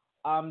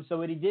 So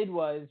what he did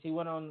was he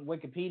went on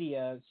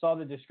Wikipedia, saw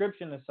the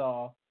description of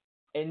Saw,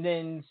 and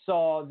then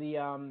saw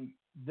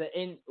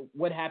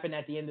what happened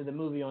at the end of the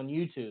movie on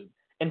YouTube,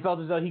 and felt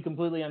as though he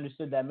completely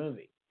understood that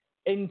movie.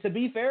 And to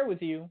be fair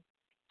with you,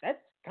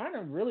 that's kind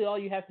of really all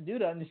you have to do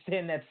to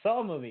understand that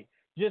Saw movie.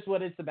 just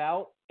what it's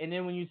about. And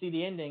then when you see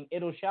the ending,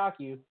 it'll shock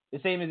you the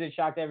same as it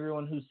shocked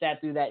everyone who sat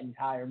through that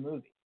entire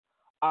movie.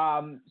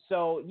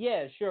 So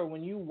yeah, sure.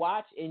 When you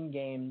watch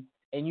Endgame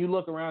and you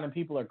look around and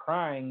people are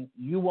crying,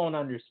 you won't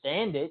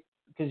understand it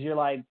because you're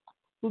like,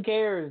 who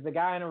cares? The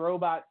guy in a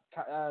robot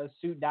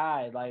suit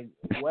died. Like,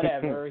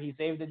 whatever. He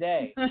saved the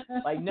day.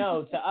 Like,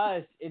 no, to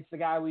us, it's the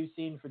guy we've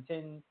seen for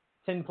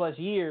 10 plus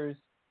years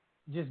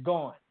just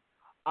gone.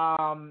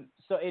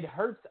 So it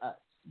hurts us.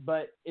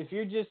 But if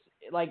you're just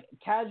like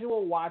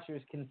casual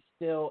watchers can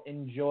still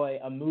enjoy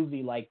a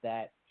movie like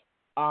that,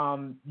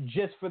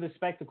 just for the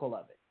spectacle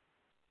of it.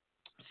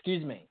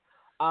 Excuse me.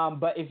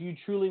 But if you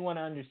truly want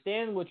to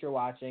understand what you're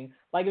watching,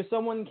 like if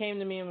someone came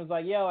to me and was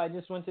like, yo, I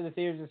just went to the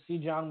theaters to see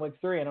John Wick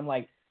 3, and I'm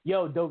like,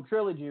 yo, dope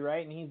trilogy,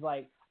 right? And he's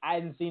like, I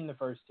hadn't seen the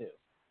first two.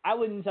 I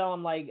wouldn't tell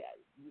him, like,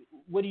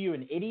 what are you,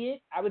 an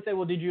idiot? I would say,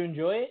 well, did you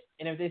enjoy it?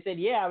 And if they said,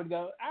 yeah, I would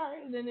go, all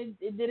right, then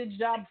it did its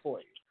job for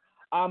you.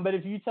 But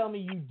if you tell me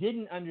you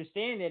didn't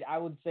understand it, I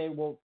would say,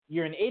 well,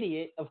 you're an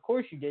idiot. Of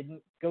course you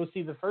didn't. Go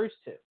see the first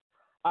two.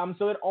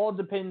 So it all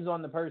depends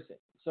on the person.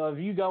 So if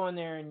you go in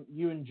there and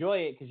you enjoy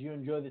it because you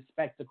enjoy the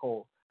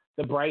spectacle,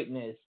 the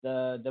brightness,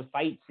 the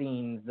fight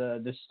scenes,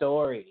 the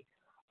story,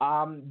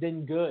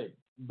 then good.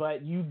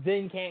 But you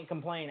then can't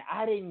complain.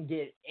 I didn't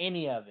get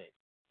any of it.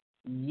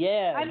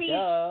 Yeah, I mean,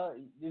 duh.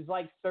 There's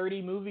like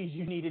 30 movies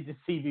you needed to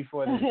see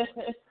before this.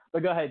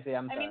 But go ahead,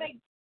 Sam. I'm sorry. I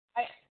mean,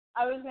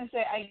 I was gonna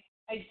say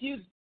I do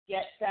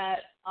get that.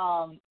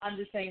 I'm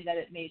just saying that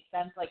it made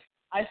sense. Like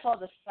I saw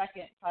the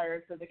second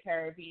Pirates of the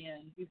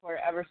Caribbean before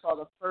I ever saw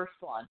the first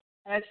one,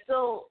 and I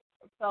still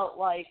felt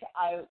like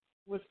I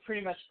was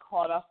pretty much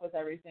caught up with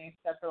everything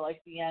except for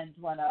like the end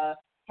when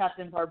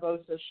Captain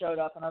Barbossa showed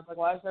up, and I was like,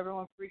 why is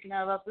everyone freaking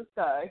out about this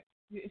guy?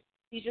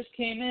 He just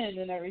came in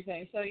and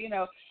everything. So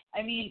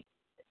I mean,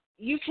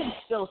 you can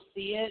still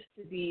see it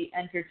to be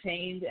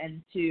entertained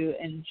and to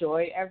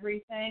enjoy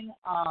everything,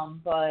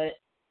 but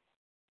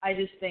I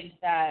just think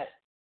that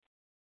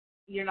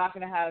you're not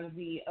going to have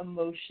the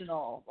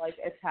emotional like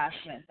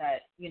attachment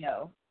that you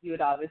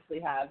would obviously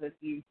have if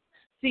you've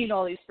seen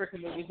all these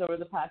freaking movies over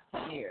the past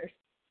 10 years.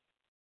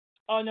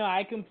 Oh no,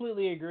 I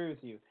completely agree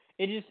with you.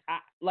 It just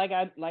like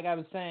I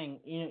was saying,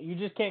 you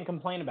just can't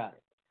complain about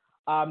it.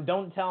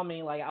 Don't tell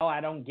me like, oh,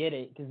 I don't get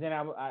it, because then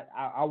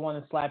I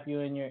want to slap you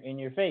in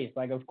your face.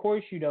 Like, of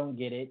course you don't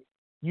get it.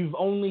 You've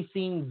only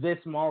seen this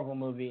Marvel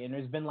movie, and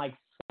there's been like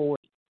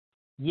 40.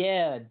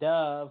 Yeah,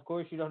 duh. Of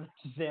course you don't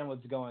understand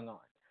what's going on.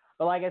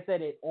 But like I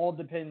said, it all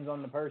depends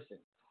on the person.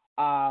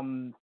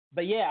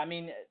 But yeah, I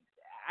mean,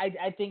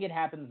 I think it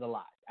happens a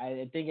lot.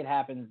 I think it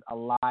happens a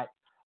lot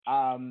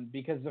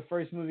because the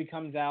first movie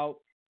comes out,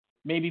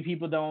 maybe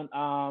people don't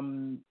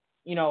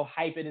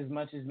hype it as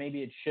much as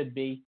maybe it should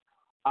be.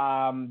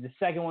 The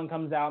second one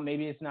comes out,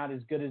 maybe it's not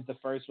as good as the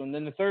first one.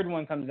 Then the third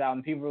one comes out,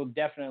 and people are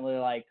definitely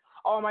like,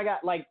 oh my god!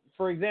 Like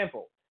for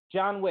example,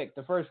 John Wick,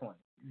 the first one,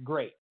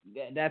 great.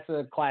 That's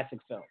a classic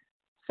film.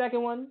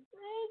 Second one,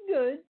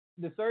 good.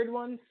 The third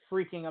one,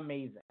 freaking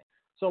amazing.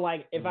 So,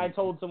 like, if I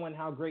told someone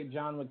how great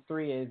John Wick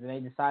 3 is and they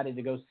decided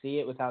to go see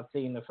it without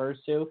seeing the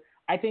first two,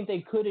 I think they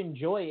could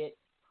enjoy it,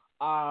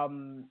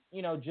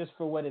 just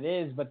for what it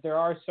is. But there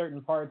are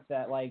certain parts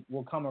that, like,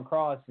 will come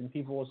across and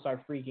people will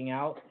start freaking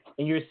out,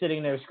 and you're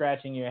sitting there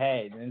scratching your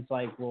head. And it's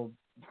like, well,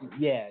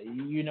 yeah,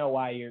 you know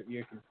why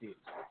you're confused.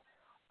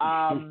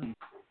 I'm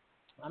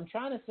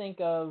trying to think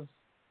of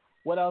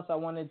what else I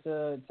wanted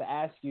to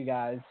ask you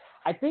guys.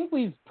 I think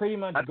we've pretty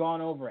much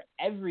gone over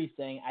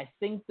everything. I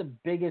think the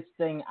biggest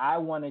thing I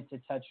wanted to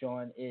touch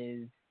on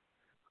is,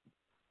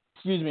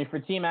 for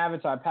Team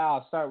Avatar, pal,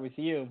 I'll start with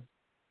you.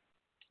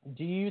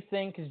 Do you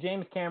think, because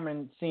James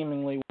Cameron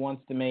seemingly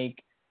wants to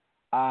make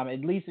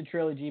at least a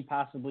trilogy,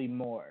 possibly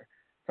more,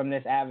 from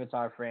this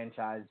Avatar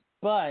franchise,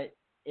 but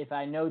if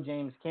I know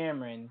James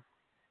Cameron,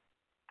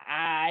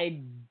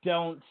 I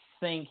don't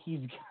think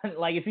he's gonna,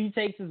 like, if he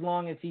takes as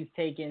long as he's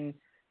taken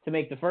to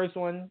make the first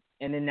one,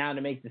 and then now to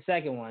make the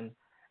second one,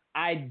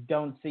 I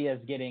don't see us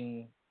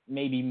getting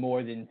maybe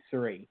more than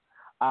 3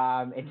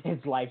 in his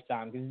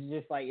lifetime. Because it's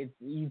just like,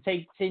 you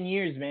take 10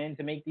 years, man,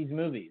 to make these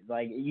movies.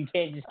 Like, you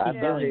can't just keep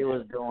doing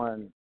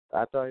it.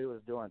 I thought he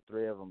was doing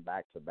 3 of them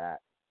back to back.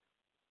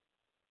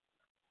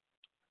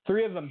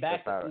 3 of them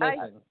back to back.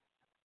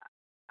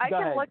 I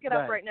can look it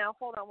up right now.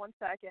 Hold on one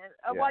second.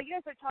 Yeah. While you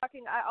guys are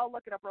talking, I'll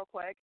look it up real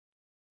quick.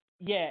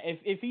 Yeah,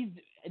 if he's,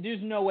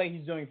 there's no way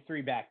he's doing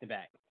 3 back to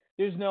back.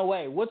 There's no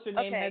way. What's her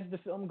name has the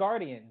film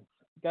Guardians?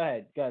 Go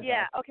ahead.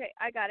 Yeah, okay,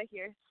 I got it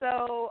here.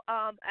 So,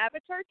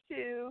 Avatar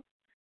 2,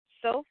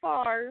 so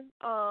far,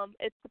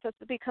 it's supposed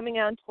to be coming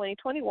out in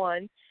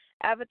 2021.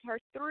 Avatar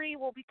 3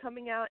 will be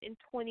coming out in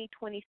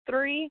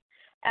 2023.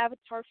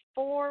 Avatar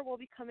 4 will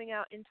be coming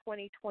out in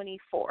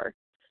 2024.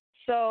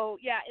 So,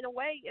 yeah, in a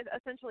way,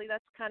 essentially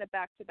that's kind of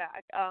back to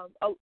back.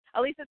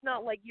 At least it's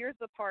not like years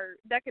apart,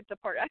 decades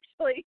apart,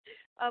 actually,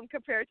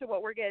 compared to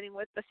what we're getting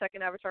with the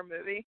second Avatar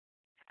movie.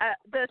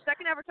 The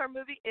second Avatar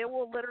movie, it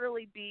will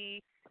literally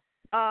be,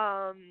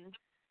 oh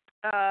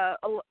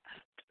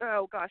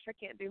gosh, I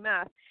can't do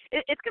math.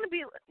 It's going to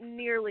be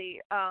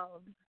nearly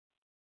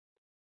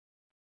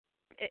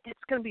it's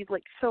going to be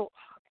like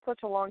such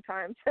a long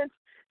time since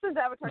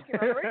Avatar came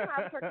out. The original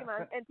Avatar came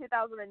out in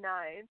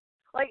 2009.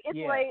 Like, it's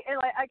late, and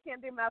like I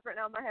can't do math right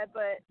now in my head,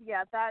 but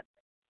yeah,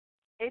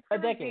 it's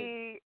going to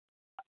be.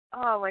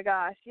 Oh my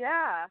gosh,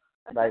 yeah.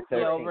 Like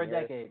over a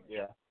years. decade.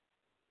 Yeah.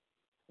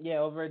 Yeah,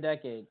 over a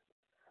decade.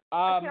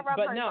 I can't wrap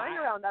my mind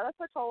around that. That's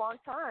such a long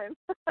time.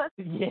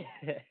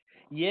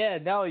 Yeah,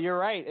 no, you're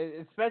right.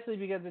 Especially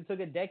because it took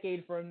a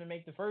decade for him to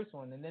make the first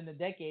one, and then a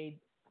decade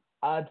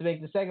to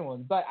make the second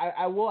one. But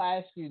I will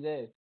ask you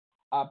this,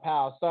 pal.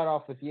 I'll start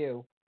off with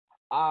you.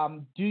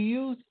 Do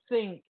you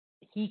think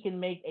he can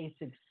make a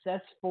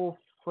successful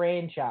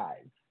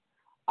franchise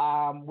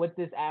with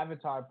this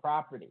Avatar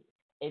property?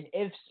 And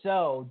if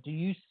so, do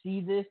you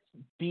see this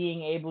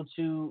being able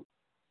to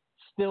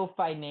still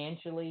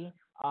financially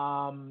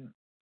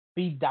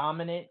be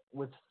dominant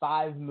with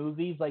 5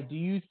 movies? Like, do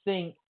you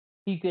think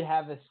he could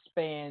have a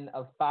span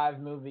of 5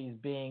 movies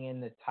being in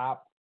the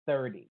top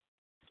 30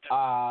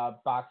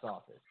 box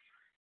office?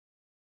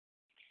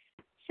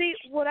 See,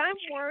 what I'm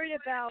worried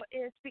about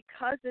is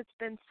because it's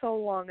been so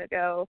long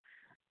ago,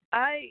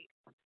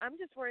 I'm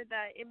just worried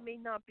that it may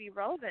not be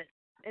relevant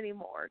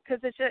anymore because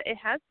it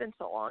has been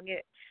so long.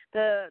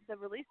 The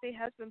release date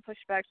has been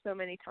pushed back so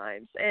many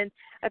times, and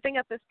I think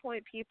at this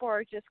point people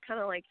are just kind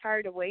of like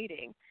tired of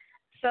waiting.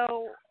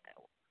 So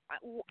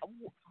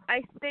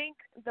I think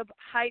the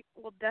hype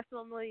will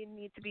definitely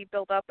need to be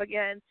built up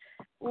again,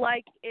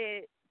 like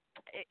it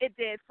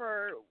did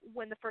for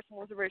when the first one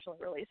was originally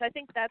released. I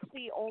think that's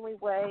the only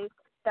way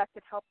that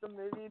could help the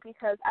movie,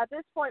 because at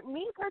this point,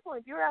 me personally,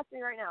 if you were asking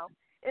me right now,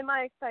 am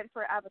I excited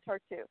for Avatar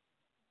 2?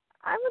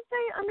 I would say,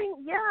 I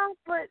mean, yeah,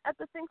 but at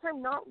the same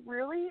time, not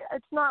really.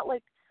 It's not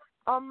like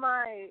on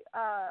my,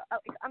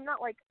 I'm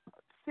not like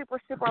super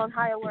on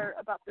high alert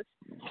about this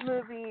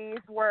movie's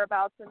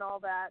whereabouts and all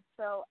that.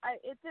 So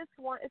it's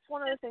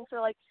one of those things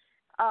where like,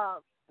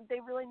 they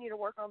really need to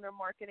work on their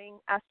marketing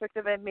aspect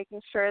of it,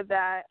 making sure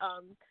that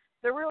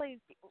they're really,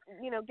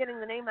 getting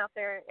the name out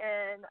there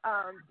and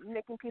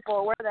making people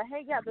aware that,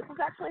 hey, yeah, this is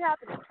actually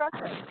happening. Trust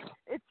us,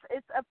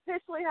 it's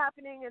officially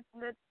happening.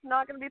 It's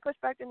not going to be pushed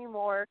back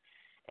anymore.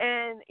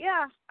 And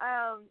yeah,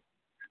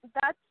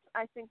 that's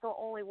I think the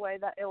only way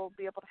that it will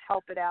be able to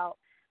help it out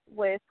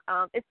with,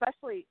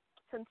 especially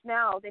since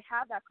now they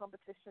have that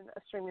competition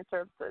of streaming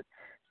services.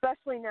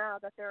 Especially now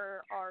that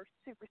there are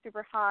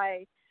super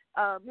high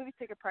movie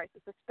ticket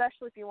prices,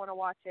 especially if you want to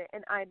watch it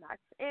in IMAX,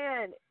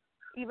 and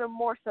even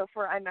more so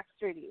for IMAX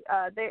 3D.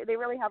 They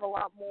really have a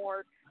lot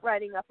more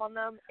riding up on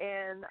them,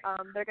 and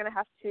they're going to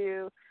have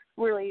to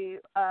really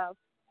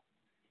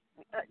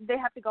they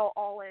have to go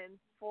all in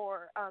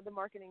for the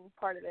marketing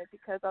part of it,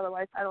 because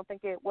otherwise I don't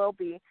think it will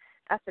be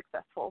as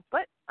successful.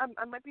 But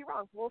I might be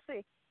wrong. We'll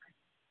see.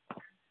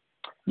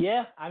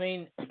 Yeah, I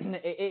mean,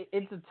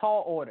 it's a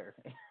tall order.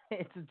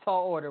 It's a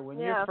tall order when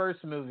your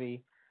first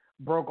movie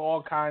broke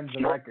all kinds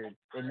of records,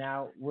 and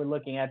now we're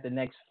looking at the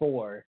next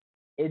 4.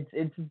 It's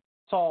a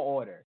tall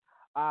order.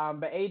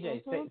 But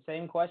AJ,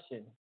 same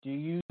question. Do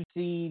you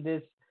see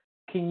this?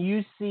 Can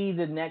you see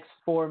the next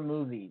 4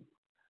 movies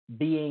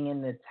being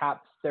in the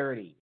top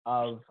 30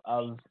 of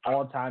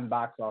all-time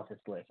box office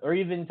lists, or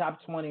even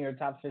top 20 or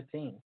top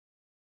 15?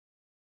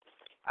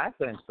 I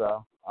think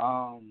so.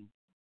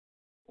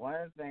 One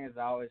of the things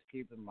I always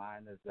keep in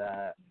mind is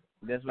that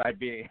this might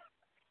be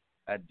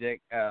a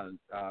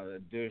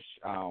douche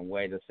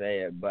way to say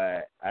it,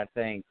 but I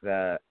think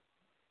that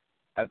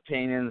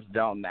opinions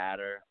don't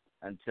matter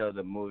until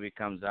the movie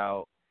comes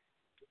out,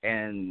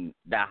 and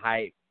the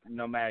hype,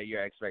 no matter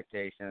your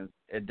expectations,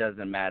 it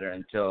doesn't matter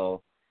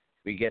until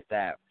we get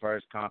that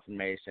first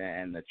confirmation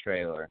and the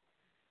trailer.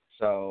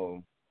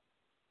 So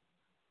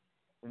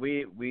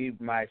we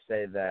might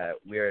say that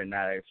we are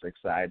not as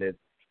excited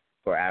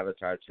for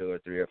Avatar 2 or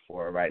 3 or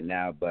 4 right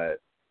now, but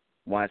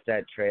once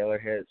that trailer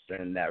hits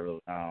and that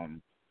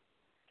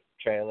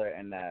trailer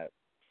and that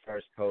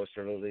first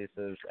poster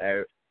releases,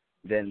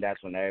 then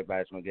that's when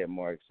everybody's going to get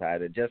more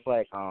excited. Just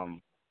like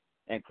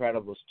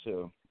Incredibles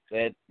 2.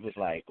 It was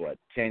like,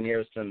 10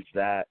 years since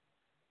that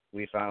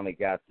we finally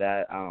got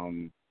that,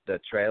 the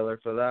trailer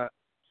for that.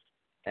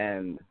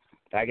 And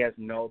I guess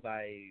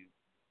nobody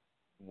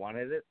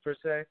wanted it, per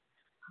se,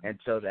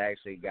 until they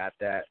actually got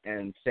that.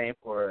 And same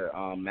for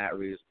Matt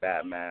Reeves'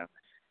 Batman.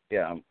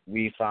 Yeah,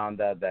 we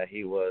found out that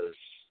he was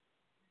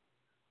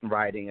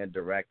writing and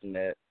directing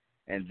it,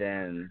 and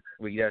then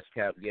we just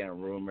kept getting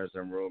rumors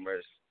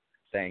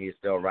saying he's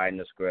still writing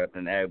the script,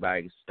 and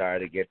everybody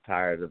started to get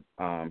tired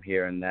of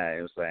hearing that.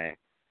 It was saying,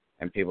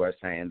 and people are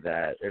saying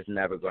that it's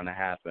never going to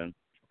happen.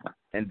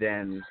 And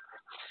then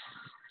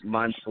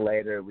months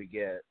later, we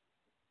get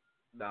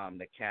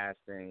the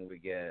casting, we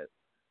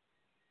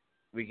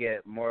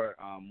get more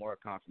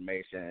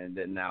confirmation, and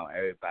then now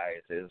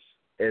everybody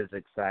is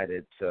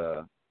excited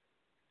to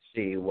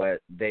see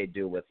what they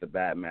do with the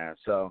Batman.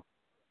 So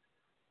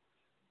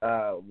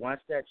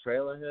once that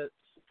trailer hits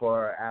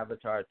for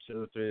Avatar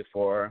 2, 3,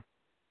 4,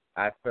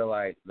 I feel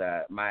like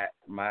that my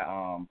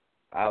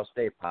I'll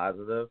stay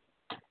positive,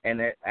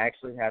 and it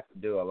actually has to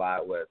do a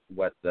lot with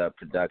what the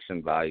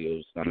production value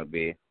is going to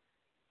be.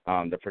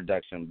 the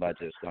production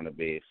budget is going to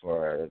be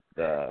for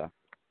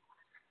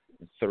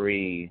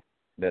three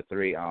the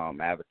three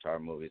Avatar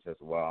movies as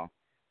well.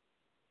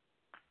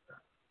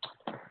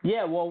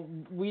 Yeah, well,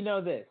 we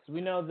know this. We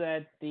know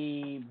that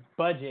the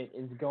budget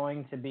is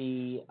going to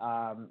be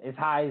as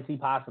high as he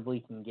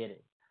possibly can get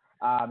it.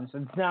 So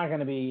it's not going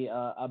to be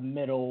a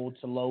middle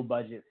to low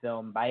budget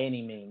film by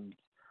any means.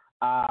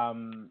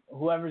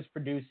 Whoever's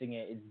producing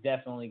it is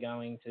definitely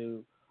going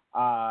to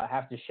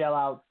have to shell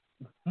out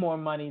more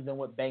money than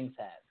what Banks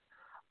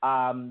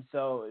has.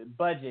 So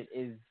budget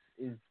is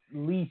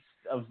least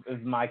of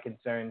my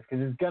concerns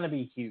because it's going to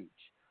be huge.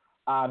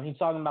 He's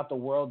talking about the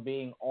world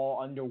being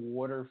all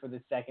underwater for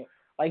the second.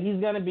 Like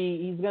he's gonna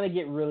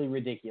get really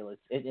ridiculous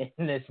in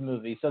this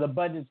movie. So the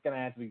budget's gonna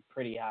have to be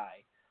pretty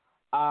high.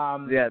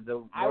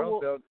 The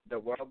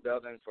world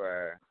building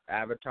for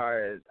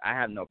Avatar is. I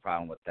have no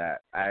problem with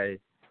that. I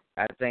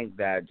think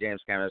that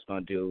James Cameron's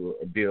going to do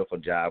a beautiful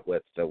job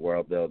with the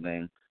world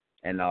building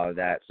and all of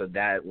that. So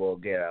that will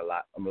get a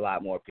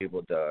lot more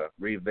people to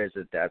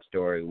revisit that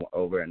story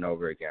over and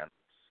over again.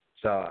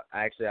 So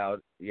actually, I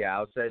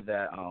would say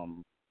that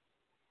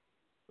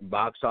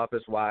box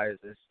office wise,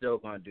 it's still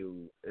going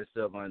to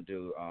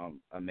do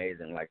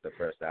amazing like the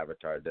first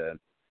Avatar did.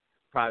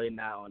 Probably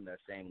not on the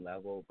same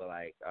level, but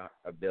like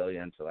 $1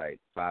 billion to like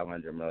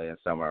 500 million,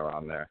 somewhere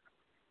around there.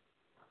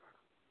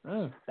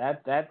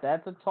 That's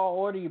a tall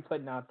order you're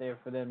putting out there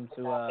for them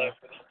to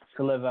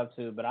live up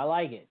to, but I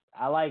like it.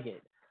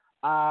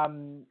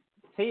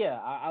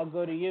 Tia, I'll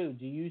go to you.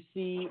 Do you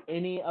see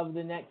any of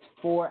the next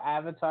 4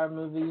 Avatar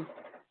movies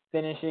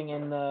finishing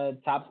in the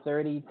top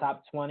 30,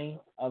 top 20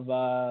 of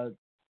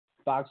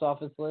box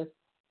office list?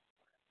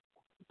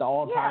 The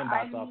all-time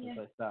box office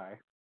list. Sorry.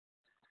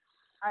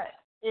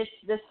 If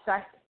the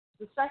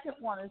second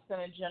one is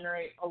going to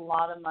generate a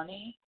lot of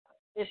money,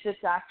 if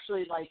it's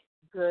actually like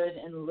good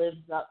and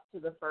lives up to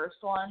the first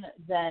one,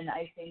 then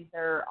I think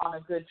they're on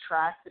a good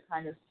track to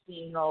kind of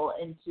steamroll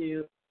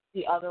into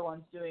the other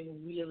ones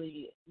doing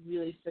really,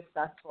 really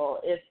successful.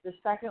 If the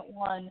second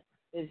one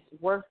is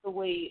worth the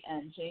wait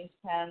and James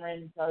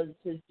Cameron does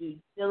his due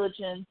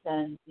diligence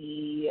and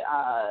the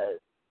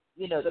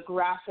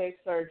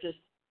graphics are just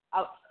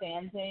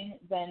outstanding,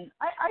 then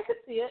I could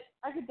see it.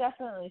 I could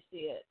definitely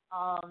see it,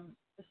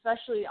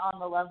 especially on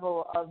the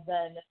level of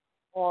then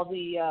all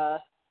the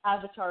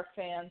Avatar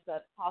fans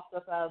that popped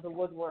up out of the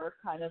woodwork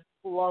kind of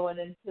flowing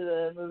into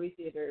the movie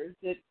theaters.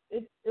 It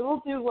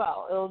will do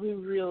well. It will do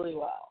really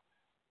well.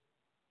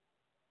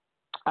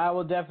 I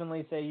will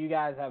definitely say you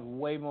guys have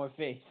way more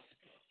faith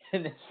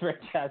in this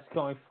franchise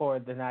going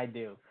forward than I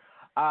do.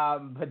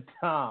 But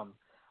Tom,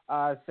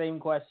 same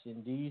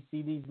question. Do you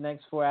see these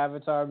next 4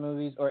 Avatar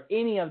movies or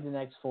any of the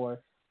next 4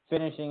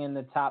 finishing in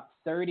the top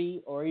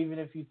 30 or even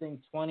if you think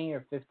 20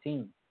 or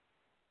 15?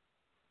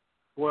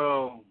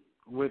 Well,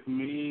 with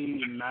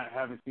me not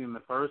having seen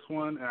the first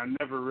one, and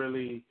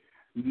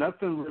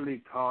nothing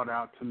really called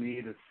out to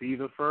me to see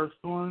the first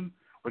one,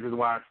 which is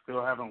why I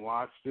still haven't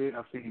watched it.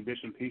 I've seen bits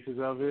and pieces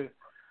of it.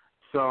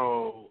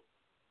 So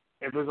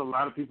if there's a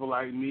lot of people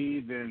like me,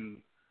 then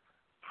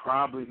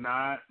probably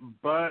not.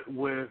 But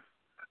with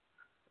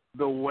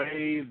the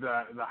way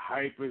the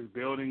hype is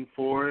building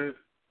for it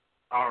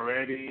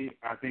already,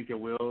 I think it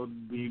will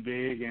be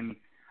big, and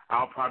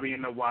I'll probably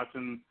end up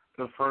watching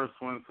the first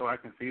one so I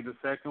can see the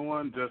second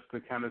one just to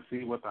kind of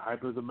see what the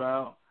hype is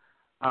about.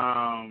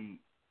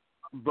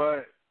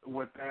 But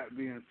with that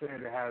being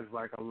said, it has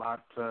like a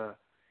lot to.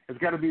 It's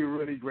got to be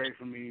really great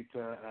for me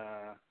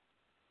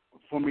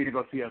to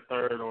go see a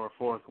third or a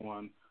fourth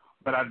one.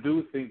 But I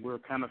do think we're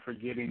kind of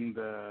forgetting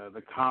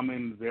the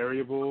common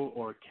variable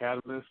or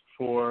catalyst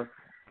for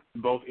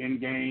both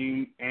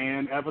Endgame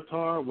and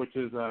Avatar, which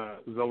is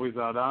Zoe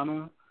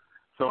Saldana.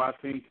 So I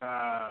think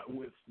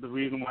with the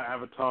reason why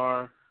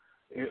Avatar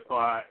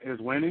is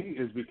winning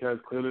is because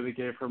clearly they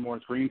gave her more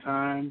screen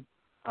time.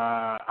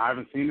 I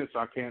haven't seen it, so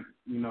I can't,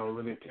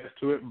 really attest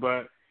to it.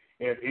 But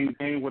if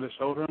Endgame would have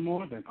showed her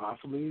more, then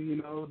possibly,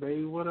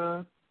 they would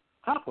have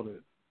toppled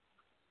it.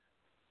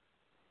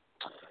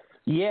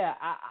 Yeah,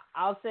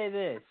 I'll say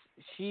this.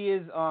 She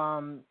is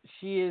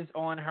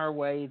on her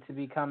way to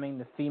becoming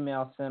the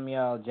female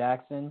Samuel L.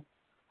 Jackson.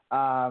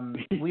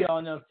 We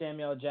all know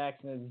Samuel L.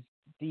 Jackson is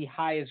the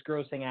highest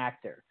grossing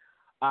actor.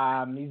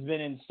 He's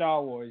been in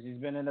Star Wars. He's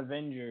been in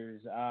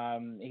Avengers.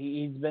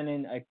 He's been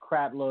in a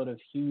crap load of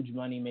huge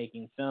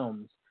money-making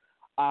films.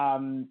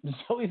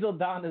 Zoe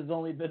Saldana's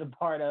only been a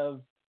part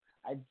of,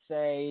 I'd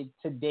say,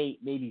 to date,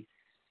 maybe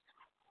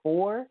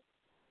 4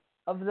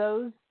 of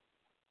those.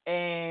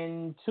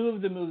 And 2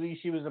 of the movies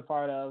she was a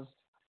part of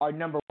are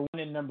number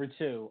 1 and number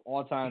 2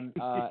 all time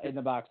in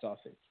the box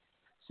office.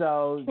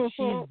 So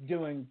she's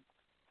doing.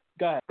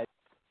 Go ahead.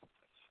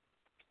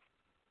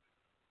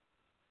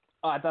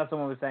 Oh, I thought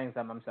someone was saying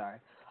something. I'm sorry.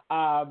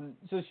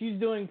 So she's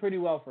doing pretty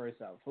well for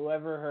herself.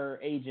 Whoever her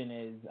agent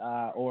is,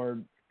 or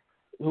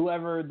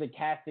whoever the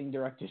casting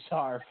directors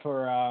are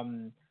for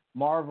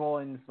Marvel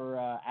and for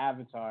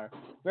Avatar,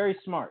 very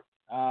smart.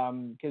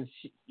 Because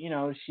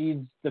she's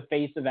the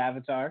face of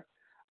Avatar.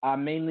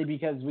 mainly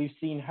because we've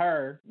seen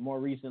her more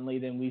recently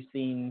than we've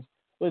seen.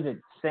 Was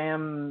it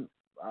Sam?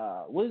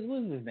 What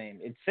is his name?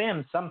 It's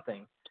Sam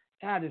something.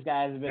 God, this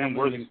guy has been in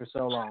movies for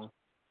so long.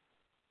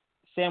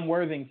 Sam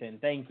Worthington.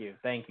 Thank you.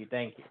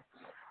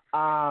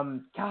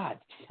 God,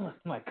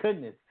 my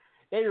goodness.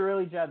 They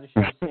really tried to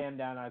shove Sam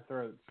down our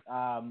throats.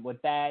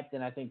 With that,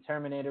 then I think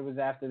Terminator was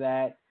after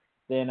that.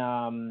 Then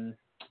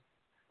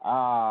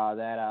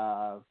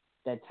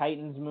that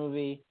Titans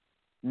movie.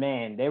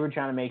 Man, they were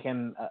trying to make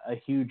him a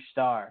huge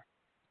star.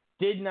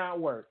 Did not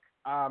work.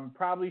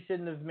 Probably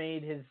shouldn't have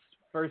made his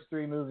first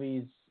 3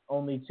 movies.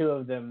 Only 2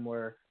 of them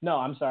were. No,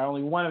 I'm sorry.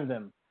 Only 1 of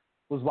them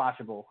was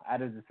watchable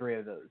out of the 3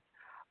 of those.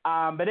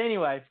 But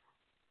anyway.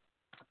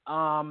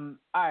 All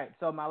right.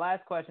 So my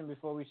last question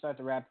before we start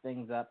to wrap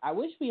things up. I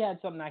wish we had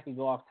something I could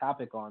go off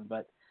topic on,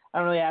 but I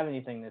don't really have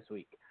anything this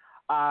week.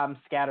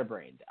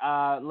 Scatterbrained.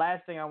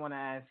 Last thing I want to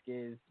ask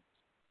is,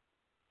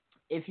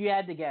 if you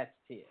had to guess,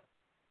 Tia,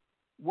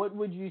 what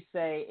would you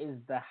say is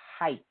the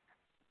height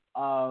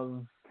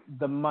of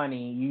the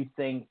money you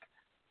think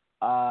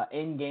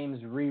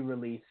Endgame's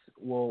re-release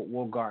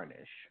will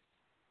garnish?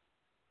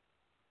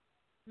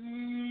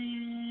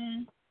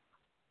 10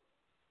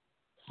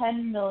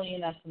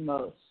 million at the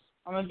most.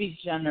 I'm gonna be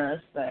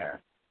generous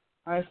there.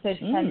 I say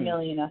 10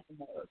 million at the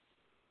most.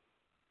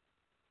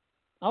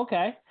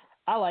 Okay,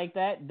 I like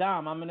that.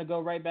 Dom, I'm gonna go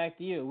right back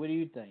to you. What do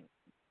you think?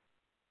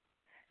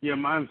 Yeah,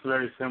 mine's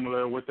very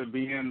similar. With it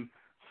being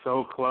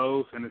so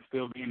close and it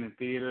still being in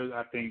theaters,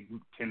 I think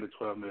 10 to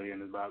 12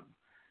 million is about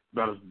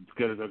as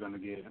good as they're gonna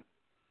get.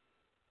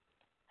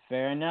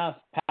 Fair enough.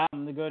 Pat, I'm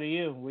gonna go to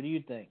you. What do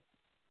you think?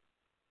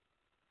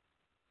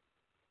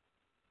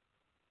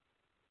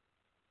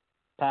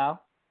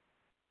 Pal?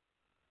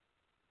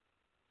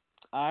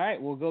 All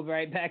right, we'll go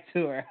right back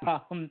to her.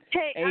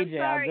 Hey, AJ,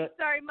 I'm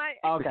sorry,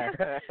 Okay.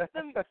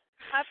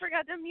 I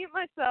forgot to mute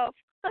myself.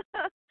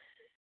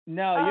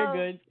 No, you're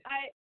good.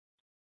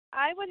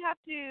 I would have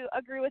to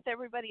agree with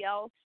everybody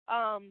else.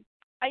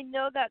 I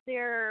know that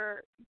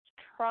they're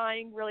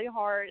trying really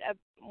hard at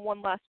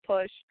one last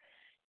push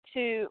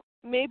to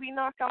maybe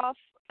knock off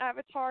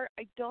Avatar.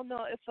 I don't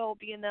know if it'll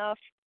be enough,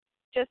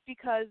 just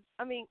because,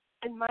 I mean,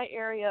 in my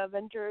area,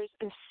 Avengers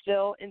is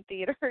still in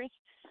theaters,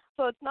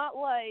 so it's not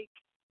like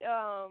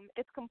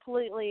it's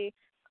completely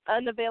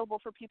unavailable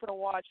for people to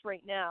watch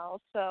right now.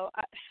 So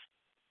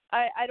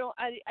I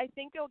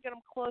think it'll get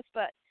them close,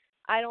 but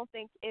I don't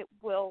think it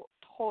will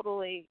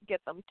totally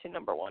get them to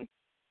number 1.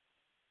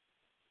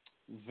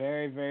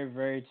 Very, very,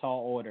 very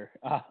tall order.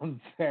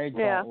 Very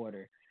tall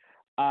order.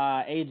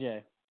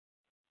 AJ.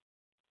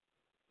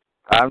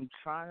 I'm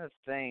trying to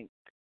think.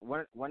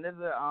 When is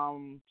it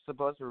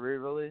supposed to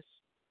re-release?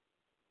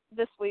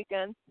 This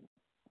weekend.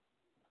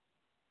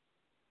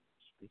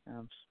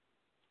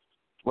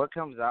 What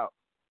comes out?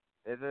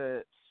 Is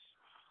it?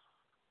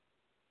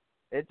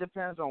 It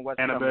depends on what's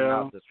Annabelle. coming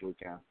out this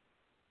weekend.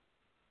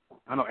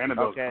 I know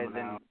Annabelle's okay, coming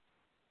then, out.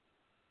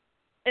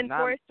 And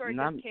Toy Story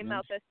just came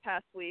out this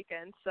past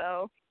weekend,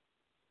 so.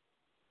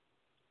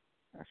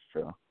 That's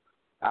true.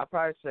 I'll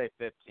probably say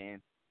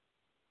 15.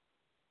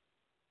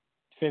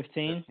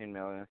 15? 15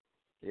 million.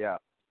 Yeah.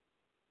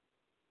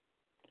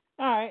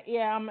 All right,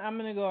 yeah, I'm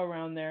gonna go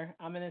around there.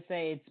 I'm gonna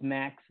say its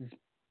max is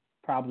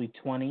probably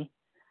 20.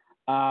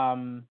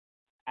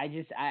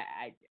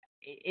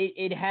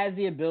 It has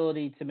the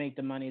ability to make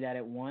the money that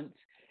it wants.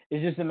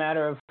 It's just a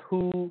matter of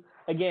who.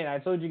 Again, I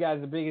told you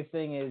guys the biggest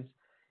thing is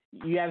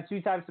you have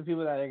 2 types of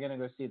people that are gonna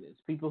go see this.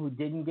 People who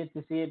didn't get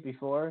to see it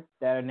before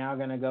that are now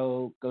gonna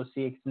go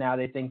see it. Now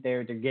they think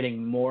they're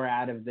getting more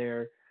out of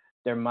their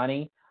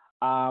money,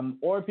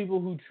 or people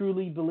who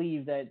truly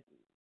believe that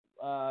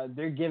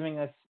they're giving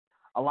us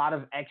a lot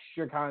of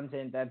extra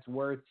content that's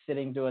worth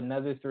sitting through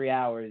another 3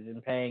 hours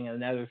and paying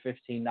another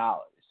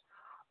 $15.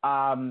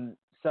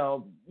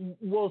 So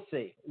we'll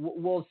see.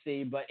 We'll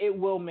see, but it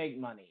will make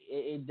money.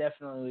 It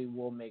definitely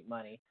will make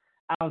money.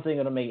 I don't think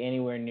it'll make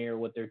anywhere near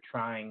what they're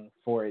trying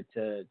for it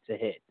to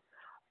hit.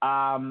 But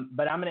I'm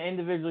going to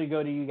individually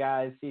go to you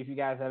guys, see if you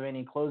guys have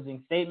any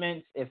closing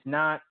statements. If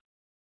not,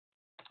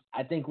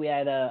 I think we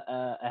had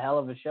a hell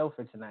of a show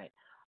for tonight.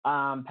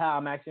 Pal,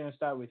 I'm actually going to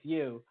start with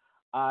you.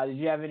 Did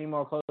you have any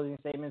more closing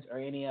statements or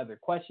any other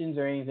questions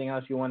or anything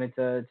else you wanted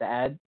to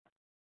add?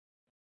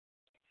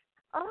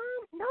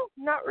 No,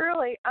 not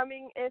really. I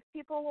mean, if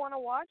people want to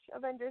watch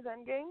Avengers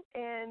Endgame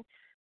and,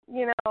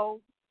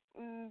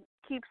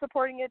 keep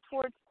supporting it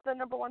towards the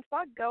number 1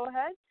 spot, go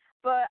ahead.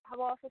 But I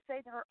will also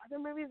say there are other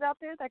movies out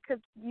there that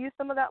could use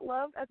some of that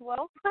love as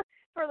well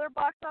for their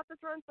box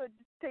office run, so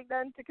just take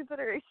that into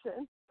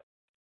consideration.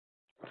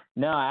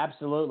 No,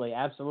 absolutely.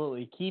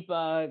 Keep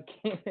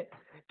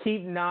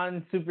keep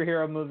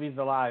non-superhero movies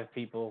alive,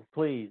 people,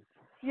 please.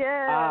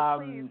 Yeah,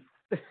 please.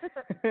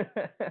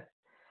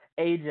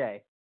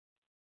 AJ.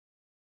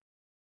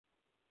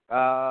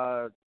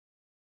 I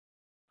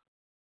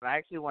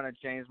actually want to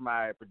change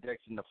my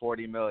prediction to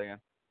 40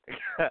 million.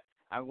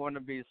 I'm going to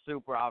be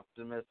super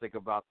optimistic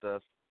about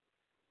this.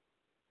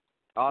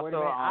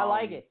 Also, I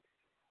like it.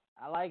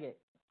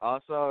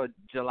 Also,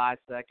 July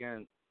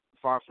 2nd,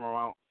 Far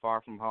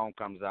From Home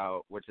comes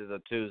out, which is a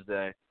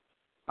Tuesday.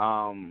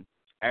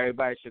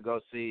 Everybody should go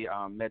see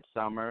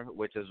Midsummer,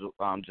 which is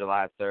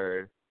July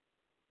 3rd.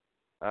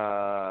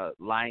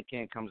 Lion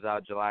King comes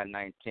out July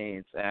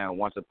 19th, and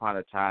Once Upon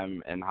a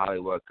Time in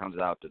Hollywood comes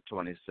out the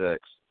 26th.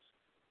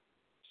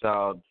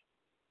 So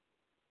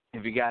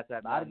if you guys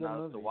have nothing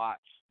else to watch,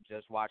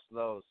 just watch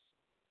those.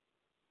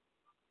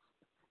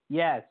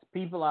 Yes,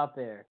 people out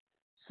there,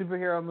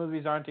 superhero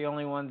movies aren't the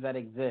only ones that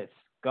exist.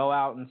 Go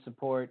out and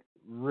support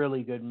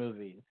really good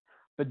movies,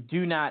 but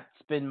do not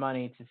spend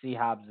money to see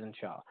Hobbs and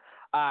Shaw.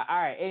 All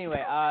right.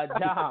 Anyway,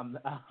 Dom,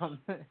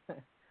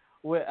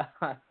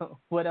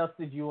 what else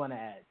did you want to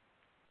add?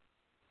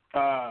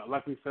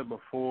 Like we said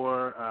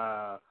before,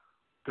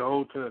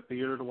 go to the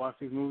theater to watch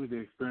these movies. The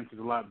experience is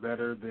a lot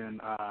better than,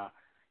 a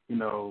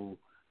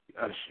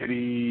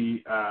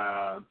shitty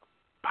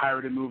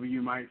pirated movie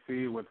you might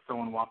see with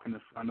someone walking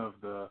in front of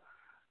the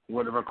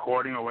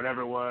recording or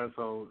whatever it was.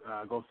 So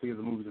go see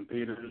the movies in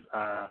theaters.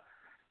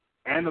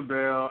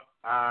 Annabelle,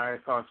 I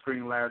saw a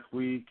screening last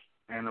week,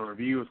 and a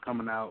review is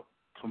coming out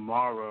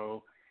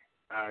tomorrow.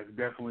 It's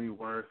definitely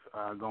worth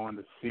going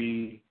to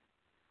see.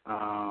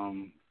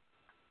 And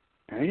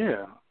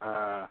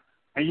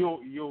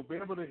you'll be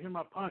able to hear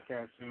my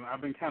podcast soon.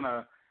 I've been kind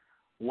of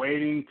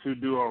waiting to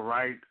do a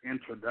right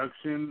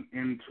introduction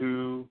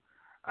into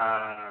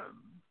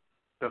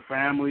the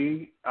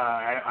family.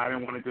 I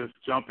didn't want to just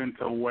jump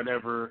into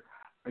whatever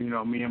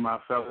me and my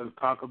fellas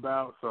talk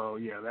about. So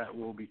yeah, that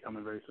will be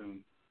coming very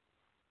soon.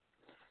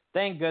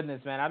 Thank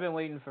goodness, man. I've been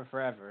waiting for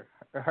forever.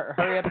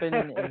 Hurry up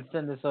and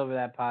send us over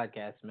that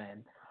podcast,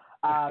 man.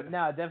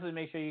 No, definitely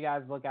make sure you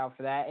guys look out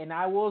for that. And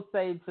I will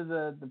say to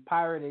the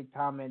pirated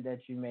comment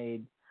that you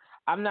made,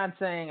 I'm not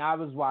saying I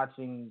was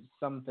watching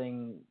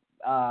something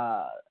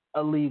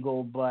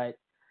illegal, but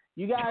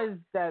you guys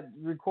that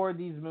record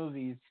these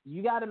movies,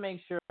 you got to make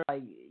sure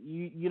like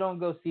you don't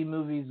go see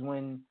movies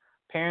when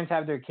parents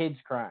have their kids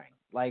crying.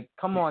 Like,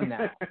 come on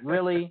now,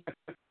 really?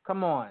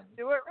 Come on.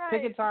 Do it right.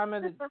 Pick a time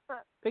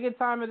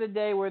of the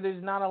day where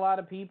there's not a lot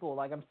of people.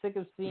 Like, I'm sick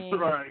of seeing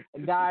a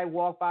guy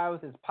walk by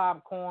with his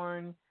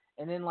popcorn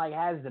and then like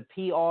has to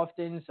pee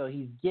often, so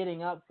he's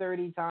getting up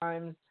 30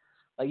 times.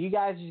 Like, you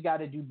guys just got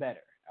to do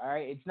better. All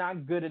right, it's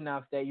not good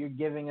enough that you're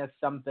giving us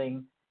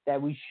something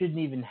that we shouldn't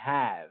even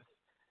have,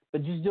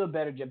 but just do a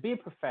better job. Be a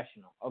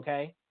professional,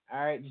 okay?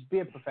 All right, just be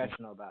a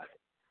professional about it.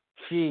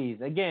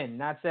 Jeez, again,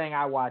 not saying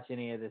I watch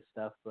any of this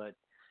stuff, but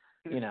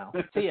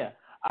Tia.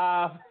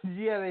 Do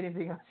you have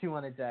anything else you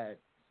wanted to add?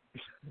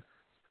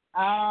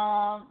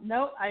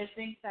 No, I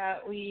think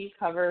that we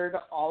covered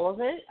all of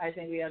it. I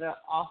think we had an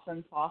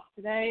awesome talk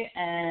today,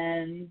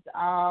 and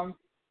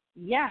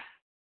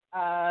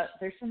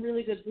there's some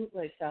really good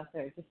bootlegs out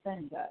there. Just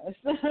saying, guys.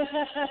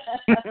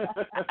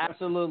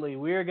 Absolutely,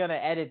 we're gonna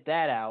edit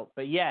that out.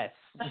 But yes,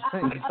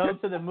 go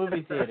to the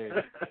movie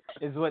theaters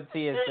is what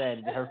Tia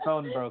said. Her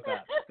phone broke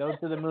up. Go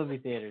to the movie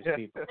theaters,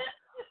 people.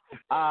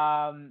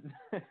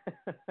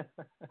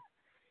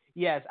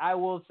 Yes, I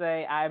will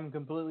say I'm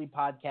completely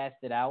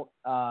podcasted out.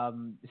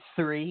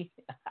 3,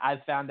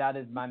 I've found out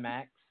is my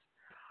max.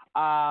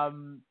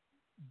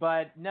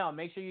 But no,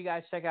 make sure you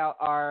guys check out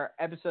our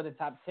episode of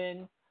Top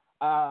 10,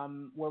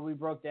 where we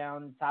broke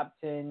down top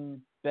 10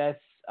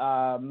 best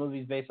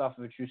movies based off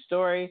of a true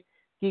story.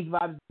 Geek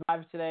Vibes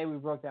Live today, we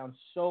broke down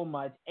so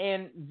much,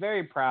 and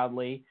very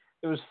proudly,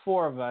 there was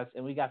 4 of us,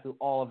 and we got through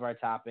all of our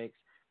topics.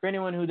 For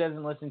anyone who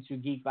doesn't listen to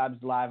Geek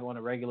Vibes Live on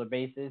a regular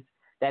basis,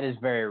 that is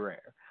very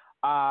rare.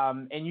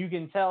 And you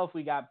can tell if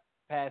we got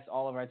past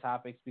all of our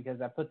topics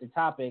because I put the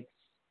topics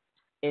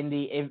in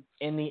the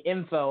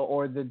info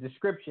or the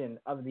description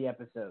of the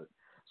episode.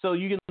 So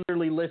you can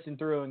literally listen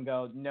through and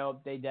go,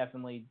 nope, they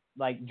definitely,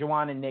 like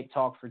Juwan and Nick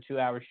talked for 2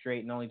 hours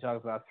straight and only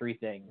talked about 3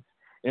 things.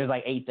 There's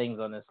like 8 things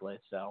on this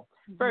list. So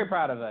very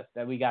proud of us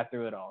that we got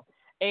through it all.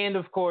 And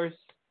of course,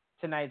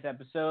 tonight's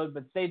episode,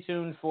 but stay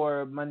tuned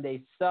for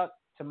Monday Suck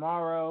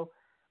tomorrow.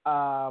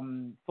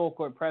 Full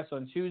Court Press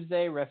on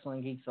Tuesday,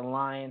 Wrestling Geeks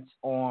Alliance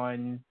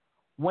on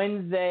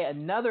Wednesday,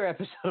 another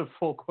episode of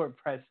Full Court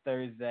Press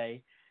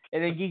Thursday,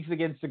 and then Geeks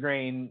Against the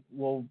Grain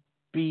will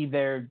be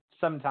there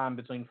sometime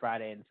between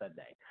Friday and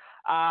Sunday.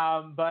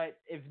 But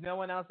if no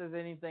one else has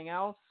anything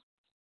else,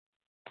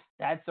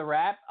 that's a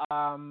wrap.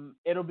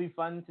 It'll be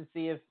fun to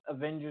see if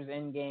Avengers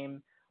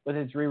Endgame with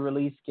its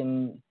re-release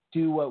can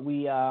do what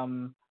we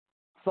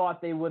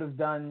thought they would have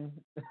done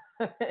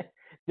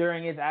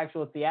during its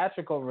actual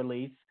theatrical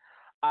release.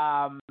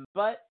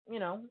 But,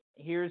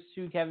 here's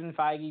to Kevin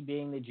Feige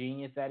being the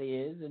genius that he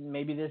is, and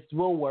maybe this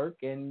will work,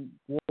 and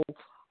we'll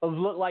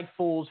look like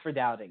fools for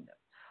doubting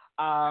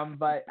them.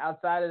 But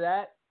outside of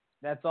that,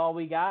 that's all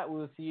we got.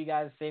 We'll see you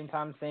guys same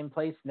time, same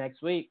place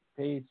next week.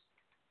 Peace.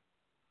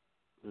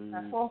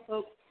 That's all,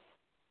 folks.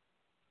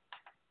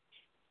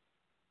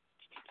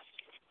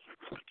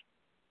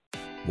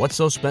 What's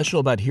so special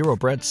about Hero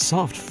Bread's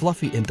soft,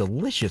 fluffy, and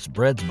delicious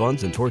breads,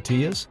 buns, and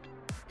tortillas?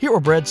 Hero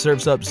Bread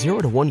serves up 0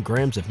 to 1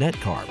 grams of net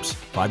carbs,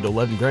 5 to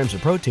 11 grams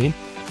of protein,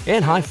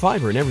 and high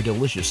fiber in every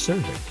delicious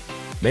serving.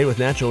 Made with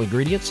natural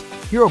ingredients,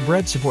 Hero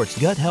Bread supports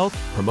gut health,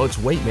 promotes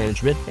weight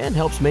management, and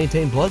helps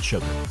maintain blood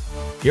sugar.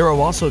 Hero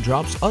also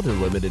drops other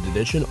limited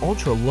edition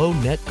ultra-low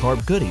net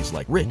carb goodies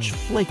like rich,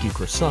 flaky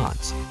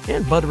croissants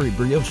and buttery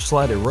brioche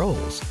slider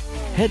rolls.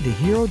 Head to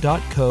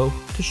hero.co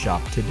to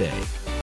shop today.